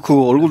경우는 키도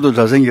크고 얼굴도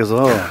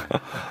잘생겨서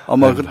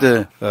아마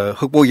그때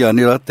흑복이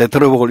아니라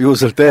대테러복을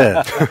입었을 때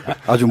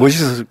아주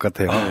멋있었을 것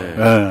같아요.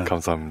 네.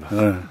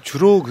 감사합니다.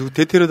 주로 그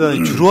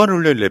대테러단이 주로 하는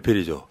훈련이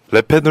레펠이죠.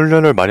 레펠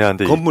훈련을 많이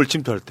하는데 건물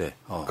침투할 때.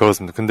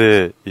 그렇습니다.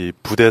 근데 이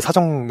부대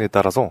사정에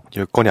따라서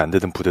여건이 안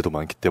되는 부대도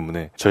많기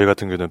때문에 저희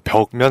같은 경우는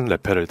벽면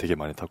레펠을 되게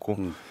많이 탔고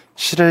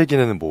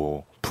실외기는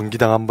뭐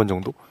분기당 한 번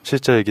정도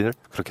실제기를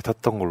그렇게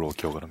탔던 걸로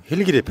기억을 합니다.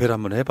 헬기 레펠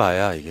한번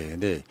해봐야 이게.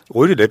 근데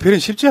오히려 레펠은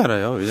쉽지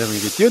않아요. 왜냐하면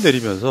이게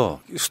뛰어내리면서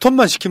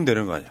스톱만 시키면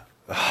되는 거 아니야.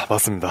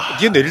 맞습니다.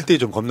 뛰어내릴 때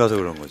좀 겁나서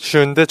그런 거지.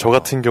 쉬운데 저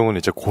같은 경우는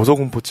이제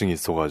고소공포증이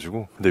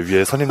있어가지고 근데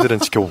위에 선임들은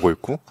지켜보고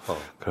있고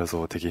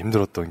그래서 되게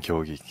힘들었던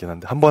기억이 있긴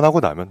한데 한 번 하고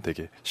나면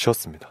되게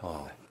쉬웠습니다.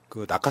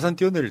 그 낙하산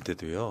뛰어내릴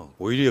때도요.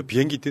 오히려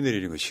비행기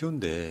뛰어내리는 거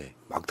쉬운데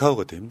막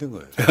타고가 더 힘든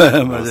거예요.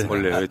 맞아요.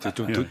 원래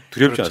좀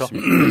두렵지 그렇죠.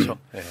 않습니까? 그렇죠.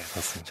 네,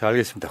 맞습니다. 자,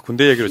 알겠습니다.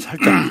 군대 얘기를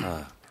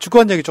살짝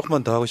축구한 얘기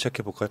조금만 더 하고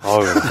시작해 볼까요?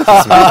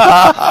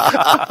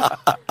 좋습니다.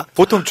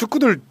 보통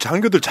축구들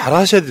장교들 잘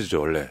하셔야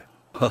되죠, 원래.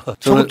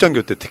 소속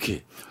장교 때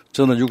특히.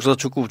 저는 육사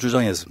축구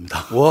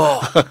주장했습니다.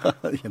 와.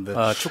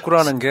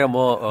 축구라는 게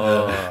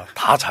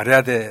다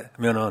잘해야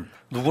되면은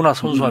누구나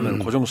선수하면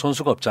고정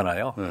선수가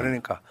없잖아요.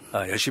 그러니까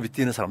열심히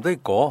뛰는 사람도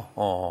있고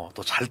또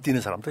잘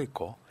뛰는 사람도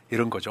있고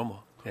이런 거죠,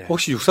 뭐. 예.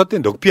 혹시 육사 때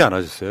럭비 안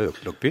하셨어요?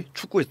 럭비?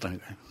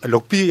 축구했다니까요.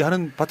 럭비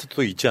하는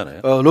파트도 있지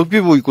않아요?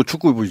 럭비부 있고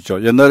축구부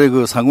있죠. 옛날에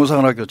그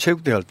상고상학교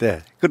체육대회 할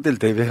때 그때를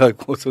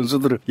대비해가지고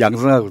선수들을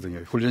양성하거든요.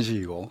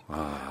 훈련식이고.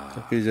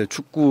 이제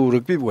축구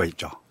럭비부가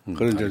있죠.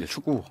 그런 이제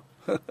축구.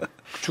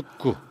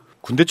 축구.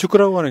 군대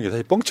축구라고 하는 게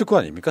사실 뻥축구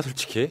아닙니까,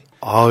 솔직히?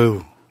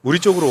 아유. 우리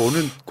쪽으로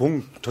오는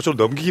공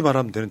저쪽으로 넘기기만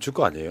하면 되는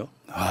축구 아니에요?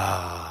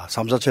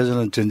 3,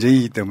 4체전은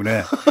전쟁이기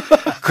때문에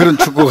그런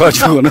축구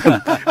가지고는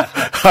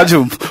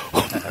아주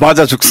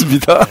맞아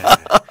죽습니다.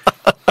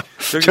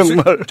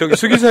 정말. 저기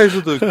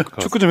수기사에서도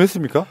축구 좀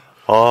했습니까?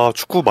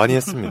 축구 많이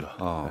했습니다.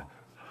 네.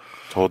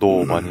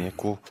 저도 많이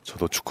했고,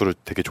 저도 축구를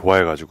되게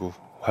좋아해가지고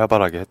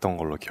활발하게 했던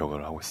걸로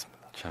기억을 하고 있습니다.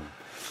 참.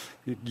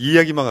 이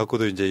이야기만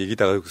갖고도 이제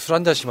얘기다가 술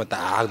한 잔씩만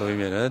딱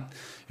놓으면은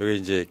여기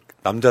이제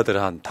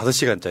남자들 한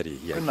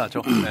 5시간짜리 이야기.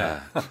 끝나죠. 네.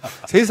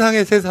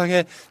 세상에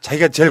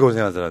자기가 제일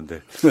고생한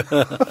사람들.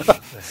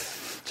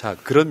 자,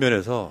 그런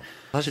면에서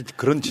사실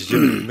그런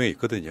지점이 분명히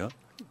있거든요.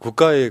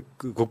 국가의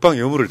그 국방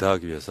의무를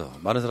다하기 위해서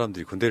많은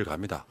사람들이 군대를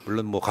갑니다.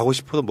 물론 뭐 가고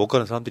싶어도 못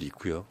가는 사람들이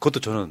있고요. 그것도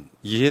저는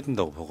이해해야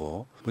된다고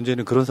보고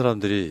문제는 그런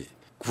사람들이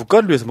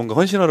국가를 위해서 뭔가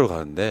헌신하러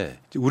가는데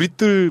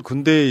우리들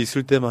군대에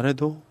있을 때만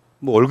해도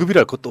뭐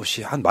월급이랄 것도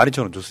없이 한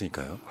 12,000원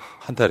줬으니까요.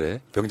 한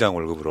달에 병장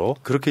월급으로.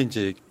 그렇게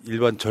이제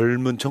일반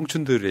젊은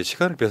청춘들의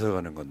시간을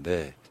뺏어가는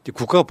건데 이제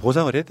국가가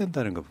보상을 해야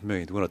된다는 건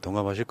분명히 누구나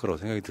동감하실 거라고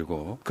생각이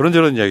들고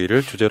그런저런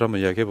이야기를 주제로 한번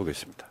이야기해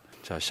보겠습니다.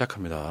 자,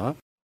 시작합니다.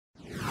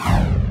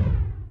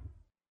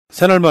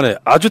 새날 만에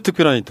아주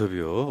특별한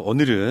인터뷰.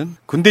 오늘은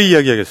군대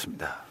이야기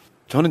하겠습니다.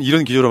 저는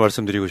이런 기조로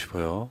말씀드리고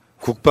싶어요.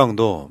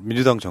 국방도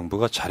민주당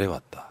정부가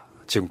잘해왔다.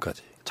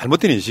 지금까지.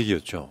 잘못된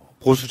인식이었죠.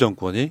 보수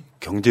정권이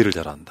경제를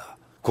잘한다.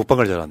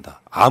 국방을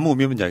잘한다. 아무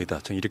의미 없는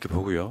이야기다. 저는 이렇게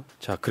보고요.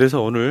 자,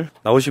 그래서 오늘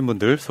나오신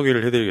분들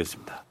소개를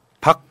해드리겠습니다.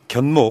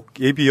 박견목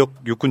예비역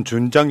육군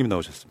준장님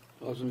나오셨습니다.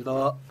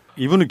 반갑습니다.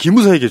 이분은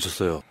기무사에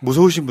계셨어요.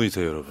 무서우신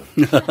분이세요, 여러분.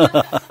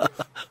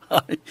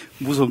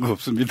 무서운 거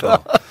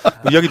없습니다.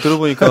 이야기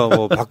들어보니까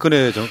뭐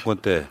박근혜 정권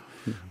때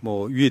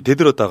뭐 위에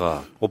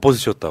대들었다가 옷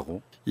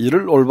벗으셨다고.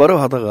 일을 올바로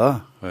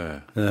하다가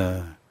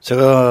네.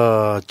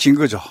 제가 진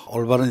거죠.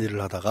 올바른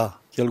일을 하다가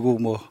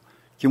결국 뭐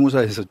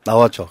기무사에서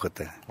나왔죠,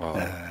 그때.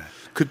 네.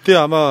 그때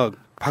아마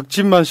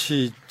박진만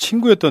씨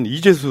친구였던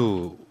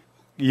이재수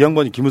이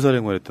양반이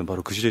기무사령관이었던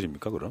바로 그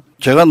시절입니까, 그럼?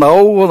 제가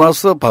나오고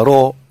나서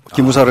바로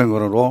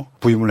기무사령관으로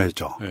부임을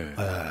했죠. 네.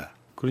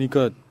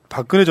 그러니까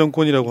박근혜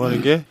정권이라고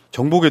하는 게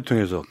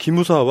정보계통에서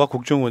기무사와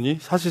국정원이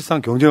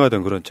사실상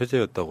경쟁하던 그런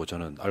체제였다고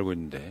저는 알고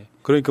있는데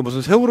그러니까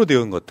무슨 세월호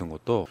대응 같은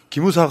것도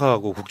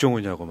기무사하고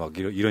국정원이하고 막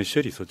이런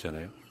시절이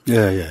있었잖아요.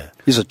 예.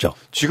 있었죠.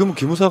 지금은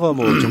기무사가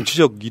뭐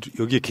정치적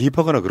여기에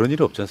개입하거나 그런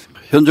일이 없지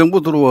않습니까? 현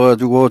정부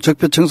들어와가지고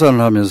적폐청산을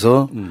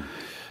하면서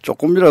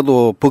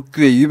조금이라도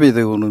법규에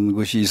위배되는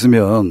것이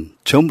있으면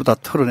전부 다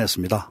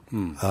털어냈습니다.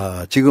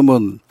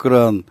 지금은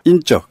그러한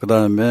인적,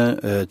 그다음에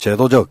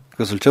제도적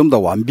것을 전부 다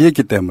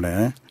완비했기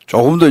때문에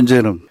조금 더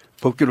이제는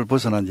법규를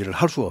벗어난 일을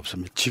할 수가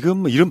없습니다.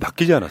 지금 이름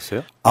바뀌지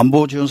않았어요?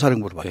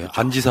 안보지원사령부로 바뀌었죠.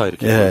 안지사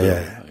이렇게.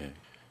 예.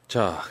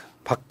 자,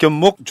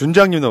 박견목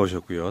준장님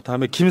나오셨고요.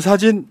 다음에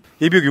김사진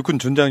예비역 육군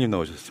준장님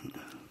나오셨습니다.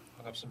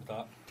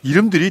 반갑습니다.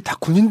 이름들이 다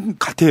군인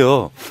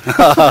같아요.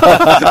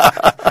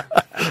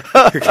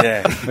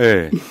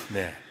 네.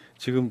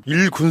 지금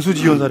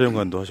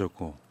군수지원사령관도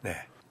하셨고. 네.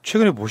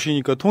 최근에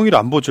보시니까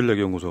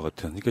통일안보전략연구소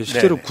같은, 그러니까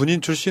실제로 네네.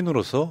 군인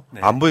출신으로서 네.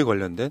 안보에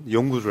관련된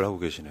연구를 하고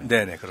계시네요.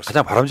 네네, 그렇습니다.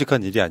 가장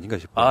바람직한 일이 아닌가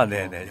싶어요.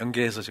 네네.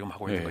 연계해서 지금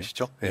하고 있는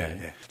것이죠.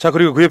 네. 자,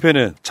 그리고 그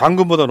옆에는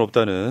장군보다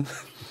높다는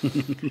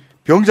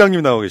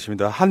병장님 나오고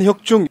계십니다.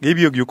 한혁중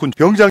예비역 육군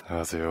병장.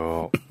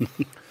 안녕하세요.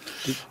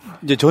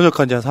 이제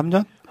전역한 지 한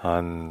 3년?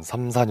 한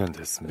 3, 4년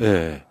됐습니다.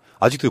 네.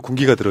 아직도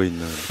군기가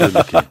들어있는 그런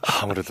느낌.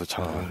 아무래도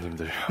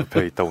장군님들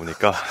옆에 있다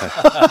보니까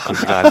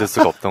군기가 안 될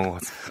수가 없던 것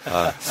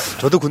같습니다.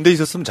 저도 군대에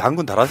있었으면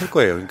장군 달았을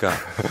거예요. 그러니까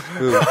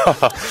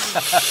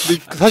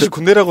사실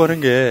군대라고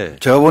하는 게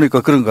제가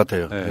보니까 그런 것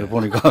같아요. 네.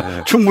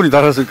 보니까 충분히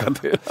달았을 것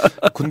같아요.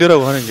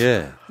 군대라고 하는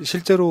게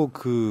실제로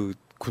그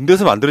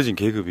군대에서 만들어진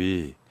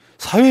계급이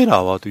사회에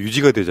나와도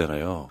유지가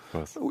되잖아요.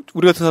 그렇습니다.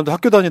 우리 같은 사람도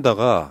학교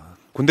다니다가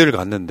군대를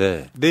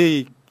갔는데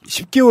내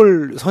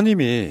 10개월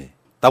선임이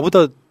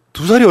나보다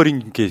 2살이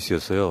어린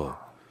케이스였어요.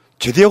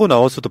 제대하고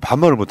나왔어도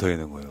반말을 못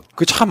하겠는 거예요.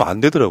 그게 참 안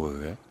되더라고요.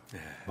 그게. 네,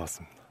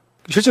 맞습니다.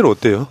 실제로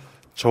어때요?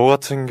 저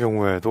같은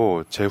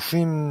경우에도 제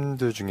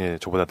후임들 중에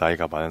저보다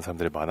나이가 많은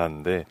사람들이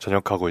많았는데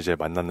전역하고 이제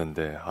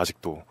만났는데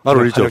아직도 말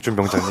올리죠. 한혁준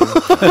병장님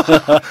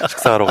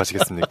식사하러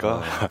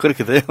가시겠습니까?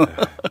 그렇게 돼요. 네,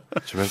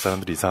 주변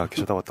사람들이 이상하게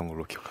쳐다봤던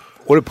걸로 기억합니다.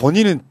 원래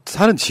본인은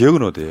사는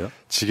지역은 어디예요?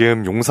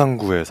 지금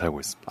용산구에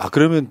살고 있습니다. 아,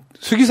 그러면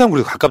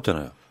수기상구에서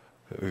가깝잖아요.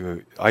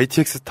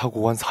 ITX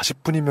타고 한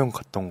 40분이면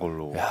갔던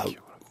걸로 기억을.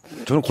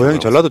 저는 고향이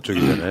전라도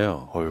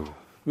쪽이잖아요. 어휴.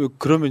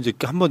 그러면 이제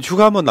한번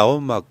휴가 한번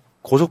나오면 막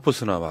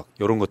고속버스나 막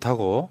이런 거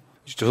타고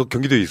저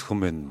경기도에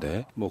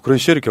근무했는데 뭐 그런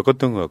시절을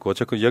겪었던 것 같고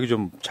어쨌든 이야기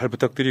좀 잘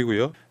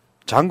부탁드리고요.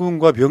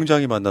 장군과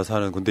병장이 만나서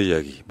하는 군대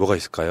이야기 뭐가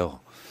있을까요?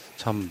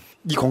 참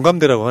이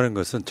공감대라고 하는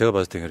것은 제가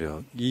봤을 때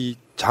그래요. 이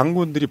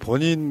장군들이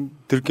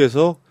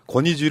본인들께서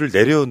권위주의를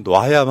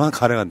내려놔야만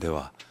가능한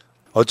대화.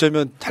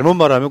 어쩌면 잘못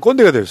말하면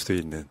꼰대가 될 수도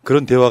있는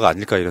그런 대화가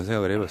아닐까 이런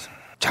생각을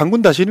해봤습니다.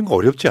 장군 다시는 거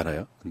어렵지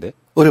않아요? 근데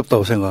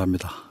어렵다고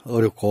생각합니다.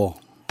 어렵고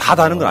다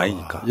다는 건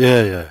아니니까.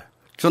 예.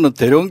 저는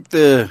대령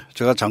때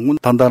제가 장군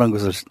단다는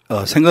것을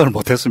생각을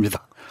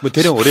못했습니다. 뭐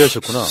대령 오래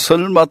하셨구나.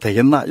 설마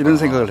되겠나 이런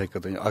생각을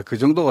했거든요. 그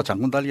정도가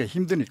장군 달기가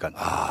힘드니까요.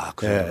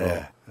 그래요.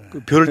 예. 그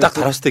별을 딱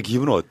달았을 때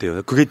기분은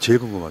어때요? 그게 제일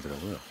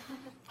궁금하더라고요.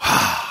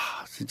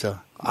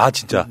 진짜.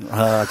 진짜.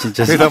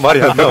 더 이상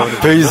말이 안 나오네.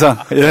 더 이상.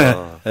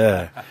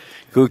 예.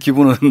 그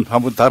기분은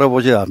한번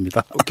달아보셔야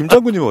합니다. 김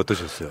장군님은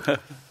어떠셨어요?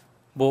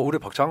 뭐 우리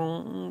박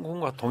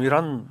장군과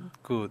동일한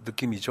그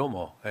느낌이죠,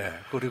 뭐. 예.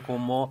 그리고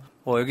뭐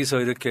여기서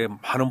이렇게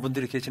많은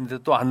분들이 계시는데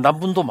또 안단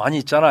분도 많이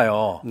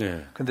있잖아요.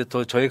 네. 근데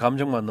또 저의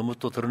감정만 너무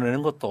또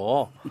드러내는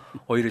것도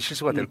오히려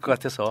실수가 될 것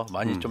같아서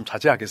많이 좀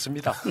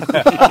자제하겠습니다.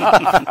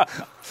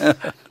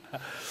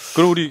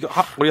 그럼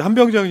우리 한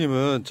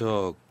병장님은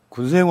저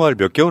군생활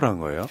몇 개월 한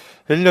거예요?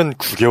 1년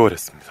 9개월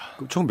했습니다.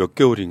 그럼 총 몇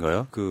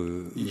개월인가요?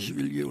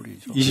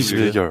 21개월이죠.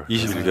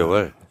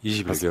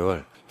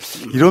 21개월.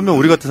 이러면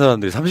우리 같은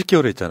사람들이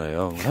 30개월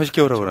했잖아요.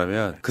 30개월 하고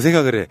나면 그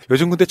생각을 해.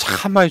 요즘 근데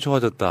참 많이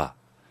좋아졌다.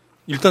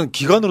 일단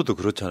기간으로도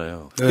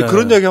그렇잖아요. 근데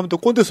그런 이야기 하면 또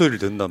꼰대 소리를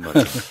듣는단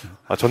말이에요.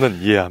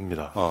 저는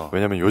이해합니다.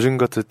 왜냐면 요즘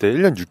같을 때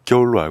 1년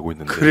 6개월로 알고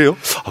있는데. 그래요?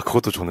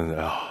 그것도 저는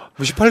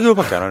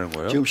 18개월밖에 안 하는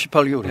거예요? 지금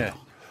 18개월이에요.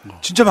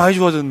 진짜 많이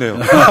좋아졌네요.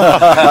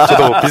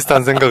 저도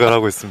비슷한 생각을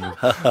하고 있습니다.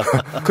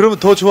 그러면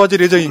더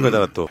좋아질 예정인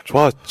거잖아 또.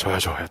 좋아요.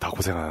 다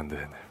고생하는데.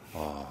 네.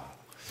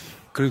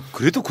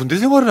 그래도 군대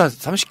생활은 한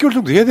 30개월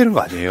정도 해야 되는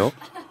거 아니에요?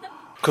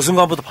 그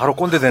순간부터 바로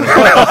꼰대 되는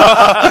거예요.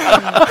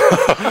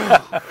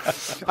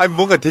 아니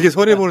뭔가 되게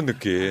손해보는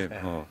느낌.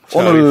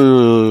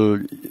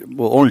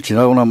 오늘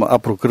지나고 나면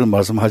앞으로 그런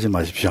말씀하지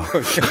마십시오.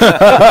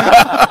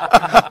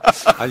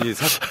 아니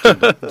사실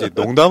이제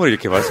농담을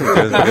이렇게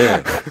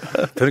말씀드렸는데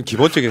저는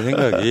기본적인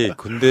생각이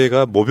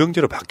군대가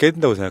모병제로 바뀌어야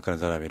된다고 생각하는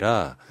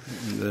사람이라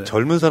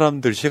젊은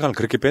사람들 시간을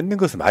그렇게 뺏는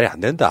것은 말이 안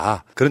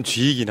된다. 그런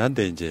주의이긴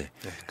한데 이제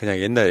그냥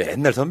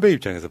옛날 선배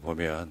입장에서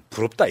보면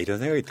부럽다 이런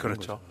생각이 드는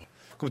거죠.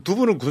 그럼 두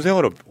분은 군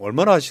생활을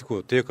얼마나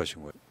하시고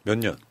대역하신 거예요? 몇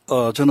년?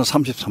 저는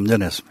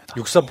 33년 했습니다.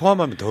 육사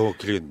포함하면 더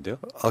길겠는데요?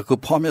 그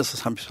포함해서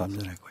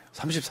 33년 했고요.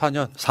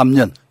 34년?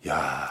 3년.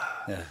 야.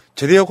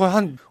 제대하고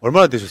한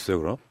얼마나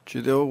되셨어요, 그럼?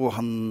 제대하고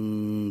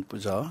한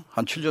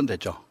 7년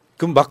됐죠.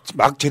 그럼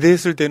막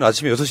제대했을 때는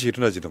아침에 6시에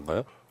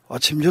일어나지던가요?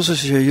 아침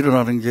 6시에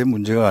일어나는 게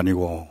문제가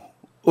아니고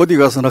어디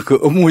가서나 그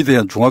업무에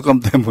대한 중압감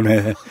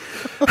때문에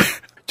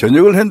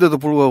저녁을 했는데도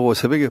불구하고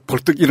새벽에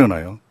벌떡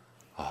일어나요.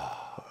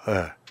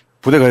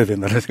 부대 가야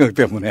된다는 생각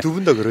때문에. 두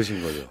분 다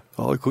그러신 거죠?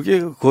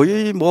 그게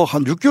거의 뭐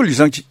한 6개월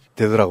이상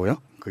되더라고요.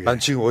 그게. 난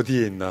지금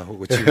어디에 있나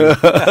하고 지금.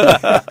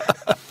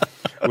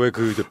 왜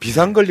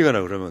비상 걸리거나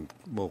그러면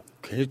뭐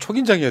괜히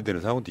초긴장해야 되는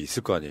상황도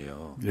있을 거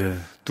아니에요. 예.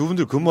 두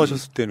분들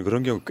근무하셨을 때는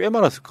그런 경우 꽤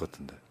많았을 것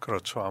같은데.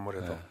 그렇죠,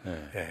 아무래도.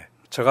 예.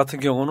 저 같은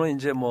경우는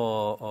이제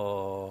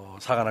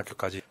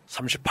사관학교까지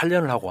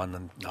 38년을 하고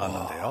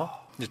나왔는데요.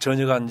 이제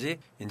전역한 지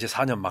이제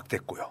 4년 막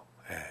됐고요.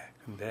 예.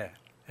 근데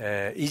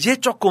이제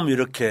조금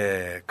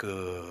이렇게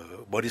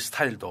그 머리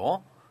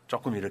스타일도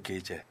조금 이렇게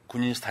이제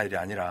군인 스타일이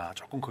아니라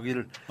조금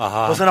거기를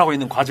벗어나고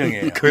있는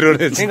과정이에요.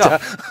 그러네, 진짜.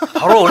 그러니까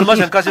바로 얼마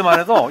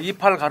전까지만 해도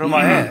이팔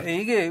가르마에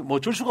이게 뭐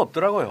줄 수가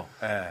없더라고요.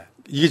 예.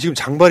 이게 지금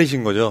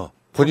장발이신 거죠?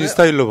 본인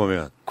스타일로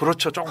보면.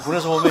 그렇죠. 조금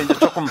군에서 보면 이제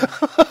조금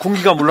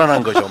군기가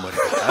물러난 거죠,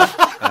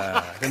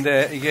 머리가.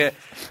 근데 이게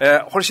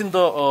훨씬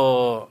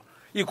더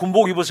이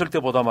군복 입었을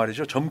때보다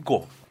말이죠.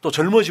 젊고 또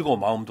젊어지고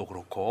마음도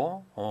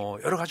그렇고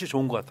여러 가지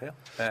좋은 것 같아요.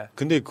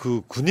 근데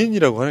그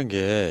군인이라고 하는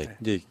게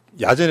이제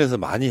야전에서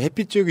많이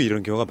햇빛 쬐고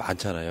이런 경우가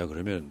많잖아요.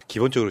 그러면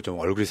기본적으로 좀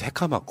얼굴이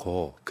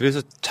새카맣고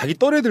그래서 자기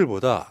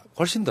또래들보다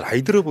훨씬 더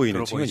나이 들어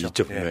보이는 측면이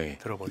있죠, 분명히. 네,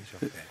 들어 보이죠.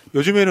 네.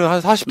 요즘에는 한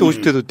 40대,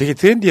 50대도 되게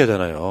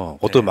트렌디하잖아요.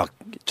 옷도 막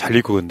잘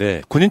입고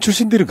근데 군인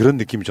출신들은 그런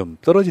느낌이 좀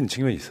떨어지는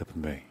측면이 있어요,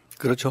 분명히.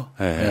 그렇죠.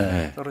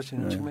 네.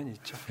 떨어지는 측면이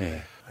있죠.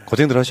 네.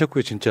 고생들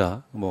하셨고요,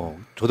 진짜. 뭐,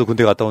 저도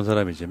군대 갔다 온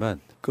사람이지만,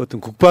 그 어떤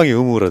국방의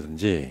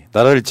의무라든지,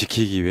 나라를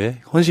지키기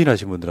위해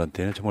헌신하신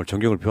분들한테는 정말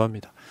존경을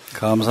표합니다.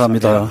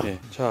 감사합니다. 네.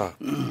 자,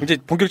 이제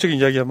본격적인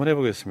이야기 한번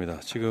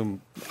해보겠습니다.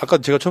 지금, 아까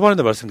제가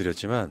초반에도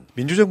말씀드렸지만,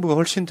 민주정부가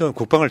훨씬 더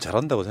국방을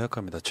잘한다고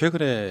생각합니다.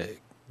 최근에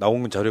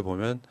나온 자료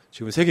보면,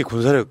 지금 세계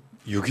군사력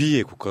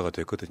 6위의 국가가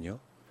됐거든요.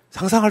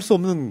 상상할 수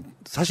없는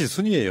사실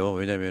순위예요.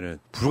 왜냐면은,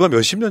 불과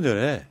몇십 년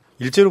전에,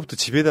 일제로부터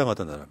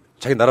지배당하던 나라입니다.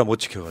 자기 나라 못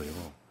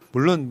지켜가지고.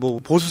 물론 뭐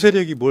보수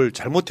세력이 뭘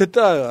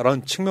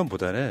잘못했다라는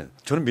측면보다는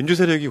저는 민주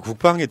세력이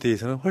국방에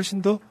대해서는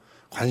훨씬 더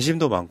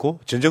관심도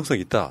많고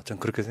진정성이 있다. 저는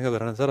그렇게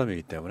생각을 하는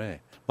사람이기 때문에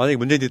만약에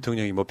문재인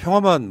대통령이 뭐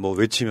평화만 뭐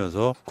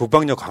외치면서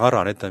국방력 강화를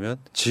안 했다면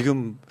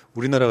지금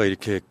우리나라가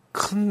이렇게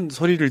큰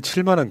소리를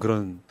칠 만한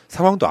그런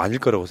상황도 아닐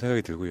거라고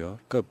생각이 들고요.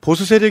 그러니까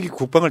보수 세력이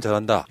국방을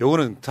잘한다.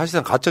 요거는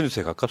사실상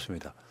가짜뉴스에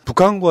가깝습니다.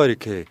 북한과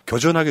이렇게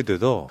교전하게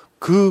돼도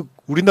그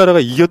우리나라가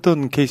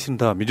이겼던 케이스는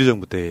다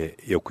민주정부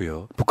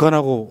때였고요.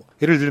 북한하고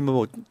예를 들면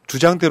뭐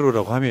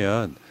주장대로라고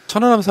하면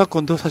천안함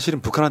사건도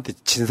사실은 북한한테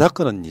진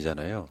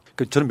사건이잖아요.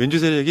 그러니까 저는 민주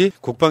세력이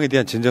국방에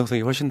대한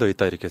진정성이 훨씬 더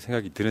있다 이렇게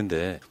생각이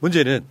드는데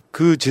문제는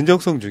그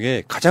진정성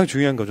중에 가장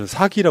중요한 건 저는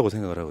사기라고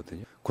생각을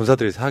하거든요.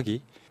 군사들의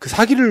사기. 그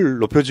사기를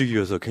높여주기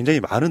위해서 굉장히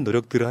많은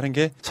노력들을 하는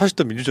게 사실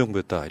또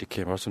민주정부였다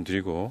이렇게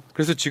말씀드리고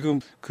그래서 지금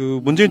그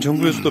문재인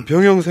정부에서도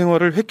병영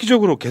생활을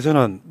획기적으로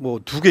개선한 뭐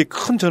두 개의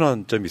큰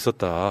전환점이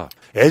있었다.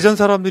 예전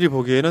사람들이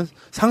보기에는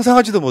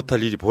상상하지도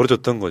못할 일이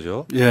벌어졌던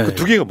거죠. 예. 그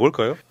두 개가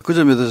뭘까요? 그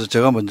점에 대해서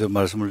제가 먼저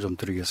말씀을 좀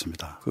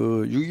드리겠습니다.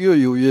 그 6.25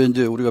 이후에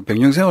이제 우리가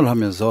병영 생활을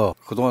하면서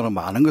그동안은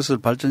많은 것을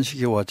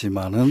발전시켜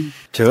왔지만은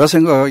제가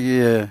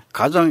생각하기에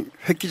가장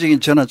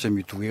획기적인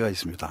전환점이 두 개가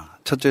있습니다.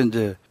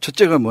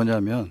 첫째가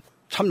뭐냐면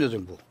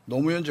참여정부,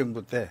 노무현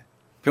정부 때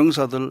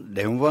병사들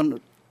내무반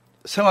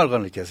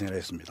생활관을 개선을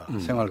했습니다.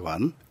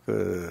 생활관.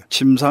 그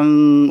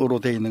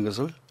침상으로 되어 있는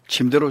것을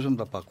침대로 좀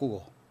더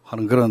바꾸고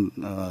하는 그런,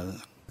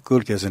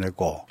 그걸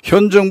개선했고,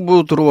 현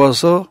정부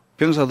들어와서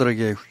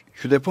병사들에게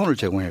휴대폰을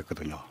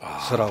제공했거든요.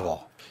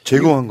 쓰라고.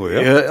 제공한 거예요?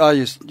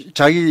 예,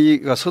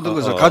 자기가 쓰던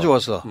것을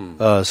가져와서,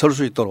 쓸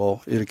수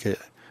있도록 이렇게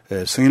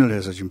승인을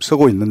해서 지금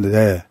쓰고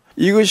있는데,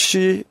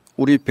 이것이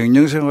우리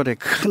병영 생활의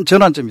큰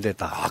전환점이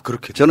됐다. 아,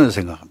 그렇게 저는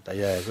생각합니다.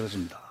 예,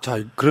 그렇습니다.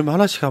 자, 그러면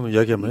하나씩 한번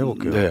이야기 한번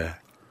해볼게요. 네.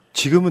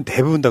 지금은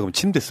대부분 다 그럼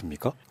침대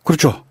씁니까?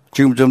 그렇죠.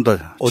 지금 전부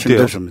다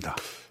침대 씁니다.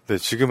 네,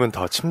 지금은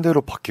다 침대로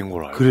바뀐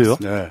걸로 알고 그래요? 있어요.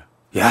 네.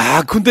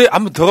 야, 근데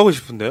한번 더 가고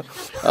싶은데요?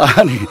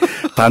 아니,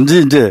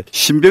 단지 이제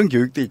신병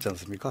교육대 있지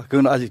않습니까?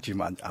 그건 아직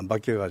지금 안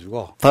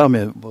바뀌어가지고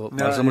다음에 뭐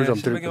말씀을 좀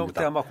드릴 신병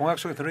교육대 겁니다. 아마 공약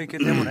속에 들어있기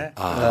때문에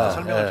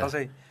설명을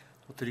자세히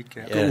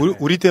드릴게요. 예.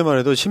 우리 때만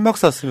해도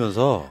신막사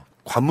쓰면서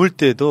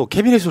관물대도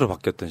캐비넷으로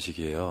바뀌었던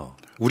시기예요.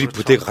 우리 그렇죠.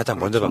 부대가 가장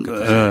먼저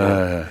바뀌었던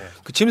시기고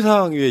그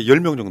침상 위에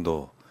 10명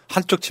정도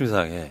한쪽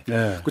침상에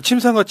그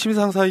침상과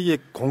침상 사이에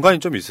공간이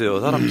좀 있어요.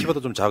 사람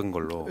키보다 좀 작은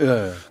걸로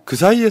그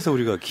사이에서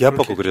우리가 기압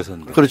받고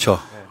그랬었는데 그렇죠.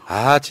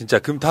 아 진짜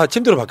그럼 다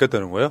침대로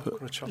바뀌었다는 거예요?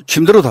 그렇죠.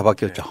 침대로 다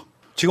바뀌었죠.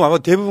 지금 아마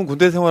대부분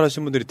군대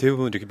생활하신 분들이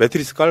대부분 이렇게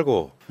매트리스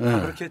깔고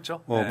그렇게 했죠.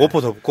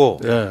 모포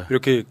덮고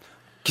이렇게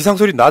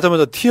기상소리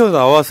나자마자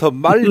튀어나와서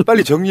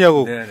빨리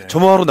정리하고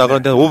점화하러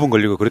나가는데 한 5분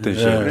걸리고 그랬던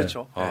시절.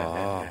 그렇죠.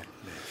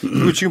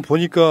 그리고 지금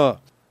보니까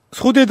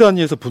소대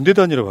단위에서 분대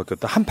단위로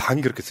바뀌었다. 한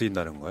방이 그렇게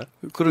쓰인다는 거예요?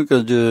 그러니까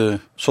이제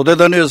소대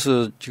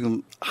단위에서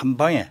지금 한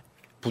방에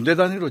분대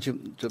단위로 지금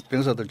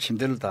병사들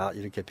침대를 다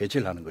이렇게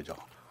배치를 하는 거죠.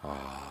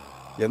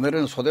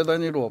 옛날에는 소대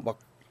단위로 막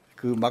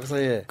그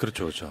막사에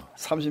그렇죠.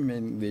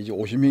 30명 내지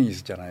 50명이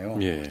있었잖아요.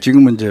 예.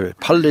 지금은 이제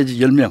 8 내지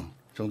 10명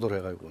정도로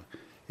해가지고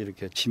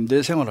이렇게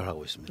침대 생활을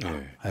하고 있습니다.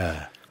 예.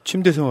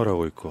 침대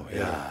생활하고 있고.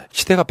 야,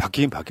 시대가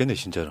바뀌긴 바뀌었네,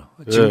 진짜로.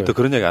 지금부터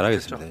그런 얘기 안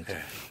하겠습니다.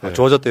 그렇죠.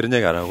 좋아졌다 이런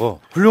얘기 안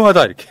하고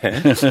훌륭하다 이렇게.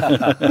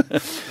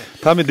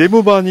 다음에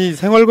내무반이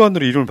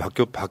생활관으로 이름을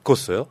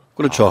바꿨어요?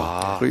 그렇죠.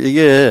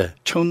 이게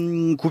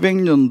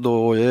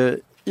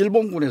 1900년도에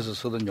일본군에서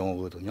쓰던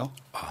용어거든요.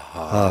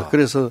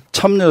 그래서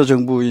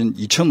참여정부인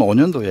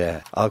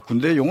 2005년도에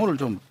군대 용어를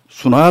좀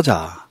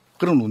순화하자.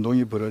 그런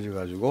운동이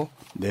벌어져가지고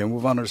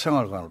내무반을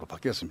생활관으로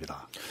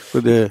바뀌었습니다.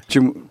 그런데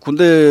지금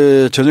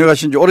군대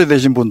전역하신 지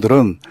오래되신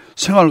분들은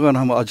생활관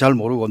하면 잘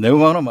모르고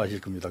내무반 하면 아실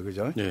겁니다.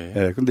 그죠?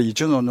 예. 근데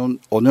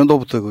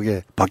 2005년도부터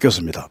그게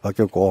바뀌었습니다.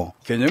 바뀌었고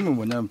개념은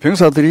뭐냐면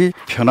병사들이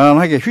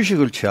편안하게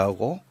휴식을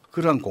취하고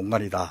그러한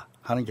공간이다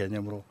하는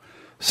개념으로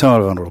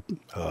생활관으로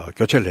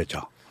교체를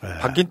했죠.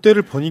 바뀐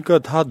때를 보니까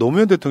다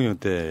노무현 대통령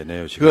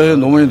때네요, 지금. 그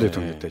노무현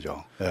대통령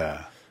때죠.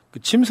 그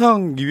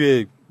침상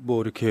위에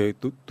뭐 이렇게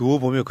누워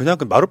보면 그냥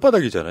그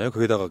마룻바닥이잖아요.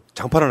 거기다가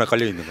장판 하나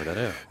깔려 있는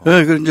거잖아요.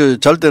 네, 그 이제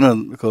잘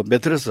때는 그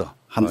매트레스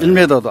한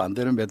 1m도 안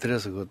되는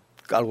매트레스 그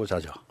깔고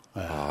자죠.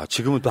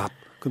 지금은 다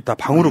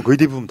방으로 거의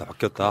대부분 다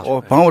바뀌었다.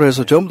 방으로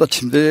해서 전부 다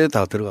침대에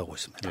다 들어가고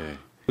있습니다.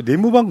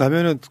 내무반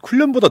가면은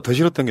훈련보다 더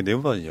싫었던 게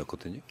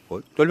내무반이었거든요.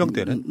 연령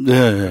때는.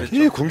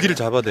 네. 군기를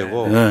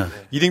잡아대고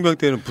이등병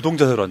때는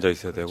부동자세로 앉아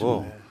있어야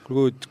되고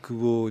그리고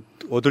그거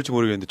어떨지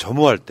모르겠는데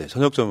점호할 때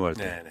저녁 점호할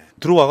때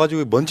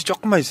들어와가지고 먼지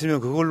조금만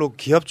있으면 그걸로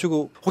기합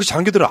주고 혹시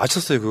장교들은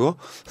아셨어요 그거?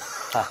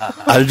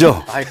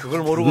 알죠. 아니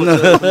그걸 모르고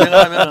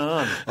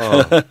생각하면은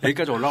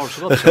여기까지 올라올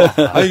수가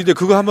없죠. 아니 근데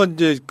그거 한번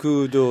이제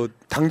저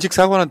당직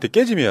사관한테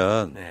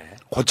깨지면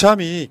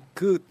거참이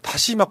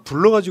다시 막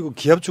불러가지고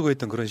기합 주고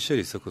했던 그런 시절이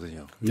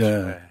있었거든요.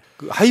 네.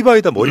 그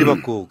하이바에다 머리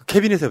박고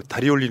캐비넷에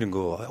다리 올리는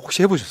거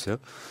혹시 해보셨어요?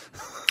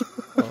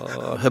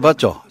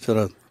 해봤죠.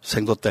 저는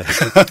생도 때.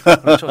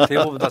 그렇죠.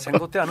 대부분 다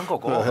생도 때 하는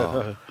거고.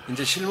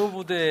 이제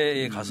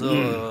실무부대에 가서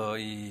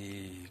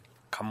이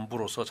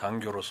간부로서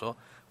장교로서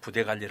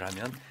부대 관리를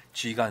하면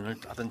지휘관을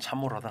하든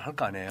참모를 하든 할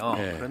거 아니에요.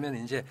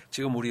 그러면 이제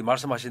지금 우리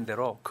말씀하신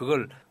대로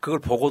그걸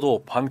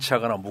보고도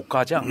방치하거나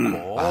묵과하지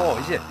않고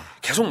이제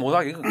계속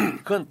못하게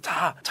그건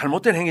다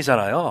잘못된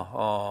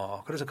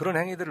행위잖아요. 그래서 그런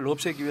행위들을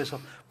없애기 위해서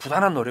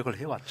부단한 노력을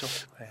해왔죠.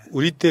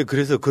 우리 때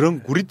그래서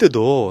우리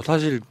때도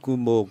사실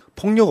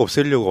폭력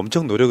없애려고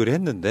엄청 노력을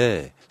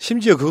했는데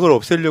심지어 그걸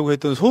없애려고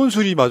했던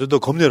소원수리마저도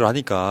검열을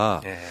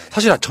하니까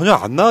사실 전혀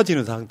안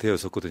나아지는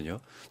상태였었거든요.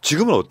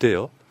 지금은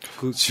어때요?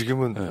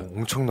 지금은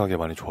엄청나게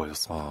많이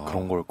좋아졌습니다.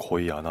 그런 걸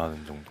거의 안 하는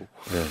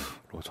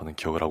정도로 저는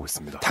기억을 하고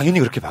있습니다. 당연히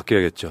그렇게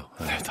바뀌어야겠죠.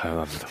 네,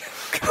 당연합니다.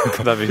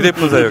 그다음에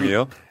휴대폰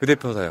사용이요.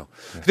 휴대폰 사용.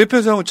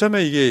 휴대폰 사용은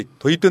처음에 이게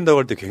도입된다고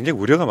할 때 굉장히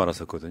우려가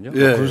많았었거든요.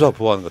 군사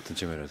보안 같은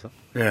측면에서.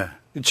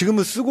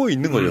 지금은 쓰고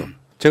있는 거죠.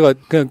 제가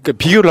그냥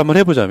비교를 한번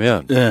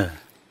해보자면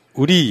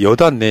우리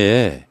여단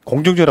내에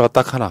공중전화가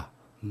딱 하나.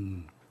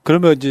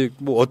 그러면 이제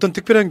어떤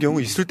특별한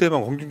경우 있을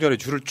때만 공중전화에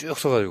줄을 쭉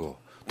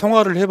서가지고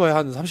통화를 해봐야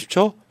한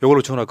 30초?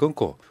 이걸로 전화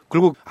끊고.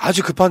 그리고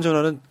아주 급한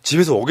전화는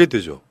집에서 오게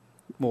되죠.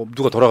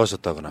 누가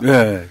돌아가셨다거나.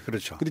 네,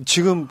 그렇죠. 근데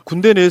지금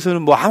군대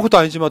내에서는 아무것도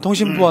아니지만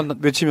통신보안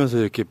외치면서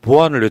이렇게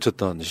보안을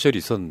외쳤던 시절이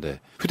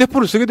있었는데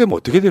휴대폰을 쓰게 되면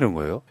어떻게 되는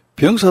거예요?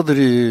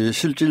 병사들이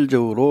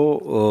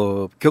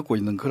실질적으로 겪고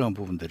있는 그런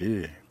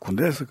부분들이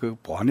군대에서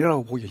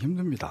보안이라고 보기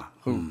힘듭니다.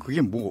 그게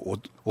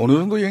어느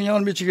정도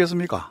영향을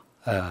미치겠습니까?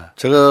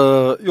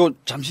 제가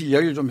잠시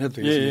이야기를 좀 해도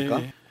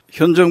되겠습니까?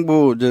 현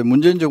정부,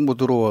 문재인 정부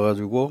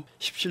들어와가지고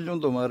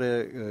 17년도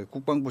말에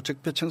국방부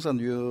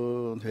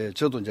적폐청산위원회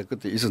저도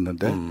그때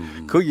있었는데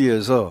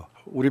거기에서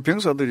우리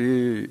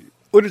병사들이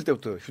어릴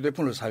때부터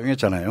휴대폰을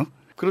사용했잖아요.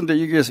 그런데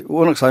이게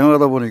워낙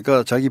사용하다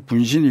보니까 자기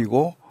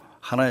분신이고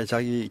하나의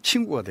자기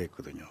친구가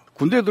됐거든요.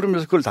 군대에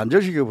들어오면서 그걸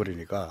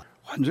단절시켜버리니까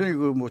완전히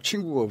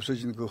친구가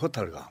없어진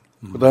허탈감.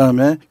 그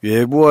다음에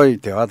외부와의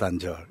대화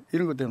단절.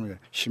 이런 것 때문에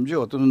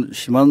심지어 어떤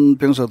심한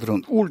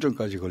병사들은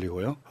우울증까지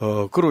걸리고요.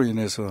 그로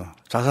인해서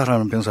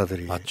자살하는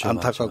병사들이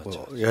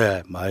안타깝고,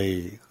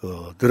 많이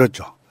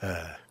늘었죠.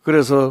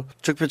 그래서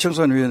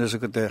적폐청산위원회에서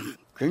그때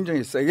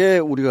굉장히 세게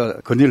우리가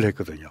건의를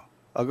했거든요.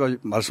 아까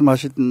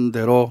말씀하신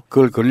대로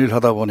그걸 건의를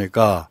하다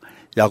보니까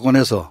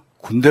야권에서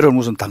군대를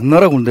무슨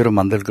당나라 군대로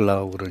만들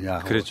거라고 그러냐.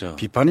 그렇죠.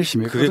 비판이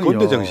심했거든요. 그게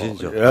꼰대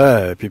정신이죠.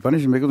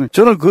 비판이 심했거든요.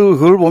 저는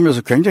그걸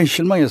보면서 굉장히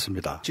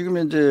실망했습니다. 지금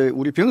이제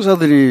우리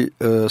병사들이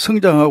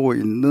성장하고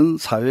있는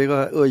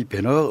사회가의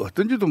변화가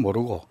어떤지도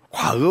모르고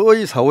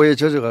과거의 사고에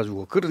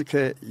젖어가지고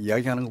그렇게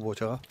이야기하는 거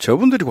보자.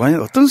 저분들이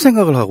과연 어떤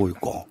생각을 하고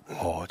있고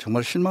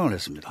정말 실망을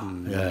했습니다.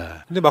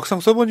 근데 막상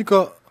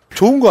써보니까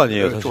좋은 거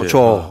아니에요, 사실.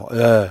 좋죠.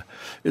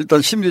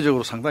 일단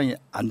심리적으로 상당히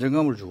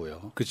안정감을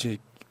주고요. 그렇지.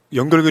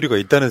 연결고리가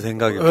있다는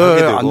생각이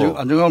하게 되고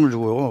안정감을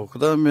주고요.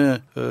 그다음에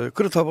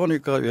그렇다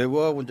보니까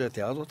외부하고 이제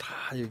대화도 다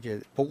이렇게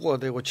복구가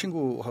되고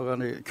친구와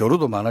간의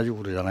교류도 많아지고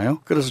그러잖아요.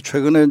 그래서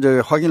최근에 이제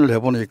확인을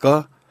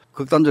해보니까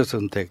극단적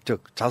선택,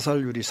 즉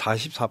자살률이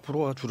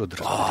 44%가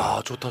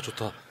줄어들었습니다.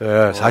 좋다.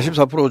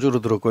 44%가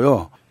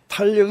줄어들었고요.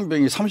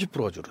 탈영병이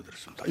 30%가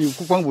줄어들었습니다. 이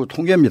국방부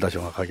통계입니다,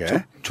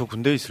 정확하게. 저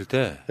군대에 있을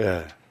때.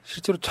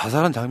 실제로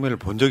자살한 장면을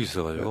본 적이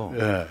있어가지고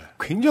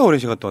굉장히 오랜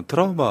시간 동안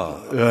트라우마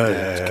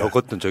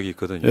겪었던 적이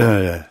있거든요.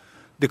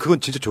 근데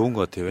그건 진짜 좋은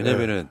것 같아요.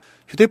 왜냐면은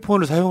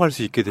휴대폰을 사용할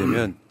수 있게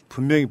되면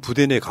분명히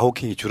부대 내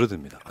가혹행위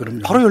줄어듭니다.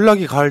 바로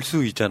연락이 갈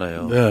수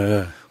있잖아요.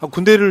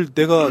 군대를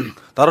내가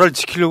나라를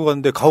지키려고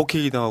가는데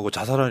가혹행위 당하고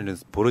자살하는 일은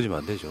벌어지면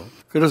안 되죠.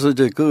 그래서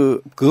이제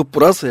그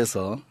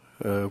플러스에서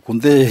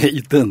군대에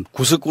있던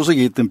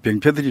구석구석에 있던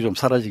병폐들이 좀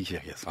사라지기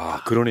시작했어요.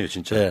 그러네요,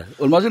 진짜.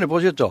 얼마 전에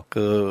보셨죠?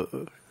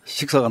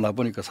 식사가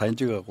나보니까 사진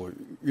찍어갖고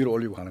위로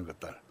올리고 하는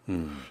것들.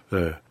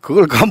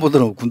 그걸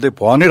간부들은 군대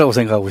보안이라고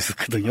생각하고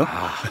있었거든요.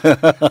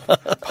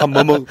 밥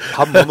뭐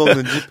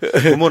먹는지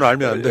부모는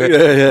알면 안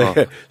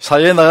돼.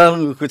 사회에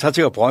나가는 그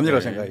자체가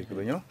보안이라고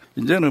생각했거든요.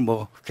 이제는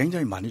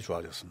굉장히 많이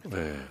좋아졌습니다.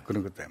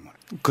 그런 것 때문에.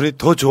 그래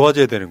더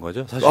좋아져야 되는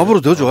거죠, 사실.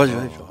 앞으로 더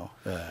좋아져야죠.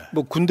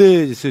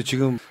 군대에서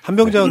지금 한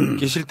병장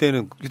계실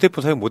때는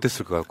휴대폰 사용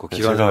못했을 것 같고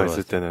기관장을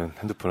있을 때는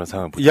핸드폰을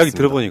사용 못했습니다. 이야기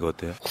들어보니까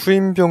어때요?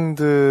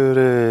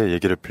 후임병들의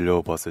얘기를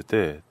빌려봤을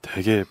때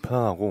되게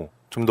편안하고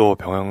좀 더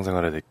병영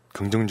생활에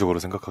긍정적으로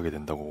생각하게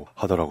된다고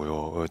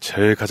하더라고요.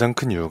 제일 가장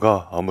큰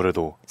이유가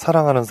아무래도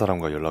사랑하는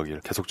사람과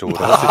연락을 계속적으로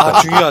할 수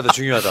있다.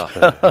 중요하다.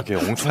 네, 이게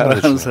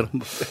엄청나게 중요해요.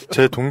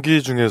 제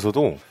동기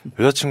중에서도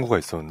여자친구가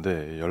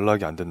있었는데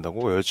연락이 안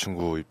된다고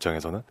여자친구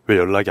입장에서는 왜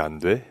연락이 안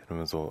돼?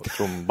 이러면서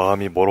좀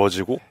마음이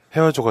멀어지고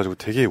헤어져가지고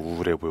되게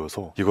우울해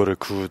보여서 이거를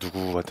그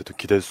누구한테도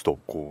기댈 수도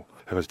없고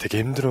해가지고 되게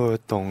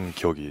힘들어했던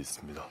기억이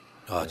있습니다.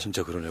 아,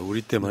 진짜 그러네요.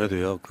 우리 때만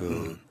해도요,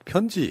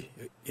 편지,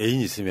 애인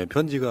있으면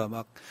편지가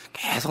막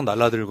계속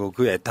날라들고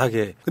그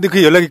애타게. 근데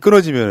그 연락이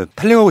끊어지면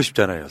탈령하고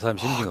싶잖아요, 사람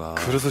심리가.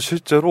 그래서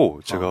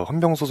실제로 제가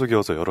헌병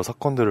소속이어서 여러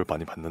사건들을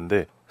많이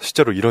봤는데,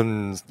 실제로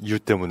이런 이유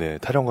때문에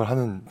탈영을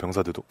하는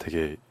병사들도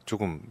되게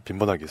조금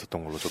빈번하게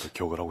있었던 걸로 저도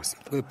기억을 하고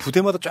있습니다.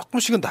 부대마다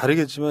조금씩은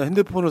다르겠지만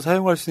핸드폰을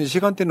사용할 수 있는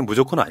시간대는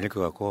무조건 아닐 것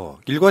같고,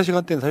 일과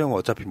시간대는 사용을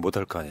어차피 못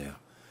할 거 아니에요.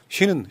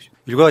 쉬는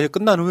일과가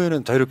끝난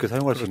후에는 자유롭게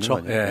사용할 수 있는 거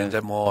아니에요? 예,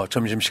 이제 뭐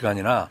점심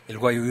시간이나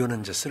일과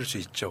이후는 이제 쓸 수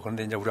있죠.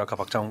 그런데 이제 우리 아까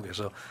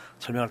박장훈께서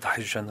설명을 다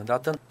해주셨는데,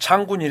 하여튼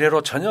장군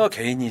이래로 전혀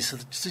개인이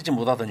쓰지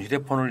못하던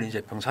휴대폰을 이제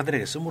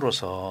병사들에게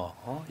씀으로써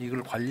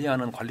이걸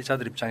관리하는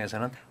관리자들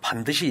입장에서는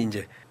반드시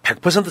이제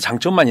 100%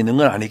 장점만 있는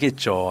건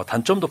아니겠죠.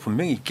 단점도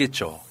분명히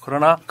있겠죠.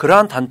 그러나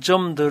그러한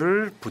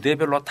단점들을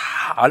부대별로 다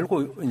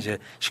알고 이제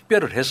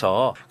식별을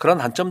해서 그런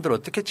단점들을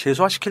어떻게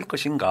최소화시킬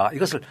것인가,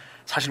 이것을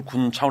사실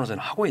군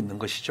차원에서는 하고 있는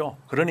것이죠.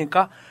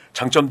 그러니까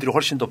장점들이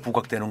훨씬 더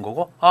부각되는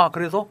거고,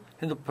 그래도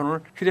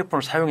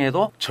휴대폰을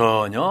사용해도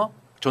전혀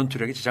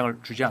전투력에 지장을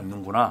주지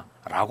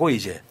않는구나라고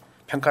이제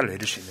평가를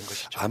내릴 수 있는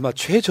것이죠. 아마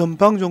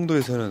최전방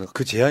정도에서는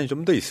그 제한이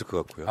좀 더 있을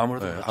것 같고요.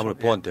 아무래도 네, 그렇죠. 아무래도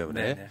보안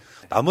때문에. 네, 네.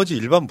 나머지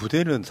일반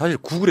부대는 사실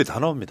구글에 다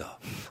나옵니다.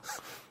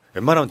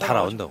 웬만하면 다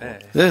나온다고.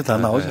 네, 다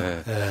나오죠.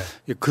 네.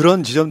 네.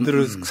 그런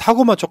지점들을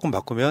사고만 조금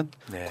바꾸면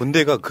네.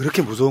 군대가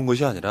그렇게 무서운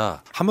것이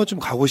아니라 한 번쯤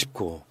가고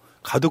싶고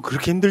가도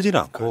그렇게 힘들지는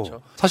않고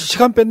그렇죠. 사실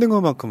시간 뺏는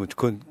것만큼은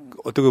그건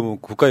어떻게 보면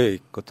국가의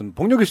어떤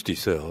폭력일 수도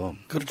있어요.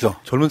 그렇죠.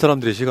 젊은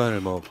사람들의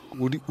시간을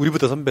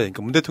우리보다 선배,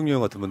 그러니까 문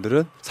대통령 같은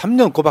분들은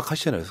 3년 꼬박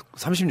하시잖아요.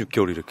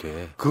 36개월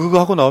이렇게.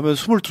 그거 하고 나오면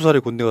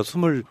 22살에 군대가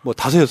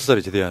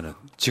 6살에 제대하는.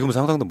 지금은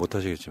상상도 못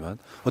하시겠지만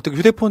어떻게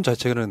휴대폰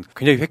자체는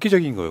굉장히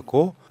획기적인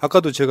거였고,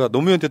 아까도 제가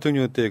노무현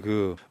대통령 때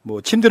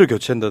침대를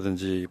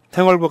교체한다든지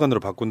생활보관으로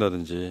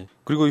바꾼다든지,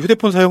 그리고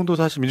휴대폰 사용도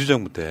사실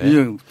민주정부 때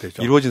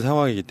이루어진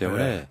상황이기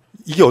때문에 네.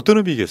 이게 어떤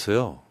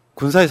의미겠어요?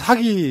 군사의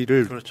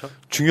사기를 그렇죠.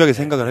 중요하게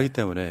생각을 하기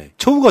때문에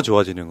처우가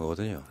좋아지는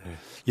거거든요.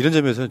 이런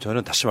점에서는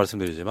저는 다시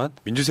말씀드리지만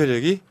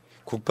민주세력이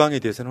국방에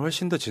대해서는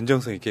훨씬 더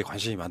진정성 있게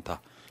관심이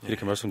많다,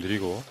 이렇게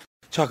말씀드리고,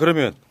 자,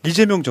 그러면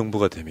이재명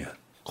정부가 되면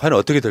과연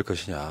어떻게 될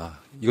것이냐,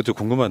 이것도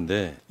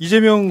궁금한데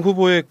이재명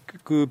후보의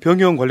그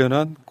병영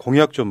관련한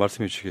공약 좀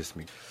말씀해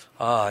주시겠습니까?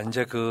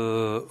 이제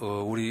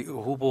우리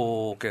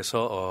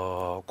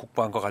후보께서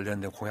국방과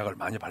관련된 공약을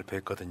많이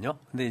발표했거든요.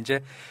 근데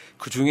이제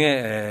그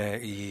중에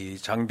이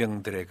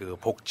장병들의 그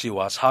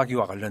복지와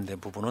사기와 관련된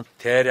부분은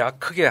대략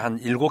크게 한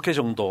 7개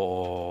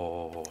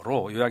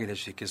정도로 요약이 될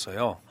수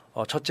있겠어요.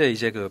 첫째,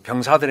 이제 그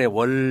병사들의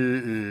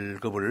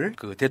월급을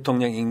그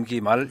대통령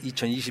임기 말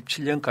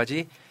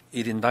 2027년까지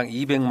 1인당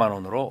 200만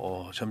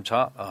원으로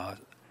점차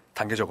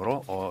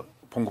단계적으로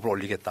봉급을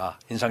올리겠다,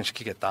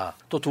 인상시키겠다.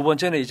 또 두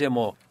번째는 이제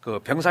그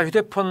병사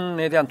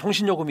휴대폰에 대한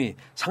통신 요금이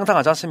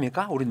상당하지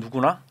않습니까? 우리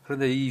누구나.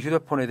 그런데 이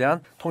휴대폰에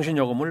대한 통신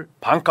요금을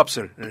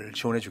반값을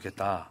지원해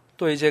주겠다.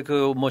 또 이제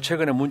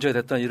최근에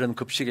문제됐던 이런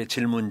급식의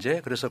질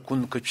문제, 그래서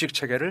군 급식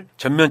체계를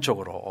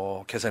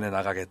전면적으로 개선해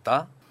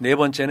나가겠다. 네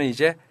번째는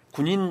이제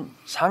군인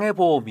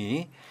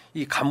상해보험이,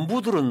 이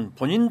간부들은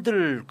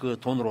본인들 그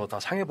돈으로 다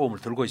상해보험을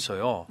들고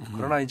있어요.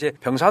 그러나 이제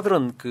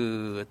병사들은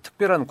그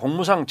특별한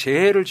공무상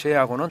재해를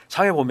제외하고는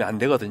상해보험이 안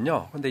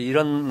되거든요. 근데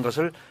이런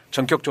것을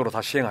전격적으로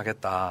다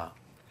시행하겠다.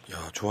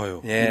 야,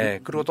 좋아요. 예.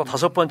 그리고 또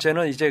다섯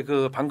번째는 이제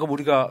방금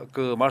우리가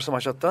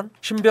말씀하셨던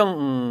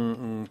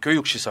신병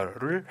교육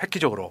시설을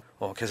획기적으로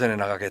개선해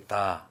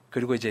나가겠다.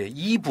 그리고 이제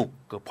이북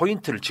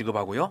포인트를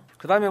지급하고요.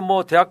 그다음에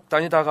대학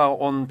다니다가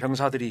온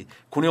병사들이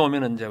군에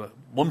오면은 이제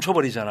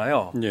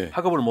멈춰버리잖아요. 예.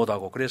 학업을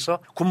못하고. 그래서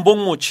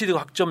군복무 취득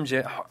학점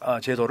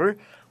제도를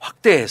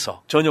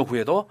확대해서 전역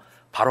후에도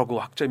바로 그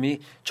학점이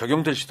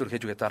적용될 수 있도록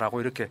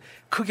해주겠다라고, 이렇게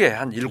크게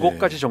한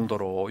 7가지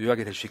정도로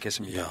요약이 될 수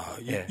있겠습니다.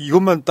 예.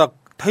 이것만 딱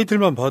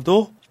타이틀만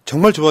봐도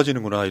정말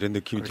좋아지는구나, 이런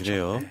느낌이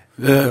드네요.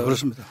 네,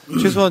 그렇습니다.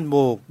 최소한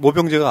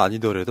모병제가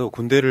아니더라도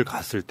군대를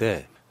갔을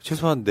때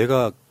최소한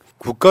내가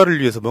국가를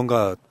위해서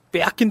뭔가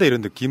빼앗긴다,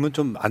 이런 느낌은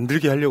좀 안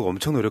들게 하려고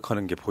엄청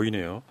노력하는 게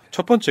보이네요.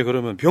 첫 번째,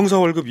 그러면 병사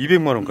월급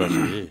 200만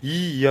원까지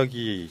이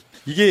이야기,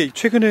 이게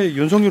최근에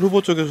윤석열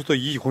후보 쪽에서도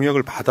이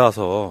공약을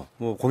받아서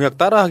공약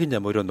따라 하겠냐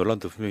이런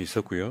논란도 분명히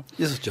있었고요.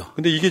 있었죠.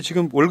 근데 이게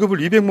지금 월급을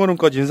 200만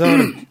원까지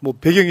인상하는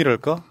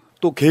배경이랄까?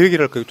 또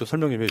계획이랄까? 좀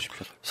설명 좀 해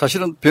주십시오.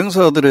 사실은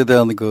병사들에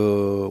대한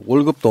그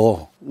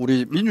월급도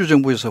우리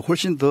민주정부에서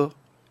훨씬 더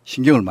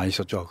신경을 많이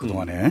썼죠,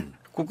 그동안에.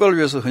 국가를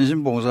위해서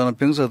헌신봉사하는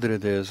병사들에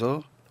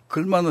대해서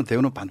걸맞는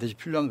대우는 반드시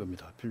필요한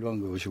겁니다. 필요한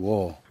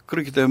것이고,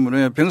 그렇기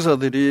때문에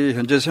병사들이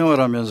현재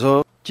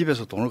생활하면서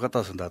집에서 돈을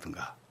갖다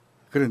쓴다든가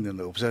그런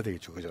데는 없어야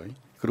되겠죠, 그죠?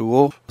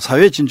 그리고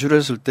사회에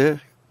진출했을 때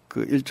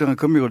그 일정한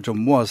금액을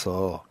좀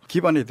모아서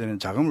기반이 되는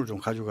자금을 좀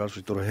가져갈 수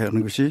있도록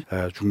하는 것이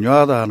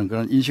중요하다 하는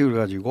그런 인식을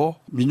가지고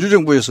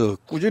민주정부에서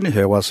꾸준히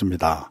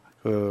해왔습니다.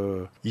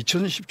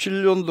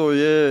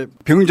 2017년도에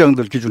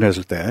병장들 기준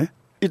했을 때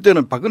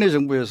이때는 박근혜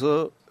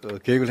정부에서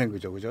계획을 한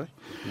거죠. 그죠?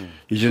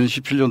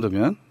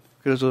 2017년도면.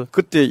 그래서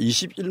그때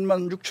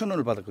 21만 6천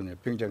원을 받았거든요.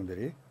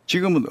 병장들이.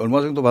 지금은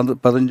얼마 정도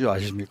받은지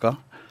아십니까?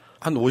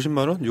 한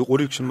 50만 원? 5,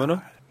 60만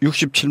원?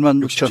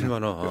 67만 6천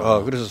원. 67만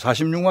원. 그래서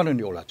 46만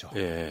원이 올랐죠.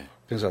 예.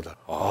 병사들.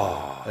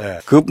 예.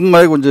 그뿐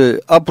말고 이제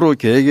앞으로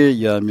계획에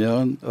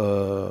의하면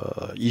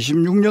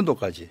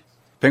 26년도까지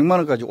 100만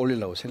원까지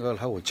올리려고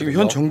생각을 하고 있죠. 지금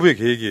현 정부의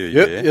계획이에요,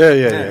 이게.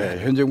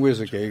 예. 현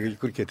정부에서 계획이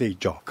그렇게 돼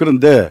있죠.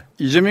 그런데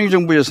이재명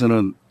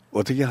정부에서는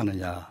어떻게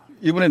하느냐.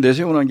 이번에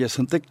내세우는 게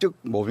선택적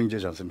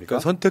모병제지 않습니까? 그러니까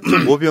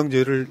선택적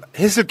모병제를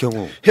했을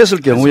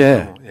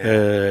경우에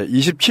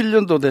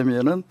 27년도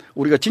되면은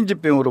우리가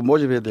징집병으로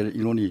모집해야 될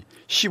인원이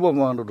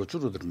 15만으로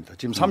줄어듭니다.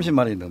 지금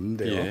 30만이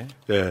넘는데요.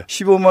 예.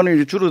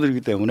 15만이 줄어들기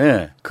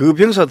때문에 그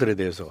병사들에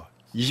대해서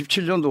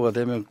 27년도가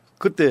되면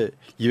그때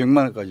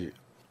 200만 원까지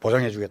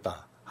보장해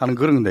주겠다 하는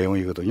그런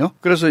내용이거든요.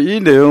 그래서 이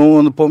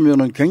내용은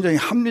보면은 굉장히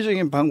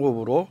합리적인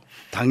방법으로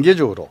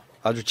단계적으로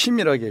아주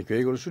친밀하게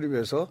계획을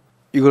수립해서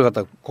이걸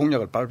갖다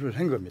공약을 발표를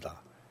한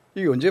겁니다.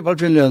 이게 언제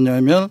발표를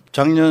했냐면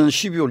작년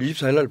 12월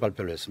 24일 날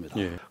발표를 했습니다.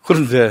 예.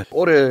 그런데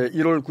올해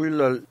 1월 9일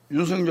날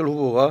윤석열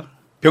후보가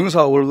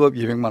병사 월급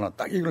 200만 원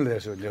딱 이걸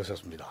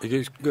내셨습니다.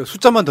 이게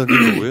숫자만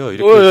던진 거고요.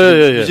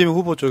 이렇게 이재명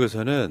후보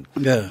쪽에서는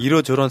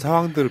이러저런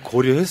상황들을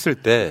고려했을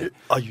때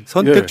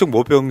선택적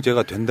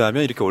모병제가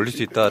된다면 이렇게 올릴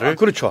수 있다를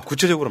그렇죠.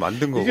 구체적으로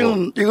만든 거고.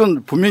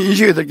 이건 분명히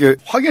인식이 될 게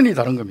확연히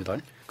다른 겁니다.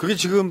 그게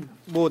지금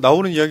뭐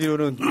나오는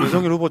이야기로는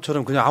윤석열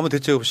후보처럼 그냥 아무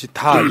대책 없이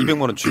다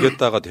 200만 원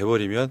주겠다가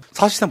돼버리면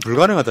사실상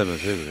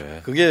불가능하다면서요,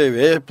 그게. 그게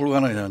왜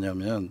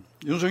불가능하냐면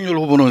윤석열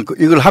후보는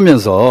이걸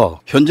하면서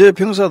현재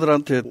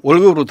병사들한테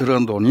월급으로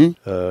들어간 돈이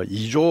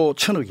 2조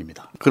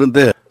 1,000억입니다.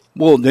 그런데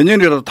뭐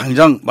내년이라도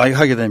당장 많이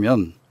하게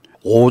되면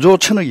 5조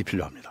 1,000억이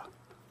필요합니다.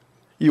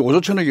 이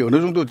 5조 1,000억이 어느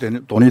정도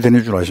돈이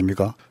되는 줄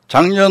아십니까?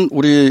 작년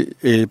우리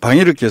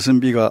방위력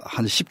개선비가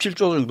한 17조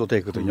정도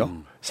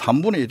되거든요.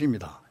 3분의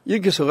 1입니다.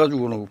 이렇게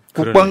써가지고는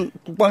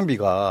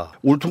국방비가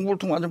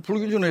울퉁불퉁 완전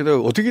불균형이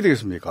되고 어떻게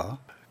되겠습니까?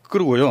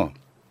 그리고요,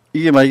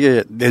 이게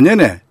만약에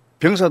내년에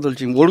병사들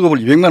지금 월급을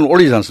 200만 원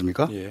올리지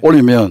않습니까? 예.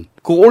 올리면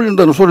그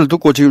올린다는 소리를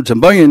듣고 지금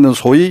전방에 있는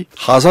소위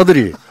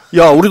하사들이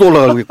야, 우리도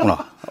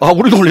올라가겠구나.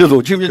 우리도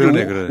올려도 지금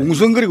그러네.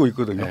 웅성거리고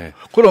있거든요. 네.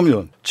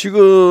 그러면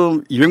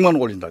지금 200만 원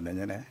올린다,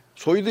 내년에.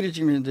 소위들이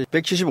지금 현재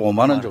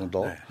 175만 원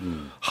정도,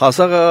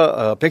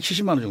 하사가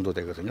 170만 원 정도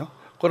되거든요.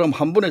 그럼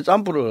한 번에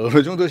짬프를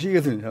어느 정도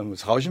시거든요.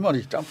 4, 50만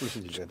원씩 짬프를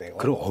쓰셔야 돼요.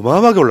 그럼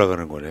어마어마하게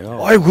올라가는 거네요.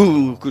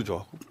 아이고,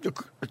 그죠.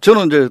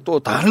 저는 이제 또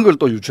다른 걸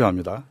또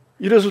유추합니다.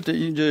 이랬을 때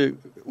이제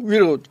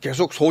위로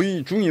계속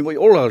소위 중이 뭐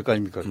올라갈 거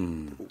아닙니까?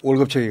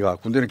 월급 체계가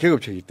군대는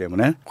계급 체계이기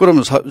때문에.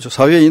 그러면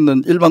사회에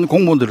있는 일반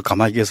공무원들을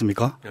가만히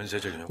있겠습니까?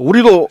 연쇄적이요.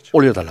 우리도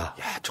올려달라. 야,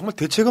 정말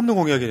대책 없는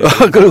공약이네요.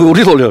 그리고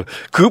우리도 올려.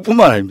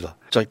 그것뿐만 아닙니다.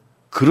 자,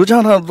 그러지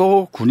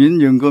않아도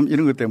군인연금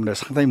이런 것 때문에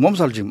상당히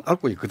몸살을 지금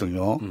앓고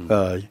있거든요.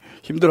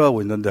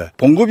 힘들어하고 있는데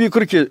봉급이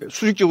그렇게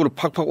수직적으로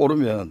팍팍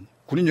오르면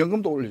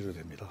군인연금도 올려줘야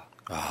됩니다.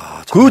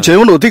 그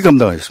재원은 어떻게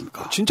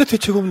감당하겠습니까? 진짜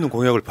대책 없는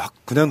공약을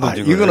그냥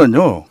던진 거예요?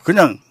 이거는요,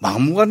 그냥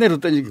막무가내로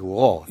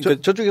던지고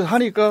저쪽에서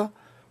하니까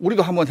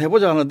우리도 한번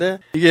해보자 하는데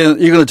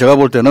이거는 제가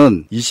볼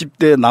때는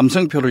 20대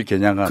남성표를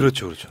겨냥한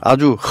그렇죠.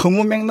 아주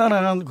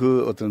허무맹랑한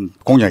그 어떤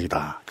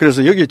공약이다.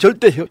 그래서 여기에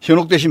절대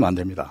현혹되시면 안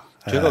됩니다.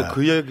 제가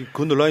그 이야기,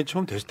 그 논란이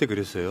처음 됐을 때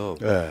그랬어요.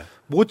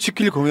 못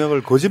지킬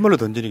공약을 거짓말로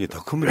던지는 게 더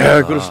큰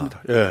문제다.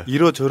 그렇습니다.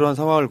 이러저러한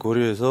상황을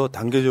고려해서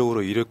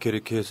단계적으로 이렇게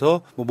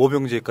해서 뭐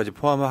모병제까지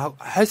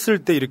포함했을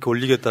때 이렇게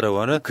올리겠다라고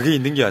하는 그게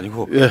있는 게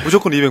아니고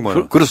무조건 200만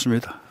원.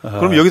 그렇습니다.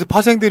 그럼 여기서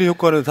파생되는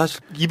효과는 사실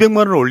 200만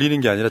원을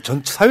올리는 게 아니라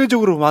전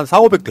사회적으로 한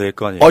 4, 500 될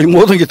거 아니에요.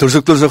 모든 게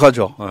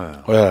들썩들썩하죠.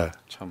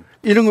 참.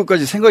 이런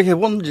것까지 생각해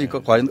본지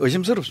과연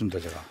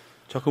의심스럽습니다, 제가.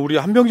 자, 그럼 우리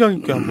한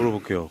병장님께 한번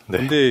물어볼게요.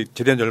 근데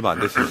제대한 지 얼마 안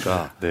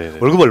됐으니까.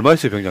 월급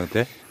얼마였어요, 병장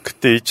때?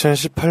 그때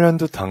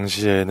 2018년도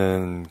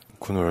당시에는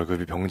군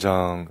월급이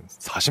병장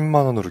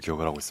 40만 원으로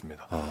기억을 하고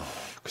있습니다.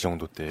 그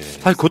정도 때.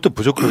 사실 그것도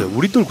부족하죠.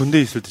 우리 또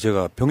군대에 있을 때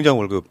제가 병장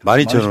월급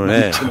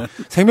 12,000원에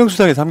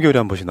생명수당에 3개월에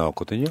한 번씩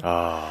나왔거든요.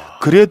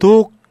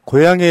 그래도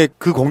고향에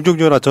그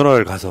공중전화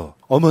전화를 가서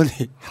어머니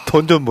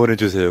돈 좀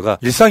보내주세요가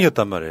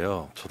일상이었단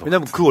말이에요.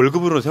 왜냐면 그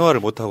월급으로는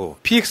생활을 못하고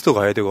PX도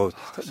가야 되고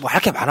뭐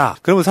할 게 많아.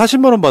 그러면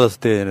 40만 원 받았을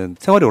때는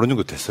생활이 어느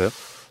정도 됐어요?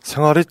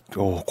 생활이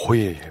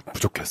거의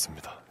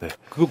부족했습니다. 네.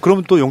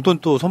 그러면 또 용돈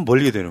또 손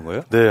벌리게 되는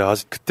거예요? 네,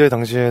 아직 그때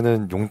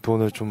당시에는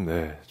용돈을 좀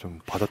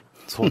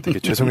받아서 되게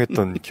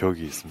죄송했던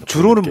기억이 있습니다.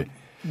 주로는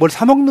뭘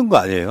사 먹는 거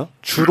아니에요?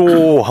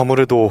 주로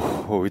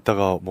아무래도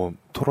이따가 뭐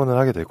토론을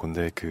하게 될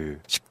건데 그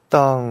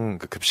식당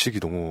그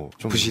급식이 너무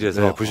좀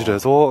부실해서 네,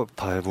 부실해서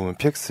대부분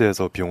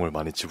PX에서 비용을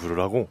많이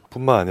지불을 하고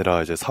뿐만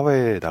아니라 이제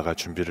사회에 나갈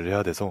준비를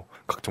해야 돼서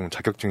각종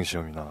자격증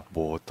시험이나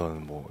뭐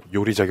어떤 뭐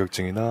요리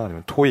자격증이나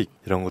아니면 토익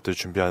이런 것들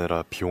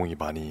준비하느라 비용이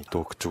많이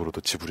또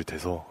그쪽으로도 지불이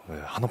돼서 네,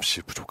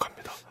 한없이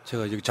부족합니다.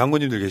 제가 여기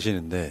장군님들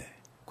계시는데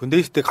군대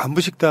있을 때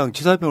간부식당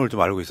치사병을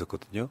좀 알고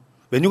있었거든요.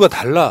 메뉴가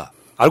달라.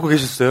 알고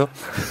계셨어요?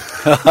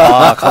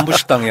 아,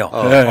 간부식당이요?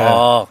 네.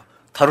 아,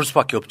 다를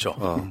수밖에 없죠.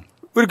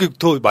 왜 이렇게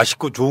더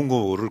맛있고 좋은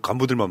거를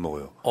간부들만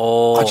먹어요?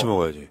 같이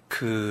먹어야지.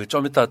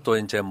 좀 이따 또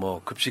이제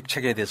뭐 급식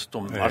체계에 대해서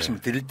좀 말씀을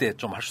드릴 때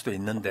좀 할 수도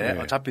있는데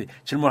어차피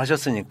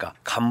질문하셨으니까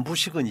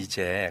간부식은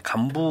이제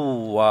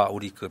간부와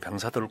우리 그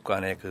병사들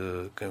간의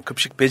그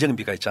급식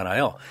배정비가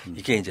있잖아요.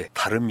 이게 이제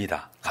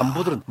다릅니다.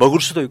 간부들은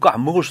먹을 수도 있고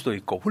안 먹을 수도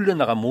있고 훈련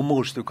나가면 못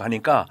먹을 수도 있고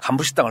하니까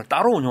간부식당을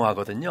따로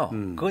운영하거든요.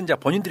 그건 이제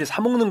본인들이 사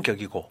먹는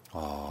격이고.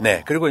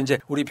 네. 그리고 이제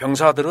우리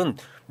병사들은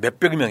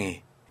몇백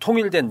명이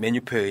통일된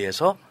메뉴표에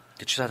의해서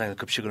취사장에서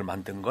급식을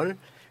만든 걸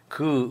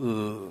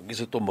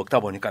그래서 또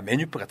먹다 보니까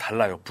메뉴표가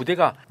달라요.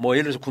 부대가 뭐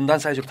예를 들어서 군단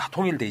사이즈로 다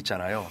통일돼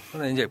있잖아요.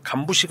 그런데 이제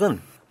간부식은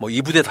뭐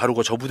이 부대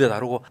다르고 저 부대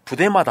다르고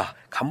부대마다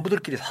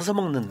간부들끼리 사서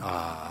먹는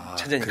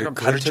체제니까 좀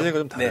다르죠. 체제가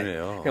좀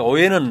다르네요. 네.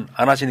 오해는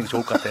안 하시는 게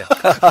좋을 것 같아요.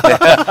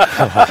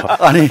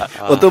 네. 아니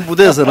어떤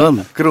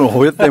부대에서는 그런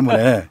오해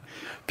때문에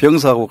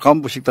병사하고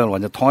간부 식당을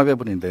완전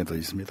통합해버리는 데도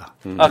있습니다.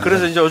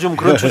 그래서 이제 요즘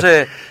그런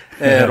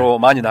추세로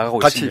많이 나가고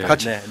있습니다.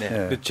 같이.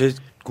 제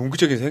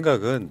궁극적인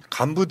생각은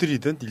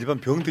간부들이든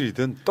일반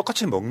병들이든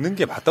똑같이 먹는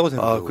게 맞다고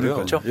생각하고요.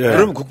 그렇죠.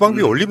 그러면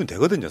국방비에 올리면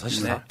되거든요.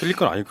 사실은 틀릴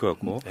건 아닐 것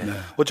같고.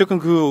 어쨌든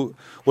그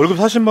월급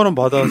 40만 원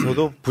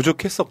받아서도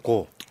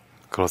부족했었고.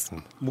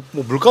 그렇습니다. 뭐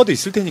물가도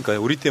있을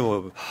테니까요. 우리 때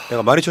뭐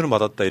내가 12,000원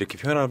받았다 이렇게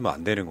표현하면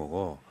안 되는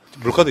거고.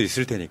 물가도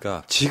있을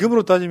테니까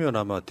지금으로 따지면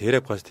아마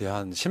대략 봤을 때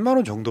한 10만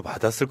원 정도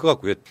받았을 것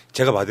같고요.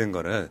 제가 받은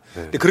거는.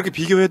 근데 그렇게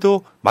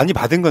비교해도 많이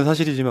받은 건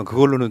사실이지만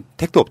그걸로는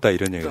택도 없다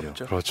이런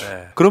얘기죠. 그렇죠.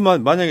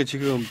 그러면 만약에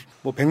지금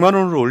뭐 100만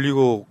원을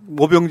올리고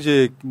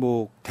모병제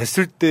뭐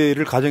됐을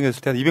때를 가정했을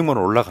때 한 200만 원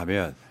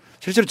올라가면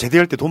실제로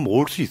제대할 때 돈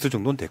모을 수 있을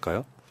정도는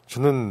될까요?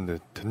 저는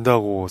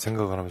된다고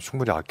생각을 하면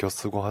충분히 아껴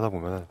쓰고 하다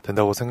보면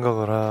된다고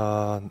생각을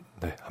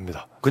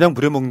합니다. 그냥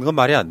부려먹는 건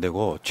말이 안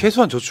되고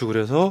최소한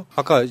저축을 해서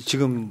아까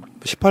지금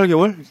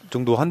 18개월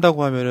정도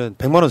한다고 하면은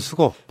 100만 원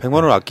쓰고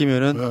 100만 원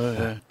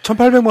아끼면은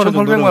 1,800만 원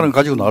정도는 1,800만 원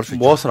가지고 나올 수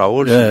있죠. 모아서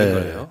나올 수 있는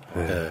거예요.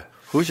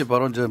 그것이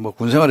바로 이제 뭐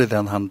군생활에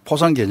대한 한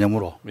포상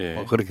개념으로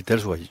그렇게 될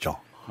수가 있죠.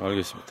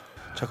 알겠습니다.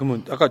 자,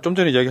 그러면 아까 좀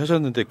전에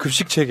이야기하셨는데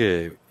급식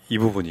체계 이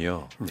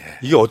부분이요.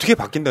 이게 어떻게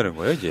바뀐다는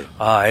거예요, 이제?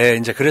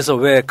 이제 그래서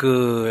왜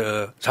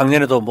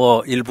작년에도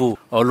뭐 일부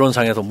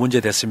언론상에도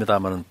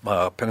문제됐습니다만은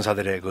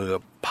병사들의 그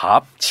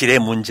밥 질의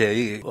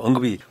문제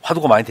언급이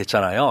화두가 많이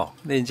됐잖아요.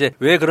 근데 이제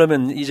왜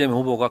그러면 이재명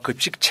후보가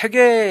급식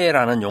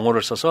체계라는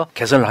용어를 써서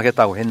개선을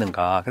하겠다고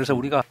했는가? 그래서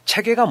우리가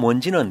체계가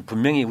뭔지는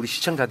분명히 우리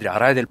시청자들이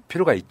알아야 될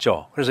필요가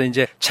있죠. 그래서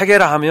이제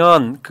체계라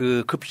하면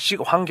그 급식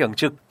환경,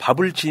 즉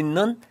밥을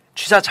짓는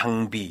취사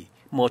장비,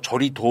 뭐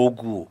조리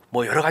도구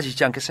뭐 여러 가지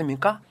있지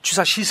않겠습니까?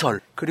 취사 시설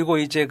그리고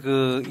이제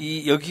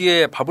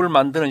여기에 밥을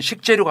만드는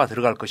식재료가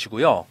들어갈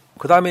것이고요.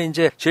 그다음에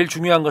이제 제일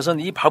중요한 것은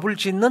이 밥을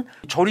짓는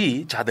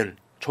조리자들,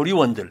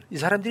 조리원들 이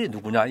사람들이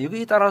누구냐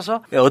여기에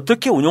따라서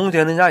어떻게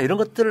운용되느냐 이런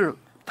것들을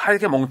다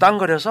이렇게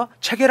몽땅거려서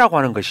체계라고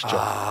하는 것이죠.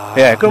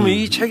 그러면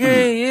이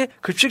체계의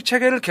급식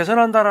체계를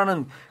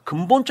개선한다라는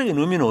근본적인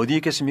의미는 어디에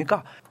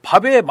있겠습니까?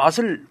 밥의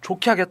맛을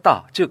좋게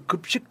하겠다, 즉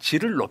급식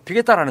질을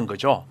높이겠다라는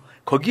거죠.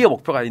 거기에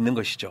목표가 있는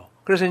것이죠.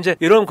 그래서 이제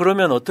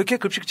그러면 어떻게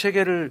급식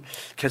체계를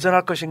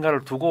개선할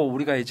것인가를 두고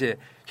우리가 이제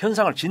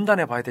현상을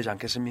진단해 봐야 되지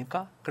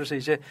않겠습니까? 그래서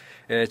이제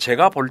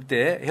제가 볼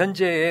때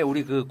현재의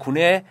우리 그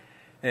군의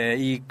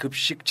이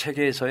급식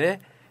체계에서의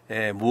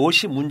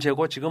무엇이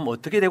문제고 지금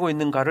어떻게 되고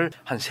있는가를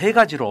한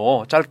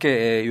 3가지로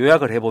짧게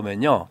요약을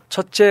해보면요.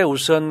 첫째,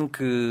 우선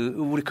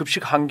우리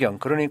급식 환경,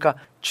 그러니까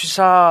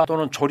취사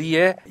또는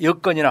조리의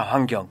여건이나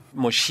환경,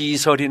 뭐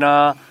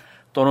시설이나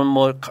또는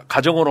뭐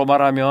가정으로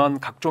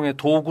말하면 각종의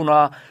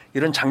도구나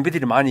이런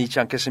장비들이 많이 있지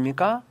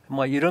않겠습니까?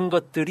 뭐 이런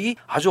것들이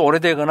아주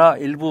오래되거나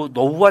일부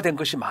노후화된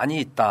것이 많이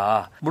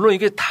있다. 물론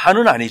이게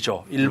다는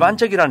아니죠.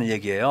 일반적이라는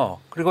얘기예요.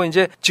 그리고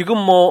이제 지금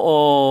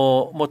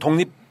뭐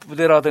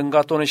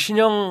독립부대라든가 또는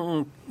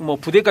신형 뭐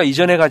부대가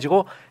이전해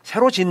가지고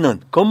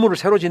건물을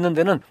새로 짓는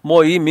데는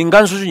뭐 이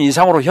민간 수준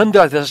이상으로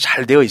현대화돼서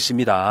잘 되어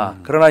있습니다.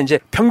 그러나 이제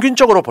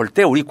평균적으로 볼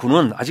때 우리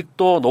군은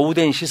아직도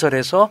노후된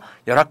시설에서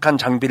열악한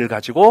장비를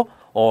가지고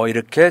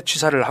이렇게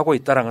취사를 하고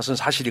있다는 것은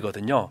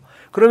사실이거든요.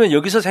 그러면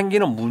여기서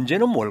생기는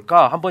문제는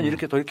뭘까? 한번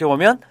이렇게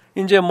돌이켜보면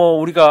이제 뭐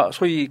우리가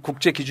소위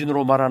국제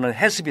기준으로 말하는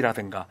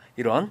해습이라든가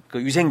이런 그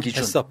위생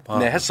기준.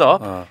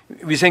 해썹.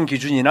 위생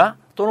기준이나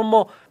또는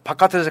뭐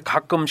바깥에서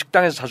가끔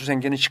식당에서 자주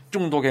생기는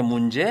식중독의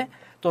문제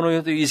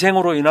또는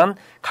위생으로 인한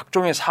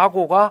각종의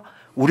사고가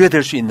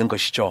우려될 수 있는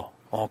것이죠.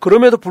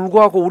 그럼에도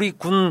불구하고 우리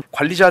군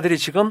관리자들이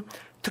지금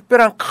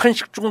특별한 큰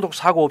식중독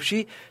사고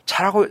없이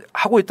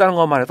잘하고 있다는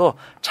것만 해도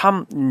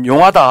참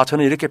용하다.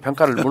 저는 이렇게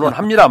평가를 물론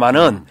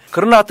합니다만은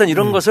그러나 어떤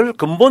이런 것을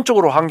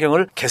근본적으로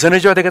환경을 개선해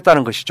줘야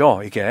되겠다는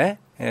것이죠. 이게.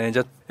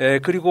 이제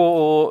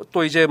그리고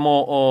또 이제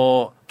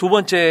뭐 두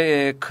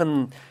번째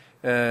큰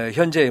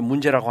현재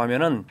문제라고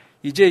하면은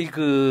이제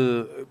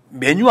그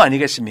메뉴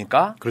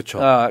아니겠습니까? 그렇죠.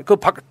 그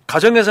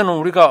가정에서는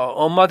우리가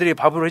엄마들이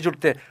밥을 해줄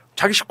때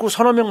자기 식구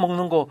서너 명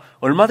먹는 거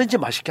얼마든지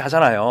맛있게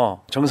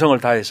하잖아요. 정성을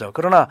다해서.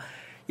 그러나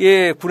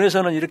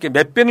군에서는 이렇게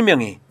몇백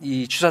명이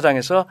이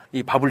취사장에서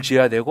이 밥을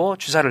지어야 되고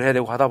취사를 해야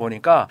되고 하다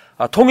보니까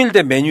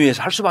통일된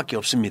메뉴에서 할 수밖에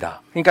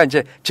없습니다. 그러니까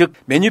이제 즉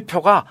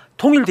메뉴표가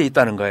통일돼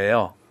있다는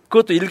거예요.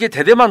 그것도 일개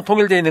대대만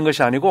통일되어 있는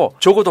것이 아니고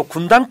적어도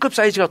군단급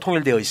사이즈가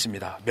통일되어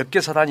있습니다. 몇 개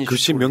사단이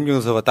급식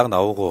명령서가 딱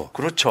나오고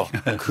그렇죠.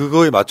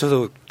 그거에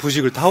맞춰서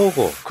부식을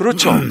타오고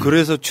그렇죠.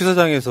 그래서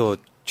취사장에서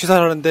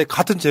취사를 하는데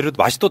같은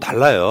재료도 맛이 또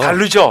달라요.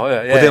 다르죠.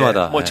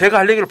 부대마다. 뭐 제가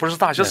할 얘기를 벌써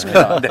다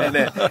하셨습니다.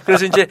 네.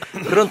 그래서 이제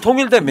그런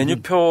통일된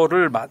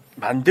메뉴표를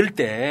만들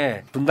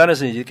때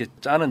분단에서 이렇게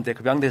짜는데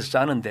급양대에서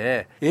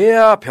짜는데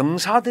얘야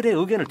병사들의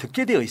의견을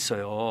듣게 되어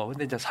있어요.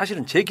 근데 이제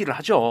사실은 제기를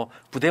하죠.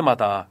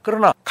 부대마다.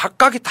 그러나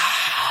각각이 다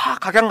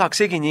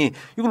각양각색이니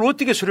이걸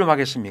어떻게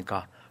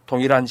수렴하겠습니까?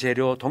 동일한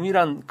재료,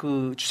 동일한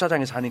그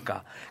취사장에서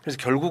하니까. 그래서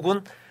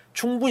결국은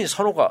충분히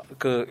선호가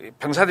그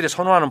병사들이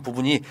선호하는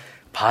부분이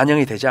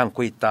반영이 되지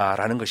않고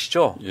있다라는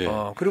것이죠. 예.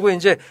 그리고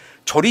이제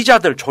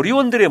조리자들,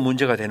 조리원들의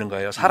문제가 되는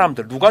거예요.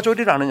 사람들 누가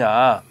조리를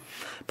하느냐.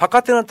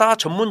 바깥에는 다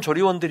전문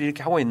조리원들이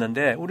이렇게 하고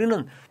있는데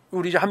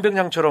우리 이제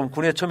한병장처럼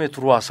군에 처음에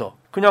들어와서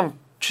그냥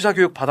취사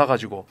교육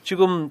받아가지고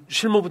지금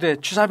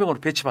실무부대 취사병으로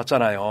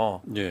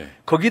배치받잖아요. 예.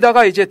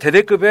 거기다가 이제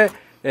대대급의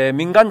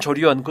민간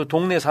조리원 그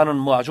동네 사는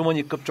뭐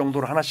아주머니급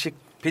정도로 하나씩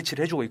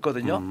배치를 해주고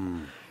있거든요.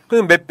 그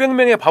몇백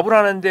명의 밥을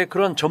하는데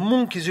그런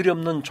전문 기술이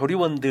없는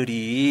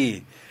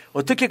조리원들이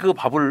어떻게 그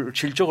밥을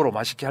질적으로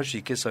맛있게 할 수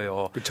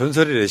있겠어요. 그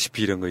전설의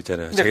레시피 이런 거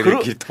있잖아요.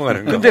 자기들끼리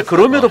통하는 거. 근데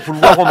그럼에도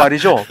불구하고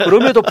말이죠.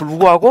 그럼에도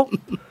불구하고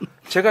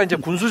제가 이제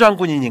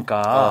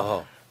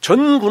군수장군이니까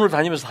전 군을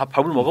다니면서 다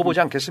밥을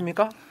먹어보지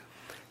않겠습니까?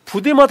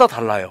 부대마다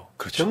달라요.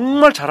 그렇죠.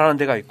 정말 잘하는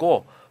데가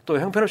있고 또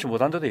형편없이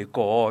못하는 데도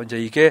있고 이제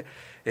이게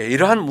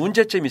이러한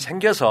문제점이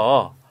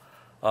생겨서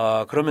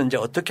그러면 이제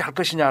어떻게 할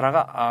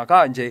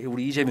것이냐가 이제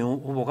우리 이재명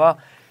후보가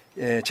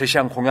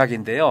제시한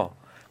공약인데요.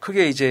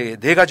 크게 이제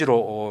네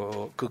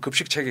가지로 그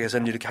급식 체계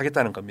개선을 이렇게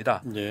하겠다는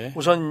겁니다. 예.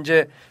 우선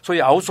이제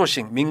소위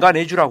아웃소싱 민간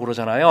외주라고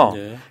그러잖아요.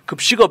 예.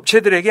 급식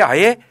업체들에게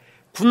아예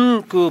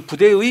군 그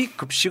부대의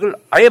급식을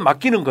아예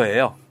맡기는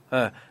거예요.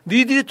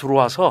 너희들이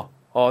들어와서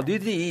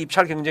너희들이 이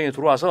입찰 경쟁에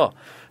들어와서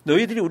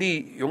너희들이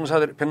우리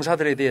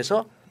병사들에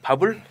대해서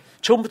밥을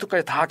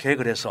처음부터까지 다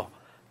계획을 해서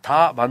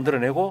다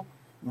만들어내고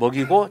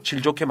먹이고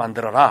질 좋게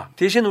만들어라.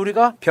 대신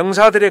우리가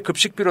병사들의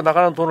급식비로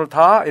나가는 돈을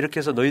다 이렇게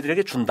해서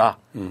너희들에게 준다.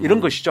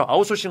 이런 것이죠.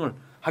 아웃소싱을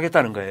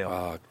하겠다는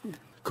거예요.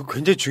 그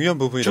굉장히 중요한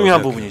부분이라고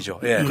중요한 생각해요. 부분이죠.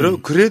 예.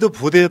 그럼 그래도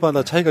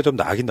부대마다 차이가 좀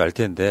나긴 날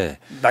텐데.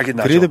 나긴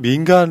나죠. 그래도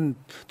민간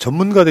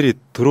전문가들이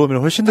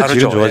들어오면 훨씬 더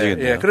질은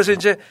좋아지겠네요. 예. 그래서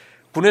이제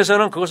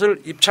군에서는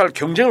그것을 입찰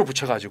경쟁을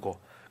붙여가지고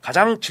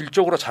가장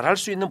질적으로 잘할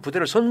수 있는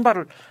부대를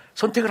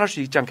선택을 할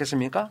수 있지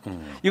않겠습니까?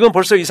 이건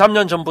벌써 2,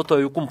 3년 전부터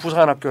육군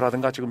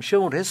부사관학교라든가 지금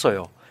시험을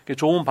했어요.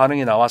 좋은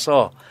반응이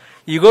나와서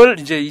이걸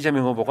이제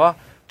이재명 후보가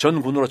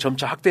전 군으로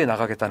점차 확대해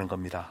나가겠다는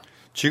겁니다.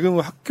 지금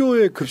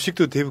학교의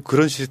급식도 대부분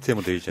그런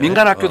시스템으로 되어 있잖아요.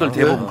 민간 학교들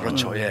대부분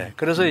그렇죠. 예.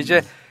 그래서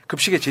이제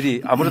급식의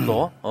질이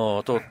아무래도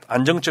또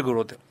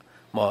안정적으로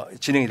뭐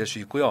진행이 될 수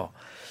있고요.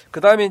 그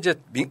다음에 이제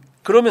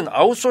그러면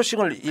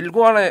아웃소싱을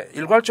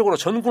일괄적으로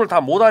전군을 다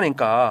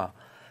못하니까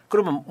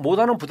그러면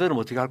못하는 부대는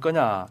어떻게 할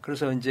거냐.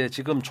 그래서 이제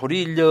지금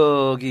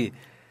조리원이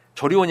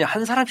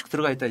한 사람씩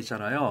들어가 있다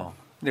있잖아요.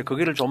 근데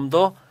거기를 좀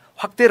더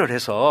확대를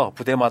해서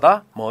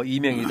부대마다 뭐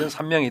 2명이든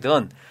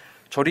 3명이든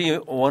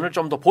조리원을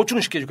좀 더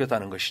보충시켜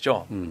주겠다는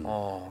것이죠.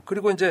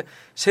 그리고 이제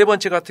세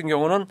번째 같은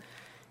경우는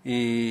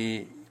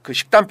그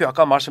식단표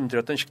아까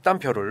말씀드렸던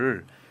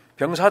식단표를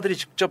병사들이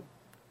직접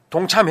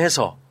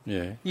동참해서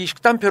예. 이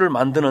식단표를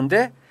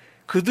만드는데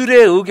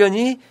그들의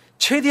의견이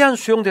최대한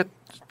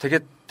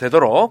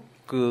수용되도록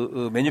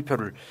그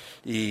메뉴표를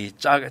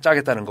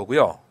짜겠다는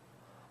거고요.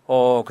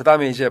 그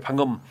다음에 이제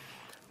방금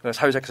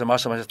사회자께서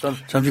말씀하셨던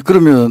잠시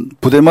그러면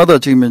부대마다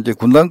지금 이제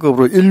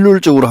군단급으로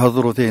일률적으로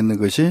하도록 되어 있는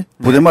것이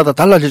부대마다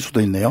달라질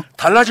수도 있네요.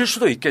 달라질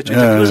수도 있겠죠.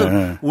 네, 그것은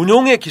네.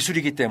 운용의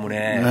기술이기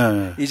때문에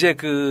네. 이제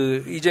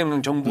그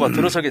이재명 정부가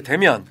들어서게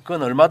되면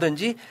그건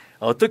얼마든지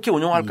어떻게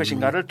운용할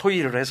것인가를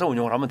토의를 해서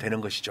운용을 하면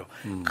되는 것이죠.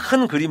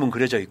 큰 그림은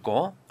그려져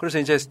있고 그래서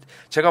이제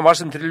제가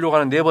말씀드리려고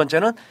하는 네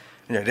번째는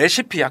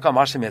레시피 아까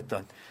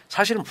말씀했던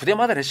사실은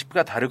부대마다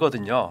레시피가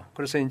다르거든요.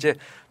 그래서 이제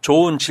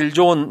질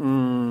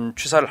좋은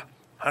취사를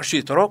할 수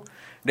있도록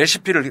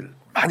레시피를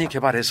많이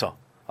개발해서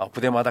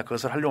부대마다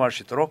그것을 활용할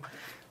수 있도록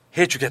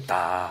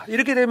해주겠다.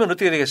 이렇게 되면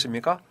어떻게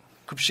되겠습니까?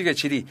 급식의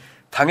질이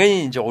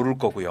당연히 이제 오를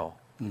거고요.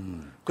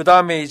 그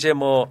다음에 이제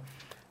뭐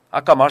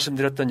아까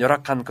말씀드렸던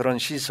열악한 그런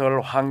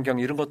시설, 환경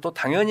이런 것도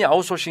당연히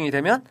아웃소싱이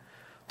되면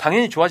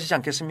당연히 좋아지지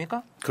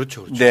않겠습니까?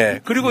 그렇죠. 그렇죠.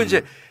 네. 그리고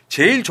이제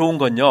제일 좋은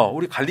건요.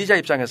 우리 관리자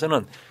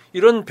입장에서는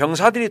이런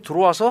병사들이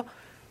들어와서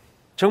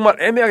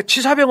정말 애매하게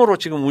취사병으로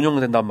지금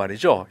운영된단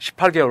말이죠.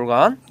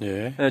 18개월간.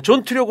 예.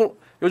 전투력을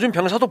요즘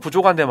병사도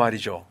부족한데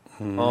말이죠.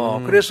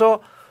 그래서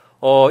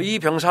이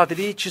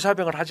병사들이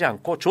취사병을 하지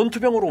않고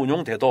전투병으로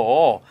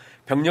운용돼도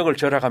병력을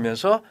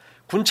절약하면서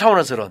군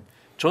차원에서는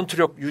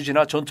전투력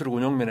유지나 전투력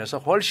운용 면에서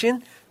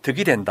훨씬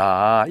득이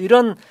된다.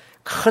 이런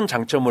큰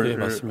장점을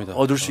네,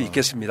 얻을 수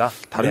있겠습니다.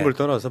 다른 네. 걸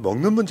떠나서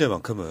먹는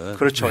문제만큼은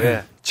그렇죠. 네.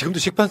 예. 지금도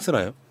식판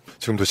쓰나요?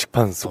 지금도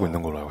식판 쓰고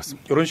있는 걸로 알고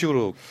있습니다. 이런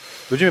식으로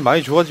요즘에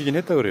많이 좋아지긴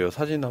했다 그래요.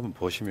 사진 한번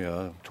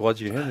보시면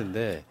좋아지긴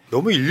했는데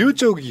너무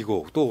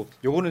일률적이고 또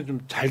요거는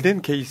좀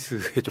잘된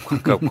케이스에 좀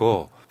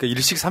가깝고 그러니까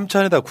일식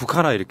 3찬에다 국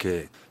하나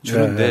이렇게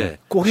주는데 네.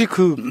 혹시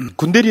그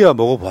군대리야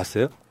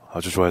먹어봤어요?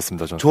 아주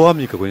좋아했습니다. 저는.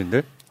 좋아합니까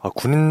군인들?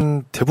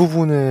 군인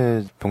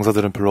대부분의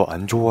병사들은 별로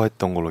안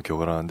좋아했던 걸로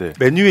기억을 하는데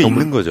메뉴에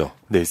있는 거죠?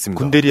 네, 있습니다.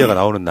 군대리아가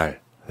나오는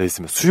날? 네,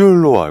 있습니다.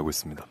 수요일로 알고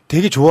있습니다.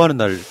 되게 좋아하는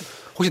날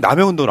혹시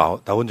라면도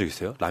나온 적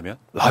있어요? 라면?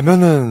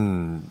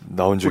 라면은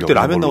나온 적이 없는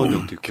라면 나온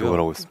적도 있고요. 기억을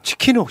하고 있습니다.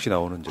 치킨은 혹시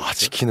나오는 적 있어요?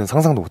 치킨은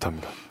상상도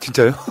못합니다.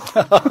 진짜요?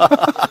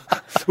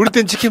 우리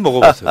땐 치킨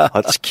먹어봤어요.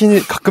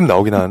 치킨이 가끔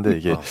나오긴 하는데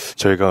이게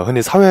저희가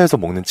흔히 사회에서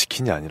먹는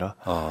치킨이 아니라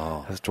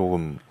그래서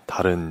조금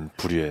다른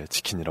부류의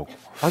치킨이라고.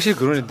 사실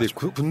그러는데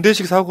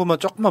군대식 사고만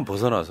조금만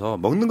벗어나서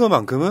먹는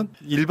것만큼은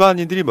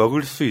일반인들이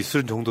먹을 수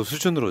있을 정도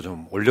수준으로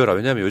좀 올려라.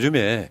 왜냐하면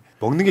요즘에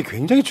먹는 게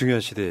굉장히 중요한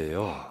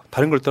시대예요.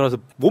 다른 걸 떠나서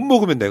못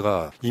먹으면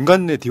내가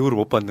인간의 대우를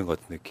못 받는 것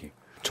같은 느낌.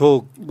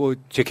 저 뭐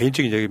제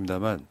개인적인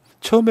얘기입니다만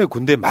처음에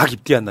군대 막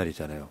입대한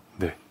날이잖아요.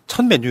 네.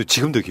 첫 메뉴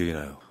지금도 기억이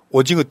나요.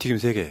 오징어 튀김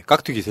 3개,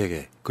 깍두기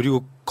 3개,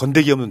 그리고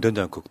건더기 없는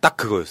된장국 딱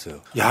그거였어요.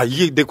 야,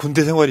 이게 내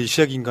군대 생활이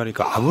시작인가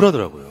하니까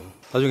암울하더라고요.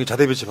 나중에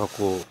자대배치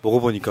받고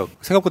먹어보니까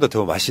생각보다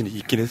더 맛이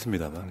있긴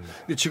했습니다만.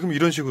 근데 지금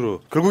이런 식으로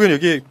결국엔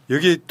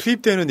여기에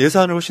투입되는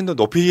예산을 훨씬 더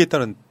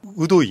높이겠다는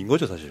의도인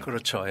거죠, 사실.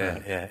 그렇죠.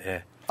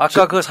 예.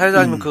 아까 그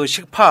사회자님 그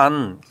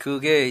식판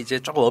그게 이제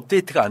조금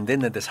업데이트가 안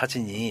됐는데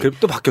사진이. 그럼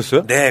또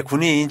바뀌었어요? 네,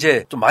 군이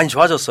이제 좀 많이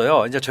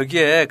좋아졌어요. 이제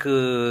저기에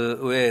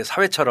왜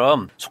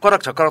사회처럼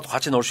숟가락도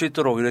같이 넣을 수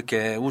있도록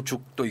이렇게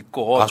우측도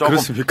있고 조금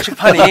그렇습니까?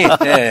 식판이.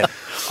 네.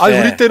 아니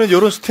우리 때는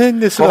이런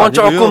스테인리스가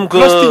아니고요. 조금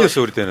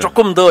플라스틱이었어요, 우리 때는.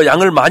 조금 더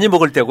양을 많이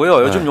먹을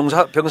때고요. 요즘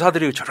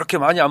병사들이 저렇게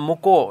많이 안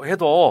먹고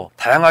해도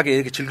다양하게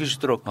이렇게 즐길 수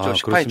있도록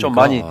식판이 좀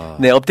많이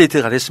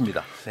업데이트가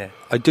됐습니다. 네.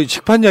 또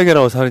식판 이야기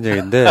나와서 하는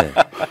얘기인데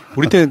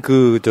우리 때는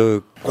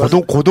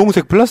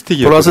고동색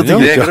플라스틱이었거든요.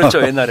 네,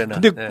 그렇죠.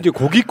 옛날에는. 근데 이제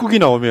고깃국이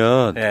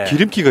나오면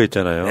기름기가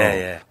있잖아요.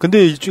 네.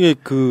 근데 일종의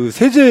그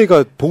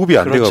세제가 보급이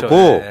안 그렇죠.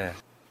 돼갖고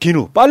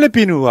빨래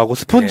비누하고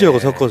스펀지하고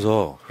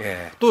섞어서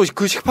또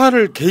그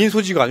식판을 개인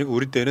소지가 아니고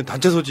우리 때는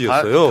단체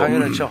소지였어요.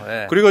 당연하죠.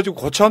 그래가지고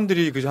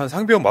고참들이 한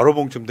상병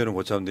마로봉쯤 되는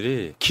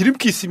고참들이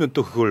기름기 있으면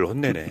또 그걸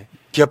혼내네.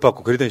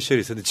 기합받고 그러던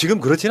시절이 있었는데 지금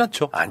그렇진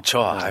않죠.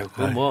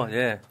 아이고 뭐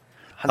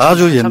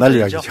아주 옛날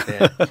이야기죠. 네.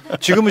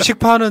 지금은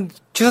식판은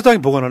치사장이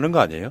보관하는 거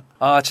아니에요?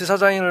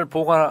 치사장을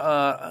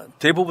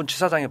대부분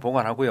치사장에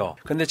보관하고요.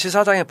 근데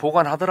치사장에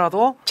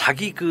보관하더라도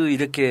자기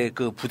이렇게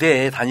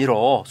부대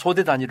단위로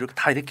소대 단위로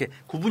다 이렇게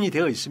구분이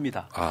되어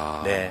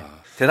있습니다. 네.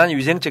 대단히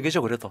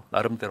위생적이죠, 그래도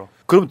나름대로.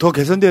 그럼 더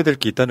개선돼야 될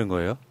게 있다는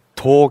거예요?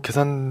 더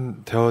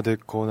개선되어야 될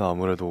거는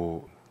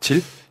아무래도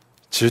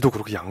질도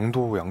그렇고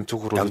양도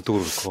양쪽으로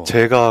그렇고.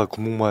 제가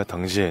군복무할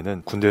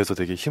당시에는 군대에서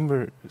되게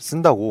힘을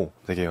쓴다고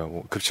되게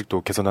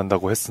급식도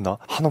개선한다고 했으나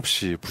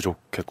한없이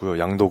부족했고요.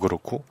 양도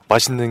그렇고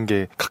맛있는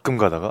게 가끔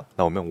가다가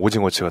나오면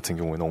오징어채 같은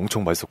경우에는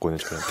엄청 맛있었거든요.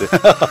 저한테.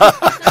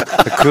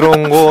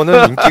 그런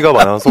거는 인기가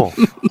많아서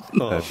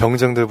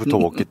병장들부터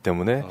먹기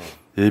때문에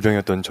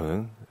예병이었던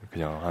저는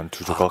그냥 한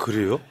 2조각.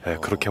 그래요? 네,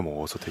 그렇게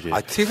먹어서 되게.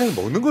 세상에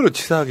먹는 걸로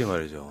치사하게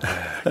말이죠.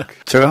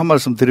 제가 한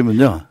말씀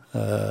드리면요.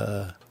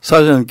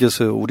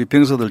 사장님께서 우리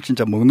병사들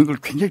진짜 먹는 걸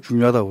굉장히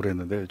중요하다고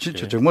그랬는데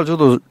진짜 정말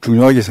저도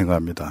중요하게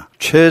생각합니다.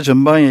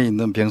 최전방에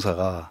있는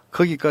병사가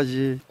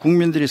거기까지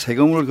국민들이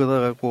세금을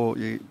걷어갖고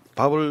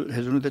밥을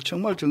해주는데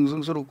정말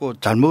정성스럽고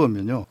잘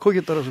먹으면요.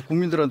 거기에 따라서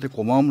국민들한테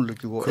고마움을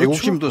느끼고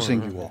애국심도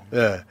생기고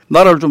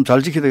나라를 좀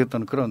잘 지켜야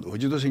되겠다는 그런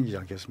의지도 생기지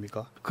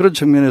않겠습니까? 그런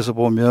측면에서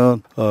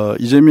보면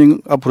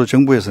이재명 앞으로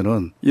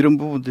정부에서는 이런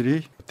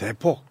부분들이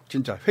대폭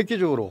진짜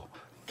획기적으로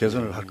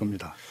개선을 할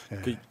겁니다.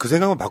 그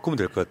생각만 바꾸면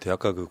될 것 같아요.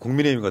 아까 그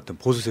국민의힘 같은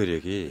보수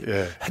세력이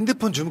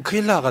핸드폰 주면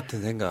큰일 나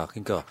같은 생각.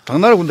 그러니까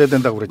당나라 군대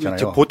된다고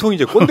그랬잖아요. 보통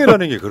이제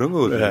꼰대라는 게 그런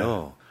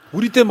거거든요.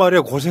 우리 때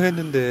말이야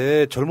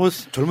고생했는데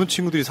젊은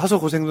친구들이 사서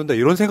고생된다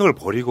이런 생각을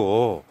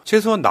버리고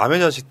최소한 남의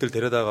자식들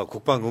데려다가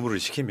국방 의무를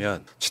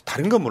시키면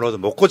다른 건 몰라도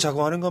먹고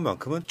자고 하는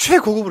것만큼은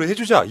최고급으로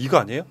해주자 이거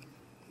아니에요?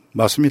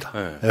 맞습니다.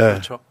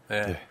 그렇죠.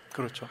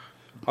 그렇죠.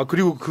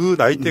 그리고 그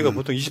나이대가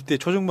보통 20대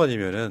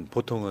초중반이면은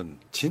보통은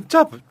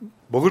진짜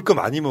먹을 거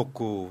많이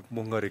먹고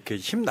뭔가 이렇게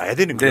힘 나야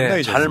되는 그런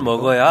나이죠. 잘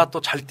먹어야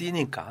또 잘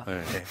뛰니까.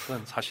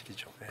 그건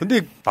사실이죠.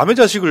 근데 남의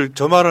자식을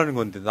저 말하는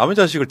건데 남의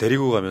자식을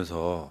데리고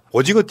가면서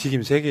오징어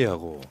튀김 3개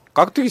하고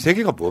깍두기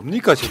 3개가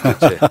뭡니까 실제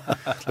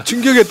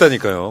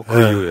충격했다니까요. 그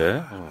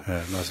이후에.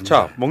 맞습니다.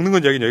 자, 먹는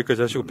건 이야기는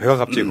여기까지 하시고 배가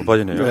갑자기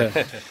고파지네요.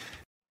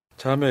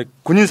 다음에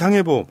군인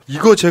상해보험.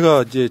 이거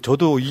제가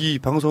저도 이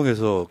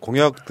방송에서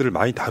공약들을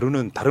많이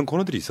다루는 다른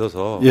코너들이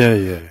있어서.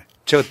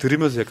 제가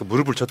들으면서 약간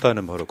무릎을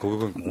쳤다는 바로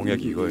그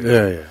공약이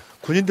이거예요.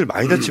 군인들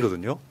많이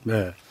다치거든요.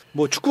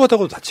 뭐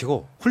축구하다가도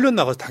다치고, 훈련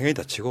나가서 당연히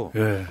다치고.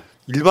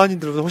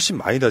 일반인들보다 훨씬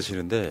많이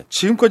다치는데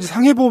지금까지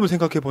상해보험을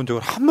생각해 본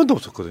적은 한 번도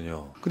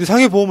없었거든요. 근데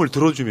상해보험을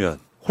들어주면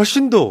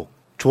훨씬 더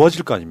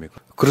좋아질 거 아닙니까?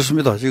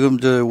 그렇습니다. 지금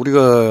이제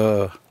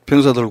우리가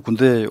병사들,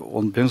 군대에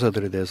온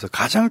병사들에 대해서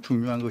가장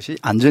중요한 것이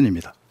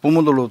안전입니다.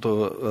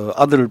 부모들로부터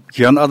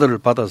귀한 아들을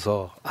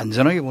받아서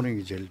안전하게 보내는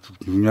게 제일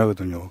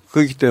중요하거든요.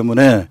 그렇기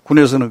때문에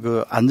군에서는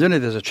그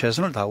안전에 대해서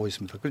최선을 다하고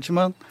있습니다.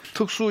 그렇지만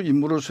특수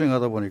임무를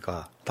수행하다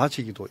보니까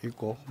다치기도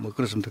있고 뭐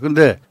그렇습니다.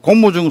 그런데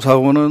공무 중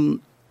사고는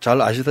잘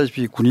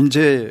아시다시피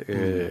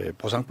군인재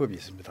보상법이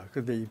있습니다.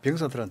 그런데 이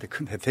병사들한테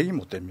큰 혜택이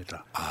못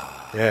됩니다.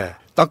 예,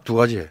 딱 두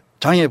가지.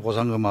 장애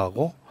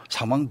보상금하고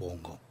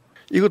사망보험금.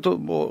 이것도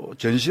뭐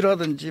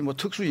전시라든지 뭐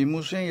특수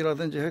임무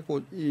수행이라든지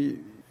했고 이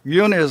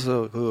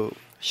위원회에서 그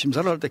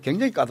심사를 할 때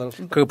굉장히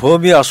까다롭습니다. 그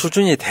범위와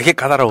수준이 되게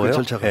까다로워요. 그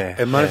절차가. 네.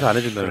 웬만해서 안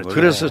해준다는 거죠.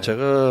 그래서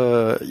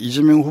제가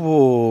이재명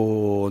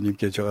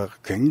후보님께 제가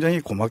굉장히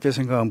고맙게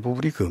생각한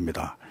부분이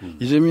그겁니다.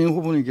 이재명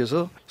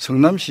후보님께서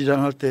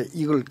성남시장 할 때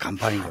이걸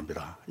간판인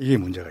겁니다. 이게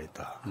문제가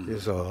있다.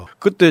 그래서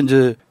그때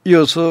이제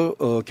이어서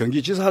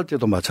경기지사 할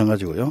때도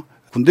마찬가지고요.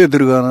 군대에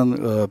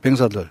들어가는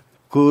병사들.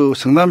 그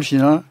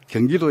성남시나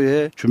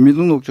경기도에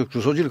주민등록적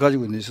주소지를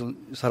가지고 있는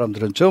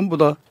사람들은 전부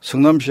다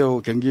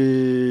성남시하고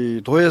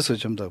경기도에서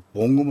전부 다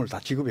보험금을 다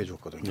지급해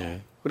줬거든요.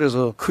 네.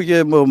 그래서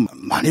크게 뭐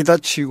많이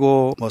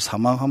다치고 뭐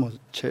사망하면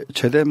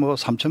최대 뭐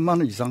 3천만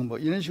원 이상 뭐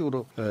이런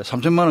식으로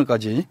 3천만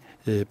원까지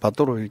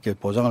받도록 이렇게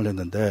보장을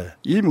했는데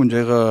이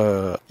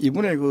문제가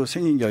이번에 그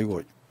생긴 게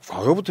아니고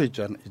과거부터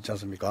있지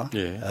않습니까?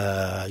 예.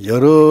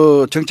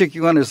 여러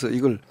정책기관에서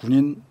이걸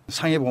군인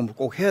상해보험을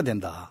꼭 해야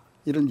된다.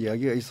 이런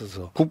이야기가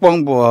있어서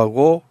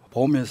국방부하고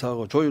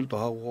보험회사하고 조율도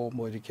하고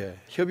뭐 이렇게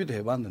협의도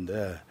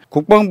해봤는데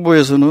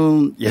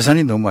국방부에서는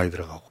예산이 너무 많이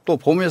들어가고 또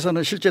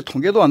보험회사는 실제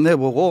통계도 안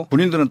내보고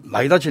군인들은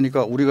많이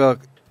다치니까 우리가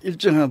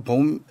일정한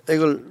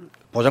보험액을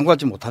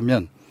보장받지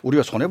못하면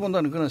우리가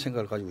손해본다는 그런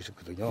생각을 가지고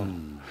있었거든요.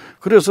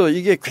 그래서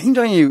이게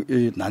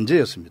굉장히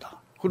난제였습니다.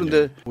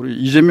 그런데 우리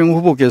이재명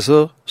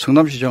후보께서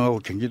성남시장하고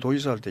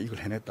경기도지사 할 때 이걸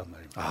해냈단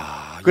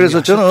말입니다.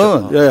 그래서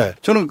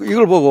저는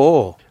이걸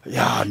보고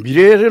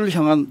미래를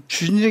향한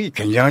추진력이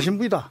굉장하신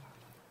분이다.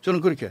 저는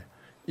그렇게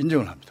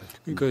인정을 합니다.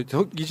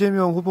 그러니까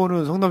이재명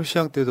후보는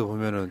성남시장 때도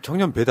보면은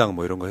청년 배당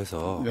뭐 이런 거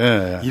해서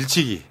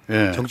일찍이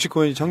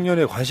정치권이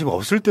청년에 관심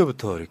없을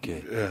때부터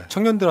이렇게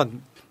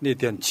청년들한테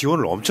대한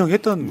지원을 엄청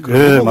했던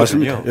그런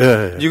후보거든요.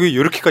 이거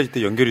이렇게까지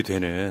때 연결이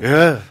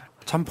되는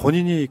참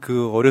본인이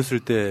그 어렸을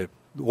때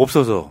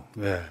없어서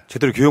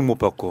제대로 교육 못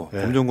받고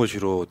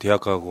검정고시로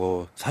대학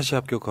가고 사시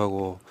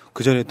합격하고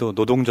그 전에 또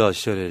노동자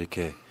시절에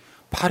이렇게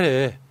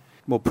팔에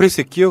뭐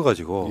프레스에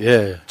끼어가지고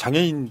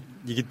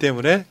장애인이기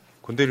때문에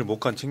군대를 못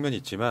간 측면이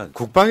있지만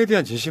국방에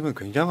대한 진심은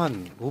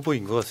굉장한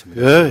후보인 것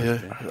같습니다.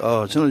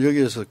 저는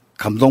여기에서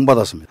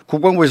감동받았습니다.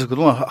 국방부에서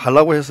그동안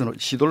하려고 해서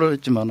시도를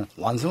했지만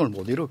완성을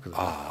못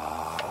이뤘거든요.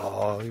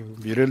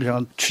 미래를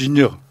향한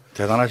추진력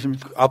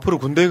대단하십니다. 앞으로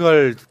군대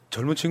갈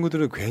젊은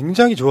친구들은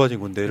굉장히 좋아진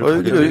군대를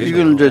가게 되죠.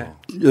 이건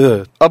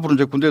이제 앞으로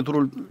이제 군대에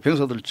들어올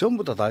병사들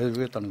전부 다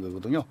해주겠다는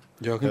거거든요.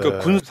 그러니까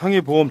군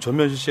상해보험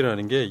전면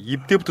실시라는 게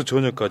입대부터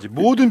전역까지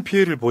모든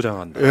피해를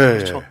보장한다.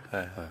 그렇죠.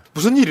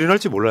 무슨 일이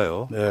일어날지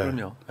몰라요.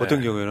 그럼요.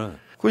 어떤 경우에는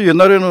그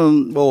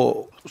옛날에는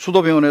뭐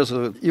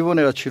수도병원에서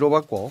입원해가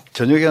치료받고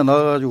저녁에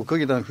나가가지고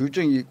거기다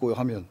후유증이 있고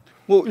하면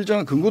뭐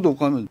일정한 근거도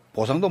없고 하면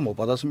보상도 못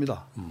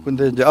받았습니다.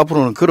 근데 이제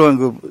앞으로는 그러한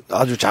그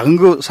아주 작은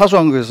거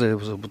사소한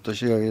거에서부터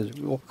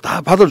시작해가지고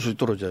다 받을 수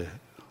있도록 이제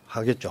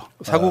하겠죠.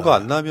 사고가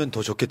안 나면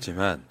더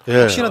좋겠지만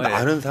혹시나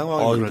나는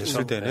상황이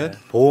됐을 때는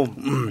보험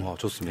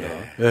좋습니다.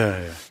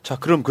 자,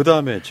 그럼 그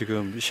다음에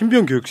지금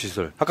신병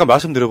교육시설 아까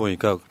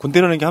말씀드려보니까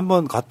군대라는 게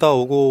한번 갔다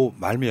오고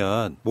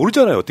말면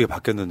모르잖아요 어떻게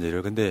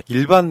바뀌었는지를. 근데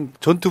일반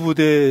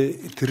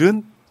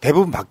전투부대들은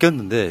대부분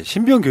바뀌었는데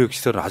신병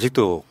교육시설은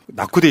아직도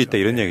낙후돼 있다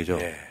이런 얘기죠.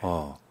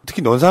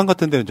 특히 논산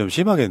같은 데는 좀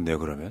심하겠네요.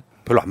 그러면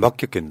별로 안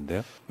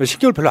바뀌었겠는데요.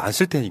 신경을 별로 안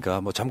쓸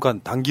테니까 뭐 잠깐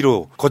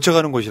단기로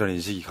거쳐가는 곳이라는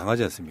인식이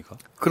강하지 않습니까?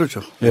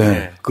 그렇죠.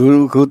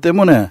 그것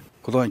때문에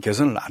그동안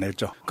개선을 안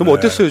했죠. 그럼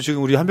어땠어요?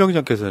 지금 우리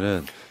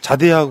한병장께서는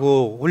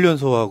자대하고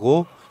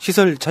훈련소하고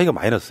시설 차이가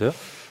많이 났어요?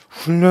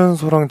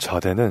 훈련소랑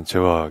자대는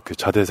제가 그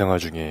자대 생활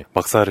중에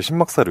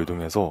신막사를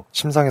이동해서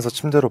침상에서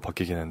침대로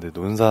바뀌긴 했는데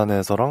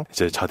논산에서랑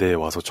이제 자대에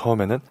와서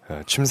처음에는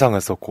침상을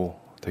썼고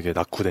되게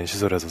낙후된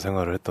시설에서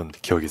생활을 했던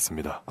기억이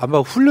있습니다. 아마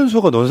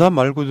훈련소가 논산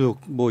말고도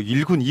뭐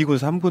 1군, 2군,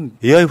 3군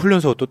AI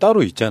훈련소가 또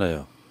따로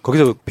있잖아요.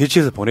 거기서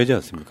배치해서 보내지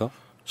않습니까?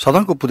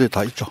 사단급 부대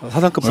다 있죠.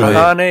 사단급 부대.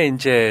 사단에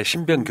이제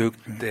신병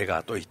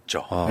교육대가 또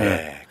있죠.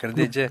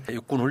 그런데 이제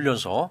육군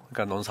훈련소,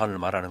 그러니까 논산을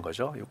말하는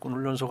거죠. 육군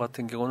훈련소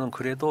같은 경우는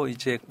그래도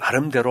이제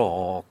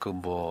나름대로 그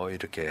뭐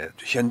이렇게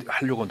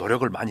하려고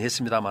노력을 많이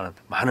했습니다만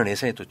많은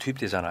예산이 또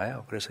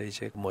투입되잖아요. 그래서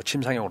이제 뭐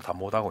침상형으로 다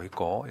못 하고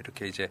있고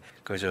이렇게 이제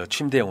그저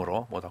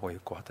침대형으로 못 하고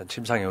있고 하여튼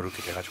침상형으로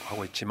이렇게 돼가지고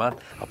하고 있지만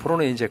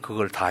앞으로는 이제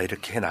그걸 다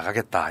이렇게 해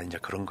나가겠다 이제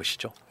그런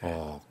것이죠.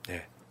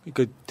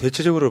 그러니까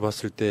대체적으로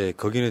봤을 때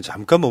거기는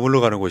잠깐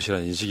머물러 가는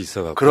곳이라는 인식이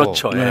있어갖고.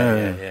 그렇죠.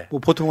 뭐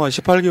보통 한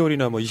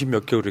 18개월이나 뭐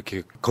 20몇 개월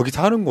이렇게 거기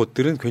사는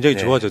곳들은 굉장히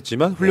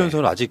좋아졌지만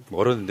훈련소는 아직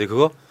멀었는데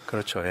그거.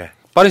 그렇죠.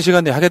 빠른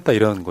시간 내에 하겠다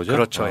이런 거죠.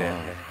 그렇죠. 예.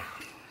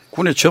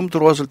 군에 처음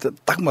들어왔을 때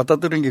딱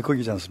맞닥뜨린 게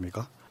거기지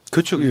않습니까?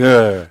 그렇죠.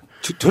 예.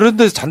 저런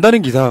데서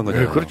잔다는 게 이상한 거죠.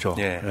 네, 그렇죠.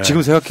 예.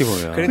 지금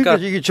생각해보면. 그러니까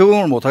이게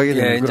적응을 못 하게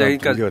되는 이제 그런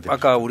그러니까 분위기가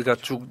아까 우리가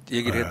쭉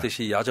얘기를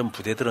했듯이 야전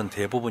부대들은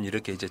대부분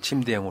이렇게 이제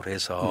침대형으로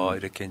해서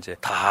이렇게 이제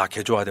다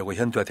개조화되고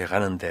현대화돼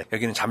가는데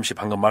여기는 잠시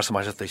방금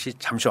말씀하셨듯이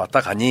잠시 왔다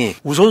가니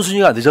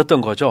우선순위가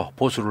늦었던 거죠.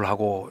 보수를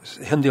하고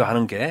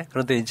현대화하는 게.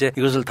 그런데 이제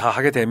이것을 다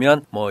하게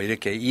되면 뭐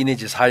이렇게 2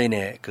 내지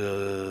 4인의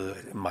그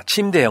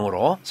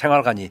침대형으로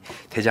생활관이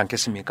되지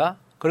않겠습니까?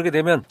 그렇게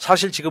되면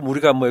사실 지금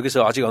우리가 뭐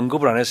여기서 아직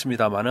언급을 안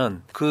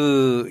했습니다만은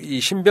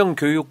이 신병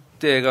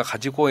교육대가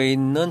가지고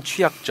있는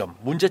취약점,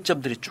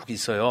 문제점들이 쭉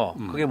있어요.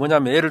 그게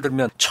뭐냐면 예를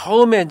들면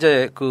처음에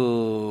이제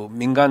그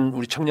민간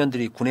우리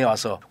청년들이 군에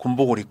와서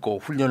군복을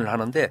입고 훈련을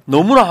하는데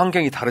너무나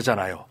환경이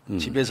다르잖아요.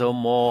 집에서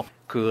뭐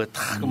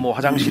뭐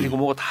화장실이고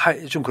뭐고 다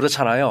좀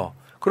그렇잖아요.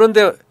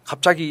 그런데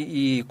갑자기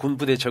이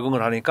군부대에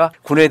적응을 하니까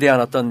군에 대한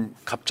어떤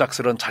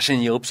갑작스러운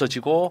자신이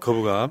없어지고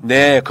거부감,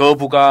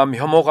 거부감,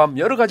 혐오감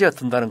여러 가지가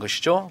든다는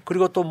것이죠.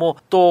 그리고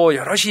또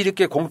여럿이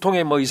이렇게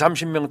공통의 뭐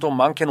 20-30명 또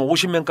많게는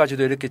 50명까지도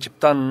이렇게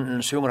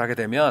집단 수용을 하게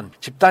되면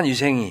집단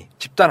위생이,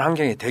 집단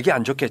환경이 되게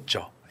안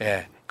좋겠죠.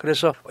 예.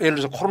 그래서 예를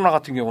들어서 코로나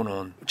같은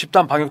경우는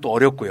집단 방역도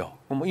어렵고요.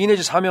 뭐 2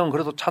 내지 4명은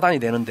그래도 차단이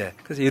되는데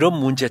그래서 이런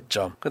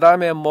문제점.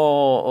 그다음에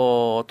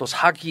또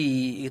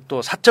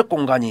사적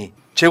공간이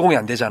제공이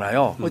안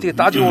되잖아요. 어떻게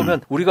따지고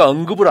보면 우리가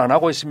언급을 안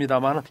하고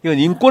있습니다만 이건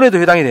인권에도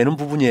해당이 되는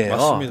부분이에요.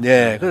 맞습니다.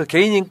 네. 그래서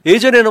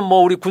예전에는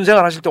뭐 우리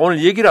군생활 하실 때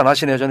오늘 얘기를 안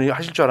하시네요. 저는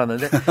하실 줄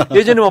알았는데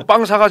예전에 뭐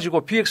빵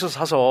사가지고 BX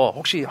사서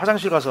혹시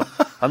화장실 가서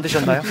안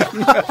드셨나요?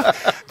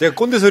 내가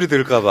꼰대 소리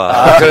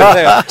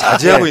들을까봐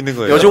자제하고 있는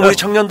거예요. 요즘 우리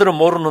청년들은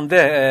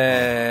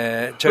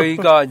모르는데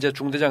저희가 이제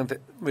중대장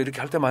뭐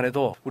이렇게 할 때만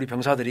해도 우리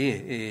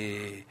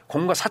병사들이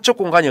사적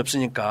공간이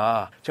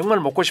없으니까 정말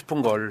먹고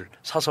싶은 걸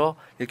사서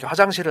이렇게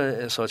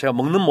화장실에서 제가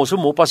먹는 모습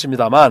못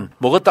봤습니다만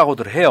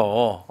먹었다고들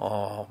해요.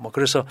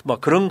 그래서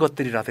그런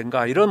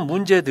것들이라든가 이런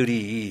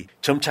문제들이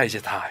점차 이제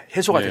다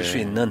해소가 될 수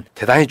있는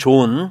대단히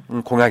좋은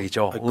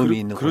공약이죠. 의미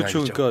있는 그렇죠.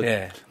 공약이죠.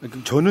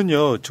 그러니까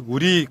저는요,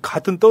 우리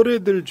같은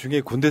또래들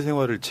중에 군대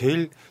생활을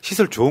제일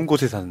시설 좋은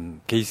곳에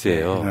산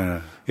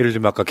케이스예요. 예를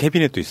들면 아까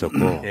캐비넷도 있었고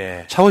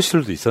샤워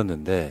시설도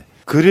있었는데.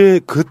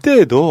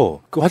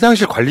 그때도 그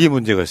화장실 관리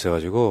문제가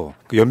있어가지고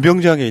그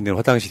연병장에 있는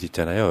화장실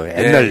있잖아요.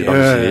 옛날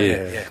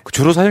방식.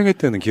 주로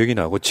사용했던 기억이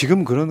나고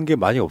지금 그런 게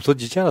많이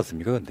없어지지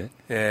않았습니까, 근데?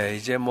 예,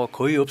 이제 뭐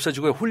거의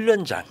없어지고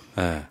훈련장.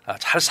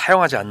 잘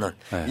사용하지 않는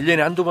 1년에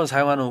한두 번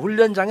사용하는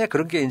훈련장에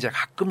그런 게 이제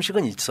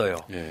가끔씩은 있어요.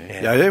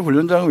 야외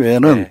훈련장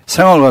외에는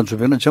생활관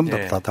주변은 전부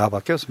다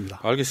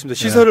바뀌었습니다. 알겠습니다.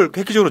 시설을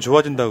획기적으로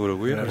좋아진다고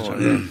그러고요. 그렇죠.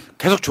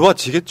 계속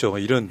좋아지겠죠,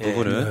 이런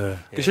부분은.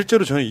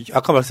 실제로 저는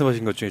아까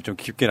말씀하신 것 중에 좀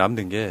깊게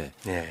남는 게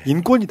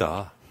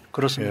인권이다.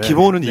 그렇습니다.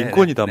 기본은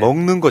인권이다.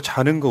 먹는 거,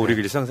 자는 거, 우리가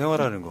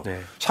일상생활하는 거.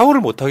 샤워를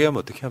못하게 하면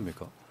어떻게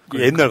합니까?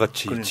 옛날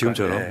같이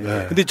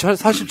지금처럼. 근데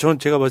사실 저는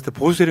제가 봤을 때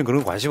보수 세력은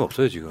그런 거 관심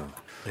없어요, 지금.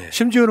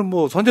 심지어는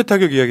뭐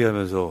선제타격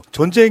이야기하면서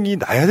전쟁이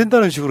나야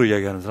된다는 식으로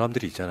이야기하는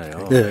사람들이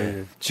있잖아요.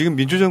 지금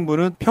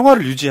민주정부는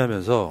평화를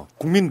유지하면서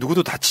국민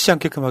누구도 다치지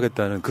않게끔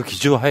하겠다는 그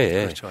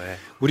기조하에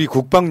우리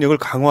국방력을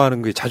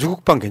강화하는 게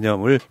자주국방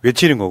개념을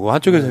외치는 거고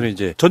한쪽에서는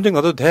이제 전쟁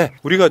나도 돼.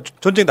 우리가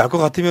전쟁 날 것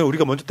같으면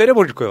우리가 먼저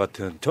때려버릴 것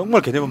같은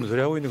정말 개념 없는 소리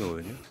하고 있는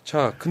거거든요.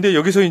 자, 근데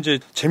여기서 이제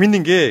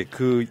재밌는 게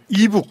그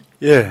이북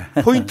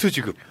포인트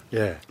지급.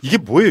 이게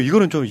뭐예요?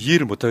 이거는 좀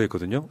이해를 못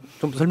하겠거든요.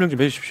 좀 설명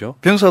좀 해 주십시오.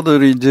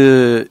 병사들이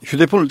이제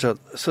휴대폰을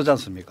쓰지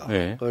않습니까?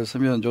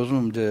 그랬으면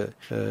요즘 이제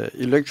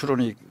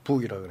일렉트로닉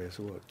북이라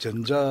그래서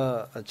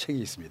전자책이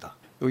있습니다.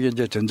 여기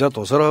이제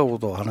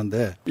전자도서라고도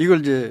하는데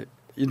이걸 이제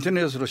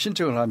인터넷으로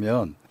신청을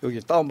하면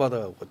여기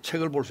다운받아서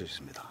책을 볼 수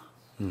있습니다.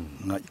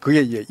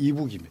 그게 이제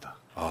이북입니다.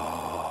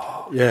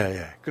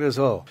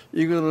 그래서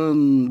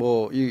이거는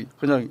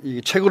그냥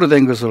이 책으로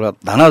된 것을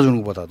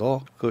나눠주는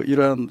것보다도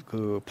이러한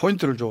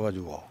포인트를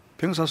줘가지고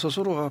병사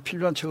스스로가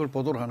필요한 책을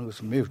보도록 하는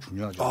것은 매우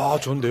중요하죠. 아,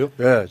 좋은데요?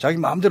 자기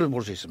마음대로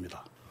볼 수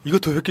있습니다.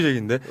 이것도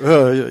획기적인데?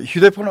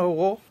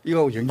 휴대폰하고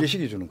이거하고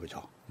연계시켜 주는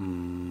거죠.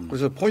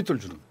 그래서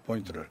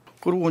포인트를.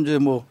 그리고 이제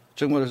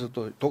정말해서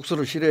또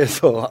독서를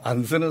싫어해서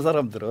안 쓰는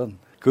사람들은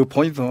그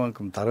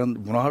포인트만큼 다른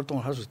문화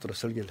활동을 할 수 있도록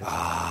설계를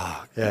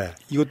했습니다.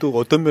 이것도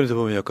어떤 면에서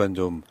보면 약간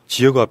좀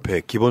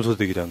지역화폐,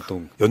 기본소득이랑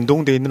또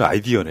연동되어 있는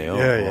아이디어네요.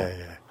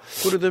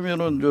 그래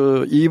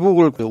되면은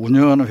이북을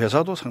운영하는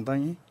회사도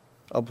상당히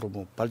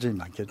앞으로 발전이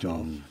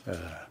많겠죠.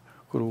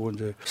 그리고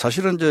이제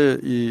사실은 이제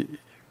이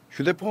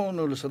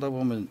휴대폰을 쓰다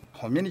보면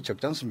화면이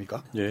적지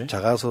않습니까?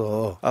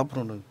 작아서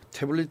앞으로는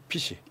태블릿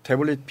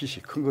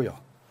PC 큰 거요.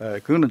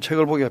 그거는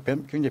책을 보기가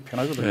굉장히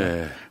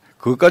편하거든요.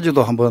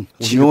 그것까지도 한번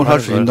운영을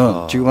할 수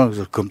있는 지급하는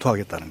것을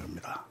검토하겠다는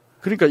겁니다.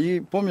 그러니까 이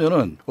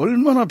보면은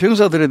얼마나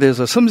병사들에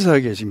대해서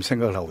섬세하게 지금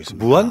생각을 하고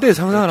있습니다. 무한대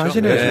상상을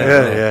하시네요.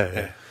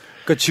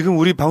 그러니까 지금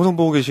우리 방송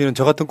보고 계시는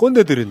저 같은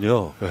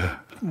꼰대들은요.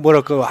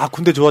 뭐랄까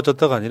군대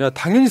좋아졌다가 아니라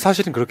당연히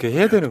사실은 그렇게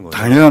해야 되는 거예요.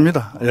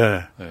 당연합니다.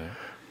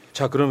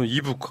 자, 그러면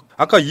이북.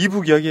 아까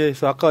이북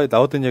이야기에서 아까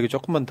나왔던 이야기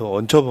조금만 더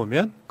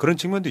얹혀보면 그런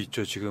측면도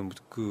있죠. 지금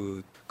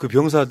그 그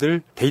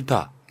병사들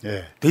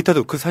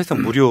데이터도 그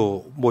사실상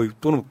무료 뭐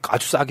또는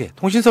아주 싸게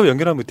통신사와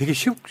연결하면 되게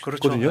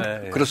쉽거든요.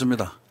 그렇죠.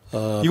 그렇습니다.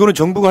 이거는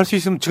정부가 할 수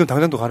있으면 지금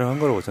당장도 가능한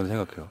거라고 저는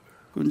생각해요.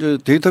 이제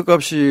데이터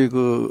값이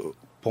그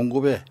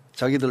봉급에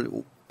자기들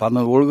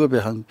받는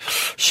월급의 한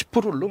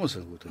 10%를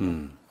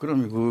넘어서거든요.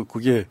 그러면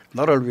그게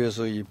나라를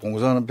위해서 이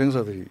봉사하는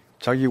병사들이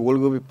자기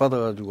월급이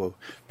받아가지고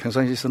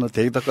평상시 쓰는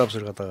데이터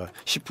값을 갖다가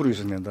 10%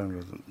 이상 낸다는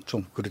것은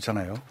좀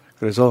그렇잖아요.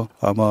 그래서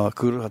아마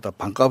그걸 갖다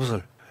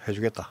반값을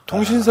해주겠다.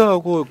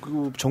 통신사하고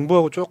그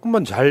정부하고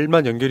조금만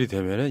잘만 연결이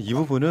되면은 이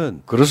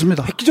부분은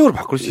그렇습니다. 획기적으로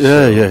바꿀 수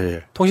있어요.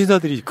 예.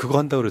 통신사들이 그거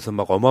한다 그래서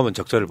막 어마어마한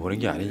적자를 보는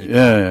게 아니니까.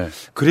 예.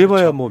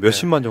 그래봐야 그렇죠. 뭐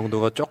몇십만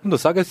정도가 조금 더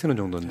싸게 쓰는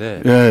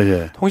정도인데.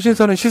 예.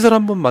 통신사는 시설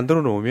한번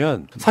만들어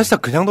놓으면 사실상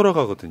그냥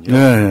돌아가거든요.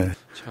 예.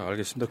 자,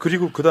 알겠습니다.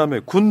 그리고 그 다음에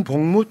군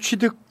복무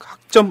취득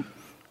학점.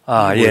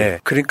 예.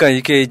 그러니까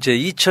이게 이제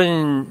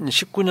 2019년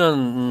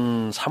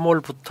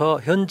 3월부터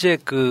현재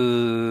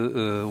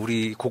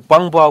우리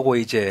국방부하고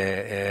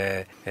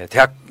이제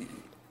대학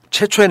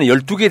최초에는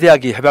 12개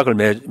대학이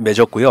협약을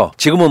맺었고요.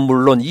 지금은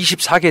물론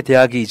 24개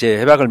대학이 이제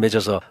협약을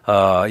맺어서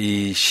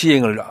이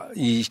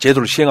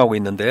제도를 시행하고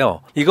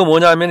있는데요. 이거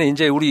뭐냐면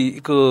이제 우리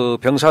그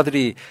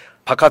병사들이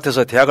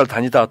바깥에서 대학을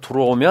다니다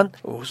들어오면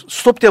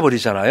스톱돼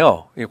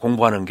버리잖아요.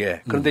 공부하는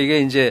게. 그런데 이게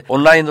이제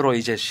온라인으로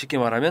이제 쉽게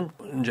말하면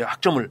이제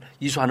학점을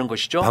이수하는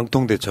것이죠.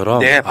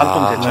 방통대처럼? 네,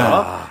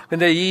 방통대처럼.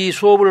 근데 이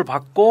수업을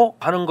받고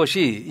하는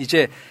것이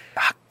이제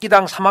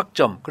학기당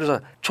 3학점, 그래서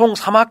총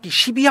 3학기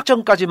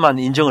 12학점까지만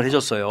인정을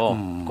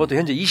해줬어요. 그것도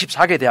현재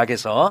 24개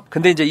대학에서.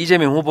 근데 이제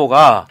이재명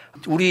후보가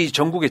우리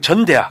전국의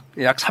전 대학,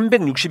 약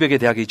 360여 개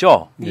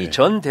대학이죠. 이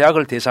전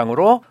대학을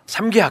대상으로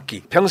 3개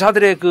학기,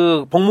 병사들의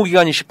그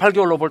복무기간이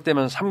 18개월로 볼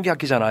때면 3개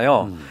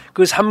학기잖아요.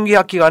 그 3개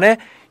학기간에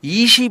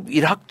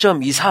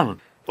 21학점 이상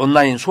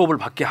온라인 수업을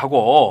받게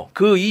하고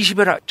그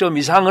 21학점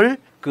이상을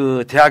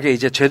그 대학에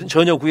이제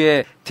전역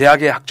후에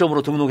대학의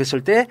학점으로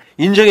등록했을 때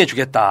인정해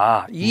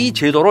주겠다. 이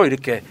제도로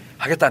이렇게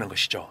하겠다는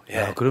것이죠. 예.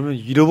 야, 그러면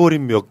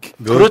잃어버린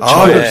그렇죠.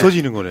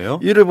 없어지는 거네요.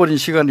 잃어버린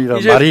시간이란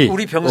이제 말이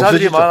우리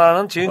병사들이 없어지죠.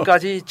 말하는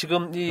지금까지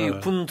지금 이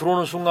군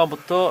들어오는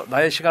순간부터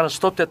나의 시간은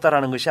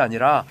스톱됐다라는 것이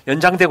아니라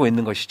연장되고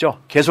있는 것이죠.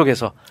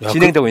 계속해서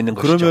진행되고 있는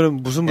것이죠.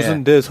 그러면 무슨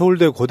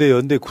서울대, 고대,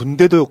 연대,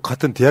 군대도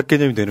같은 대학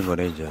개념이 되는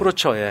거네 이제.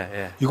 그렇죠.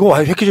 예. 이거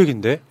아예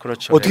획기적인데.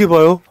 그렇죠. 어떻게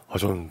봐요?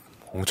 저는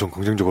엄청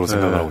긍정적으로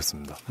생각을 하고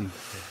있습니다.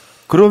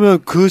 그러면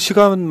그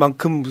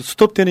시간만큼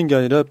스톱되는 게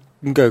아니라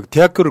그러니까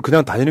대학교를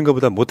그냥 다니는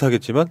것보다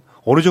못하겠지만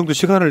어느 정도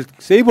시간을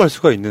세이브할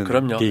수가 있는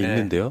게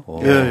있는데요.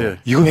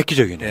 이거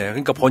획기적이네요. 예,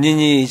 그러니까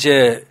본인이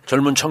이제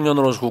젊은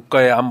청년으로서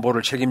국가의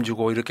안보를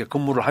책임지고 이렇게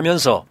근무를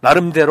하면서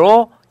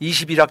나름대로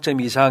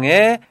 21학점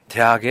이상의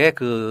대학에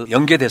그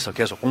연계돼서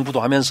계속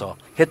공부도 하면서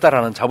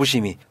했다라는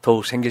자부심이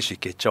더욱 생길 수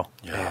있겠죠.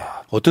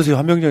 어떠세요,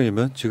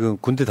 한명장님은 지금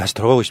군대 다시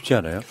들어가고 싶지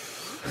않아요?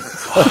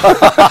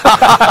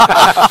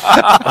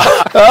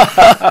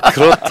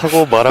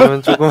 그렇다고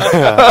말하면 조금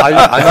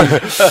아니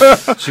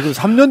지금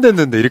 3년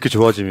됐는데 이렇게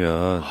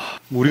좋아지면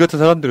우리 같은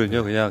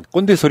사람들은요 그냥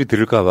꼰대 소리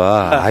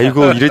들을까봐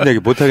아이고 이런 이야기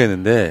못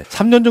하겠는데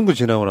 3년 정도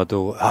지나고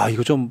나도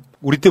이거 좀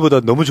우리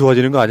때보다 너무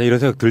좋아지는 거 아니야 이런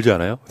생각 들지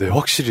않아요? 네,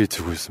 확실히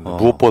들고 있습니다.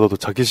 무엇보다도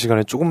자기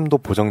시간이 조금 더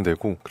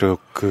보장되고 그리고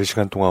그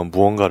시간 동안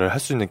무언가를 할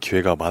수 있는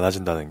기회가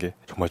많아진다는 게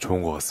정말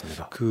좋은 것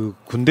같습니다. 그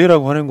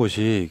군대라고 하는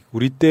곳이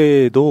우리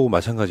때도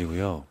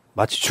마찬가지고요.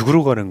 마치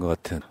죽으러 가는 것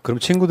같은. 그럼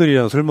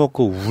친구들이랑 술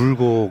먹고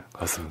울고.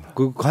 맞습니다.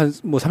 한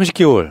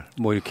 30개월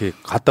이렇게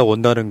갔다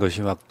온다는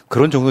것이 막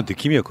그런 정도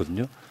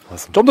느낌이었거든요.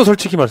 맞습니다. 좀 더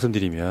솔직히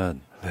말씀드리면.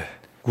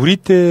 우리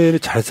때는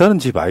잘 사는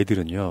집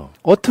아이들은요.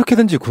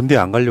 어떻게든지 군대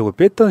안 가려고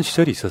뺐던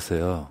시절이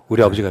있었어요.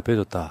 우리 아버지가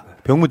빼줬다.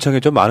 병무청에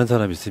좀 아는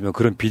사람 있으면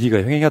그런 비리가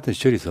횡행했던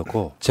시절이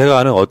있었고 제가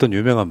아는 어떤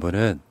유명한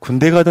분은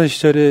군대 가던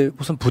시절에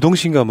무슨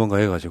부동신가 뭔가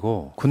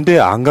해가지고 군대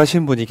안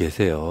가신 분이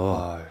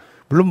계세요.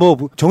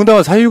 물론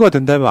정당한 사유가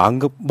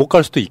된다면 못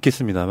갈 수도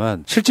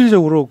있겠습니다만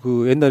실질적으로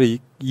그 옛날에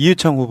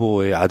이해창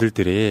후보의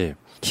아들들이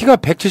키가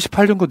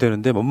 178 정도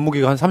되는데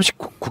몸무게가 한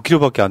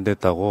 39kg밖에 안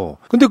됐다고.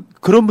 근데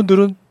그런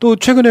분들은 또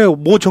최근에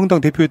모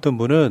정당 대표했던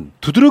분은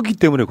두드러기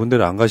때문에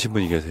군대를 안 가신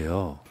분이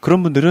계세요.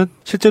 그런 분들은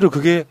실제로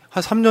그게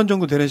한 3년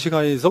정도 되는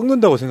시간이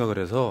썩는다고 생각을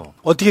해서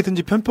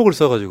어떻게든지 편법을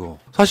써가지고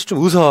사실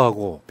좀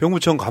의사하고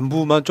병무청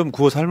간부만 좀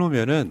구워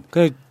삶으면은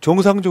그냥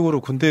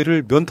정상적으로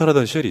군대를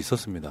면탈하던 시절이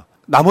있었습니다.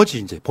 나머지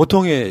이제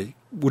보통의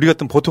우리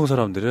같은 보통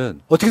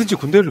사람들은 어떻게든지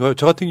군대를 가요.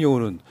 저 같은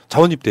경우는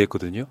자원입대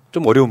했거든요.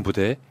 좀 어려운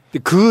부대.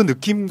 그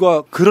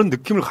느낌과 그런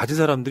느낌을 가진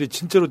사람들이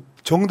진짜로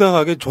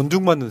정당하게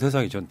존중받는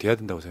세상이 전 돼야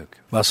된다고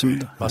생각해요.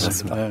 맞습니다.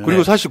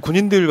 그리고 사실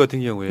군인들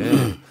같은 경우에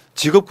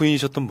직업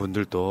군인이셨던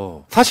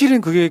분들도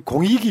사실은 그게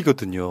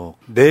공익이거든요.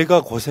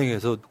 내가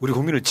고생해서 우리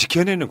국민을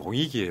지켜내는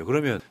공익이에요.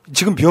 그러면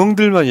지금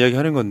병들만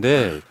이야기하는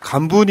건데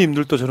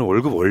간부님들도 저는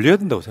월급 올려야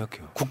된다고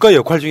생각해요. 국가의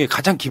역할 중에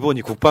가장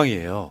기본이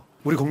국방이에요.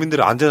 우리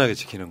국민들을 안전하게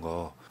지키는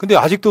거. 근데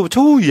아직도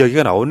처우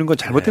이야기가 나오는 건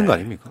잘못된 거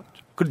아닙니까?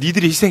 그리고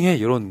니들이 희생해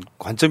이런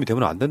관점이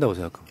되면 안 된다고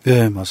생각합니다.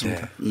 네,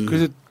 맞습니다.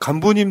 그래서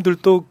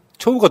간부님들도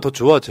처우가 더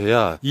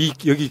좋아져야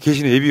여기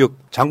계시는 예비역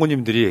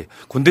장군님들이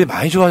군대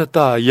많이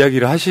좋아졌다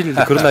이야기를 하실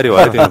그런 날이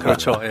와야 되는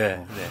거죠. 그렇죠. 예.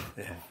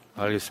 네.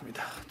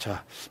 알겠습니다.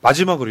 자,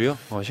 마지막으로요.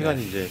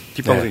 시간이 이제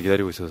뒷방송이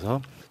기다리고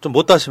있어서 좀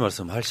못다시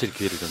말씀하실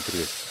기회를 좀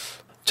드리겠습니다.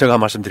 제가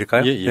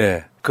말씀드릴까요? 예.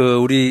 네.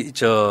 우리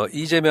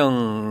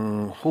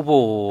이재명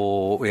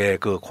후보의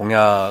그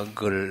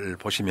공약을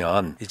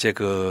보시면 이제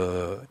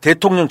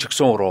대통령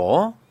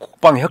직송으로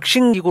국방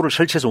혁신 기구를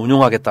설치해서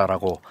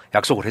운영하겠다라고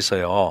약속을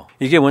했어요.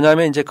 이게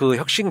뭐냐면 이제 그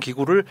혁신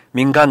기구를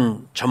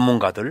민간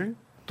전문가들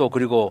또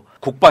그리고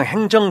국방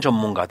행정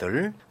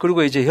전문가들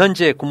그리고 이제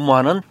현재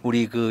근무하는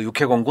우리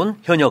육해공군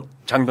현역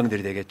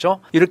장병들이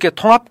되겠죠. 이렇게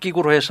통합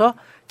기구로 해서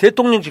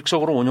대통령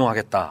직속으로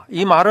운영하겠다.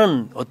 이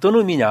말은 어떤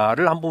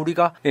의미냐를 한번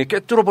우리가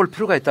꿰뚫어 볼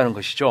필요가 있다는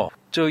것이죠.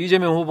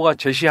 이재명 후보가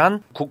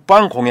제시한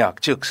국방 공약,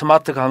 즉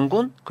스마트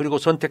강군 그리고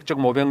선택적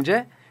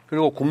모병제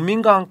그리고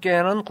국민과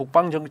함께하는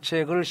국방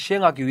정책을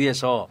시행하기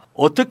위해서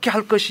어떻게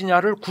할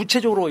것이냐를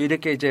구체적으로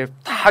이렇게 이제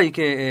다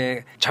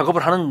이렇게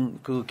작업을 하는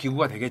그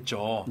기구가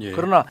되겠죠. 예.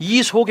 그러나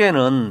이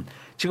속에는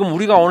지금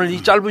우리가 오늘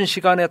이 짧은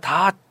시간에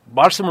다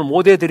말씀을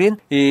못 해드린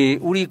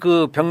우리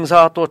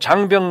병사 또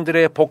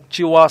장병들의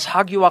복지와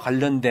사기와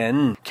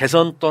관련된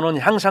개선 또는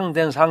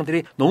향상된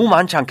사항들이 너무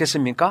많지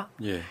않겠습니까?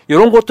 예.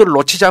 이런 것들을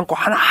놓치지 않고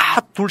하나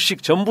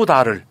둘씩 전부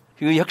다를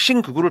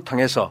혁신 기구를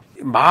통해서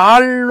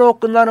말로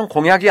끝나는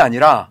공약이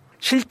아니라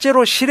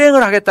실제로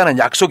실행을 하겠다는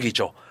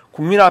약속이죠.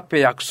 국민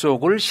앞에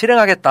약속을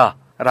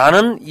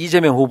실행하겠다라는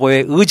이재명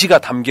후보의 의지가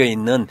담겨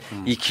있는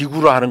이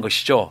기구로 하는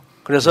것이죠.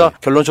 그래서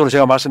결론적으로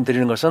제가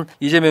말씀드리는 것은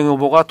이재명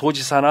후보가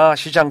도지사나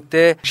시장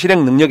때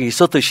실행 능력이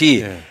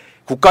있었듯이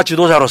국가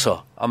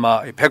지도자로서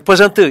아마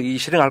 100%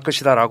 실행할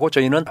것이다라고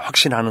저희는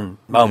확신하는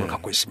마음을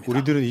갖고 있습니다.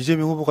 우리들은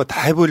이재명 후보가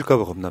다 해버릴까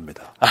봐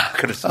겁납니다.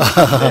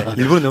 그렇습니다.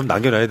 일부러 너무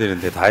남겨놔야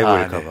되는데 다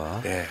해버릴까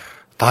봐.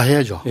 다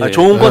해야죠.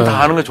 좋은 건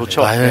다 하는 게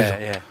좋죠. 다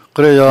해야죠.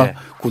 그래야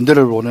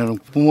군대를 보내는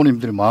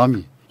부모님들의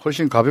마음이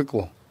훨씬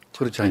가볍고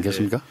그렇지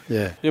않겠습니까?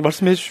 예,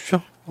 말씀해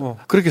주십시오.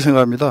 그렇게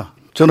생각합니다.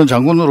 저는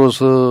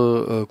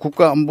장군으로서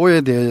국가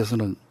안보에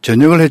대해서는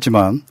전역을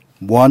했지만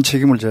무한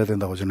책임을 져야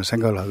된다고 저는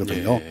생각을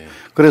하거든요.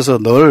 그래서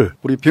늘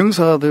우리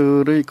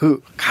병사들의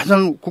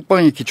가장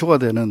국방의 기초가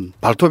되는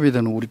발톱이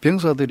되는 우리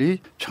병사들이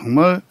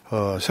정말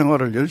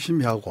생활을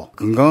열심히 하고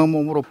건강한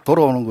몸으로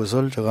돌아오는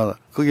것을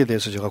거기에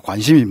대해서 제가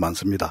관심이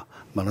많습니다.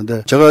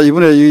 많은데 제가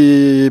이번에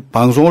이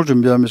방송을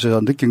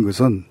준비하면서 느낀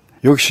것은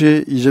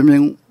역시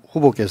이재명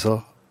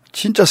후보께서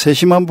진짜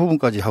세심한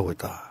부분까지 하고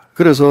있다.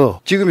 그래서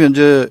지금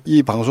현재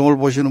이 방송을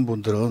보시는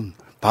분들은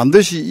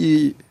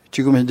반드시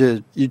지금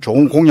현재 이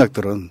좋은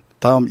공약들은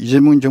다음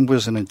이재명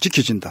정부에서는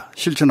지켜진다,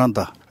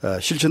 실천한다,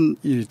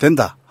 실천이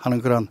된다 하는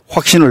그런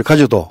확신을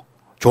가져도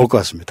좋을 것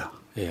같습니다.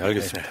 예,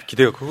 알겠습니다.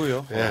 기대가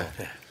크고요.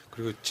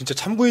 그리고 진짜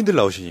참고인들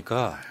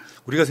나오시니까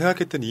우리가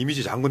생각했던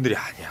이미지 장군들이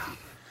아니야.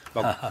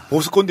 막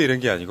보수꼰대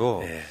이런 게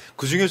아니고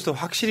그 중에서도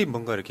확실히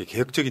뭔가 이렇게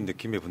개혁적인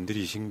느낌의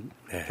분들이신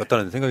것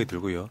같다는 생각이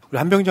들고요. 우리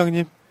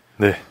한병장님.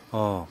 네.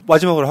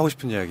 마지막으로 하고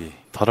싶은 이야기.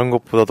 다른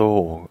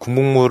것보다도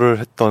군복무를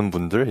했던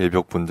분들,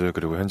 예비역 분들,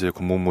 그리고 현재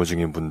군복무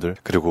중인 분들,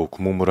 그리고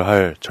군복무를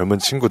할 젊은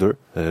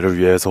친구들을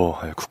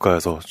위해서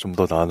국가에서 좀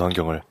더 나은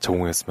환경을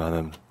제공했으면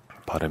하는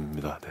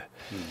바람입니다. 네.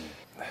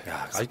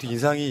 야, 아직도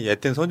인상이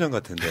앳된 소년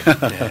같은데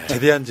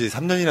제대한 지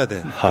 3년이나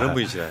된 그런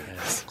분이시라.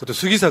 그것도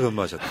수기사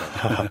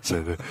근무하셨다.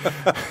 네네.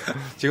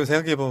 지금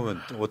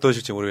생각해보면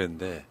어떠실지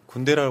모르겠는데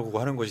군대라고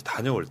하는 것이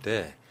다녀올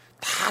때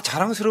다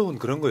자랑스러운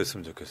그런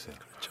거였으면 좋겠어요.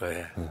 그렇죠.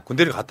 예.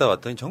 군대를 갔다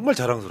왔더니 정말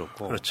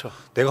자랑스럽고. 그렇죠.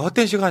 내가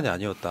헛된 시간이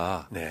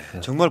아니었다.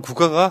 정말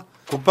국가가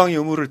국방의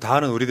의무를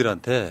다하는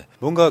우리들한테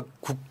뭔가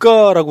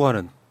국가라고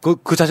하는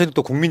그 자체는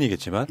또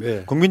국민이겠지만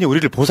국민이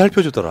우리를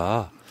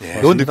보살펴주더라.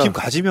 이런 느낌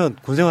가지면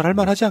군생활 할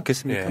만하지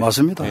않겠습니까?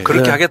 맞습니다.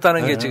 그렇게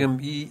하겠다는 게 지금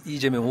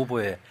이재명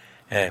후보의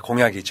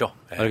공약이죠.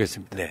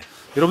 알겠습니다.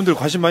 여러분들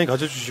관심 많이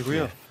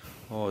가져주시고요.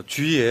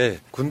 주위에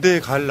군대에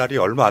갈 날이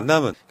얼마 안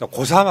남은 그러니까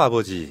고3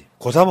 아버지,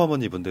 고3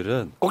 어머니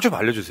분들은 꼭 좀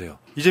알려주세요.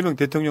 이재명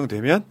대통령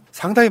되면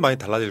상당히 많이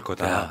달라질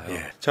거다.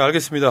 자,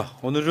 알겠습니다.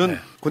 오늘은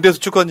군대에서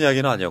축구한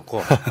이야기는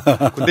아니었고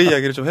군대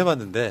이야기를 좀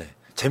해봤는데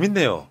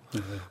재밌네요.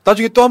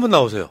 나중에 또 한 번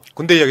나오세요.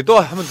 군대 이야기 또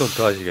한 번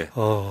더 하시게.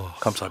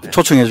 감사합니다.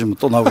 초청해주면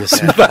또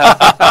나오겠습니다.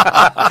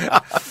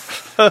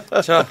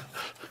 자,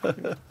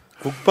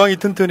 국방이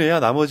튼튼해야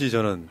나머지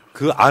저는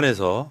그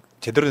안에서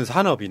제대로 된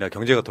산업이나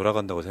경제가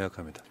돌아간다고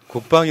생각합니다.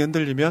 국방이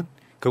흔들리면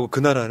결국 그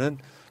나라는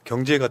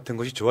경제 같은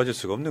것이 좋아질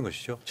수가 없는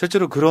것이죠.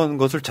 실제로 그런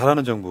것을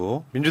잘하는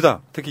정부,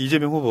 민주당, 특히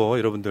이재명 후보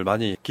여러분들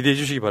많이 기대해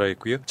주시기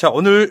바라겠고요. 자,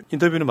 오늘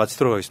인터뷰는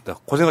마치도록 하겠습니다.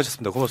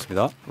 고생하셨습니다.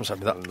 고맙습니다.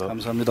 감사합니다.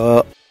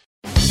 감사합니다.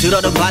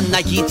 들어는 봤나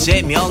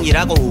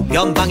이재명이라고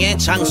우변방의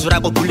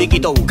장수라고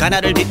불리기도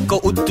가나를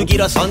딛고 우뚝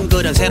일어선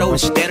그는 새로운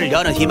시대를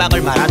여는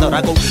희망을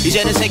말하더라고.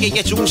 이제는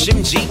세계의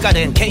중심지가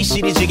된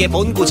K시리즈의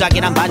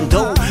본고장이란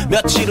반도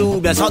며칠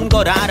후면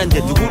선거라는데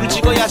누구를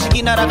찍어야지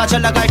이 나라가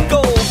잘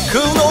나갈꼬.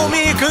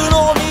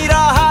 그놈이라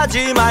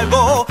하지 말고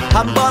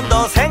한 번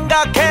더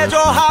생각해줘.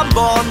 한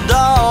번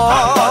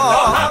더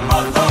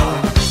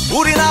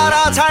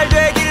우리나라 잘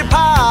되길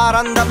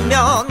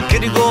바란다면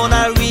그리고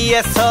날 위해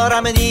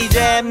위해서라면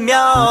이재명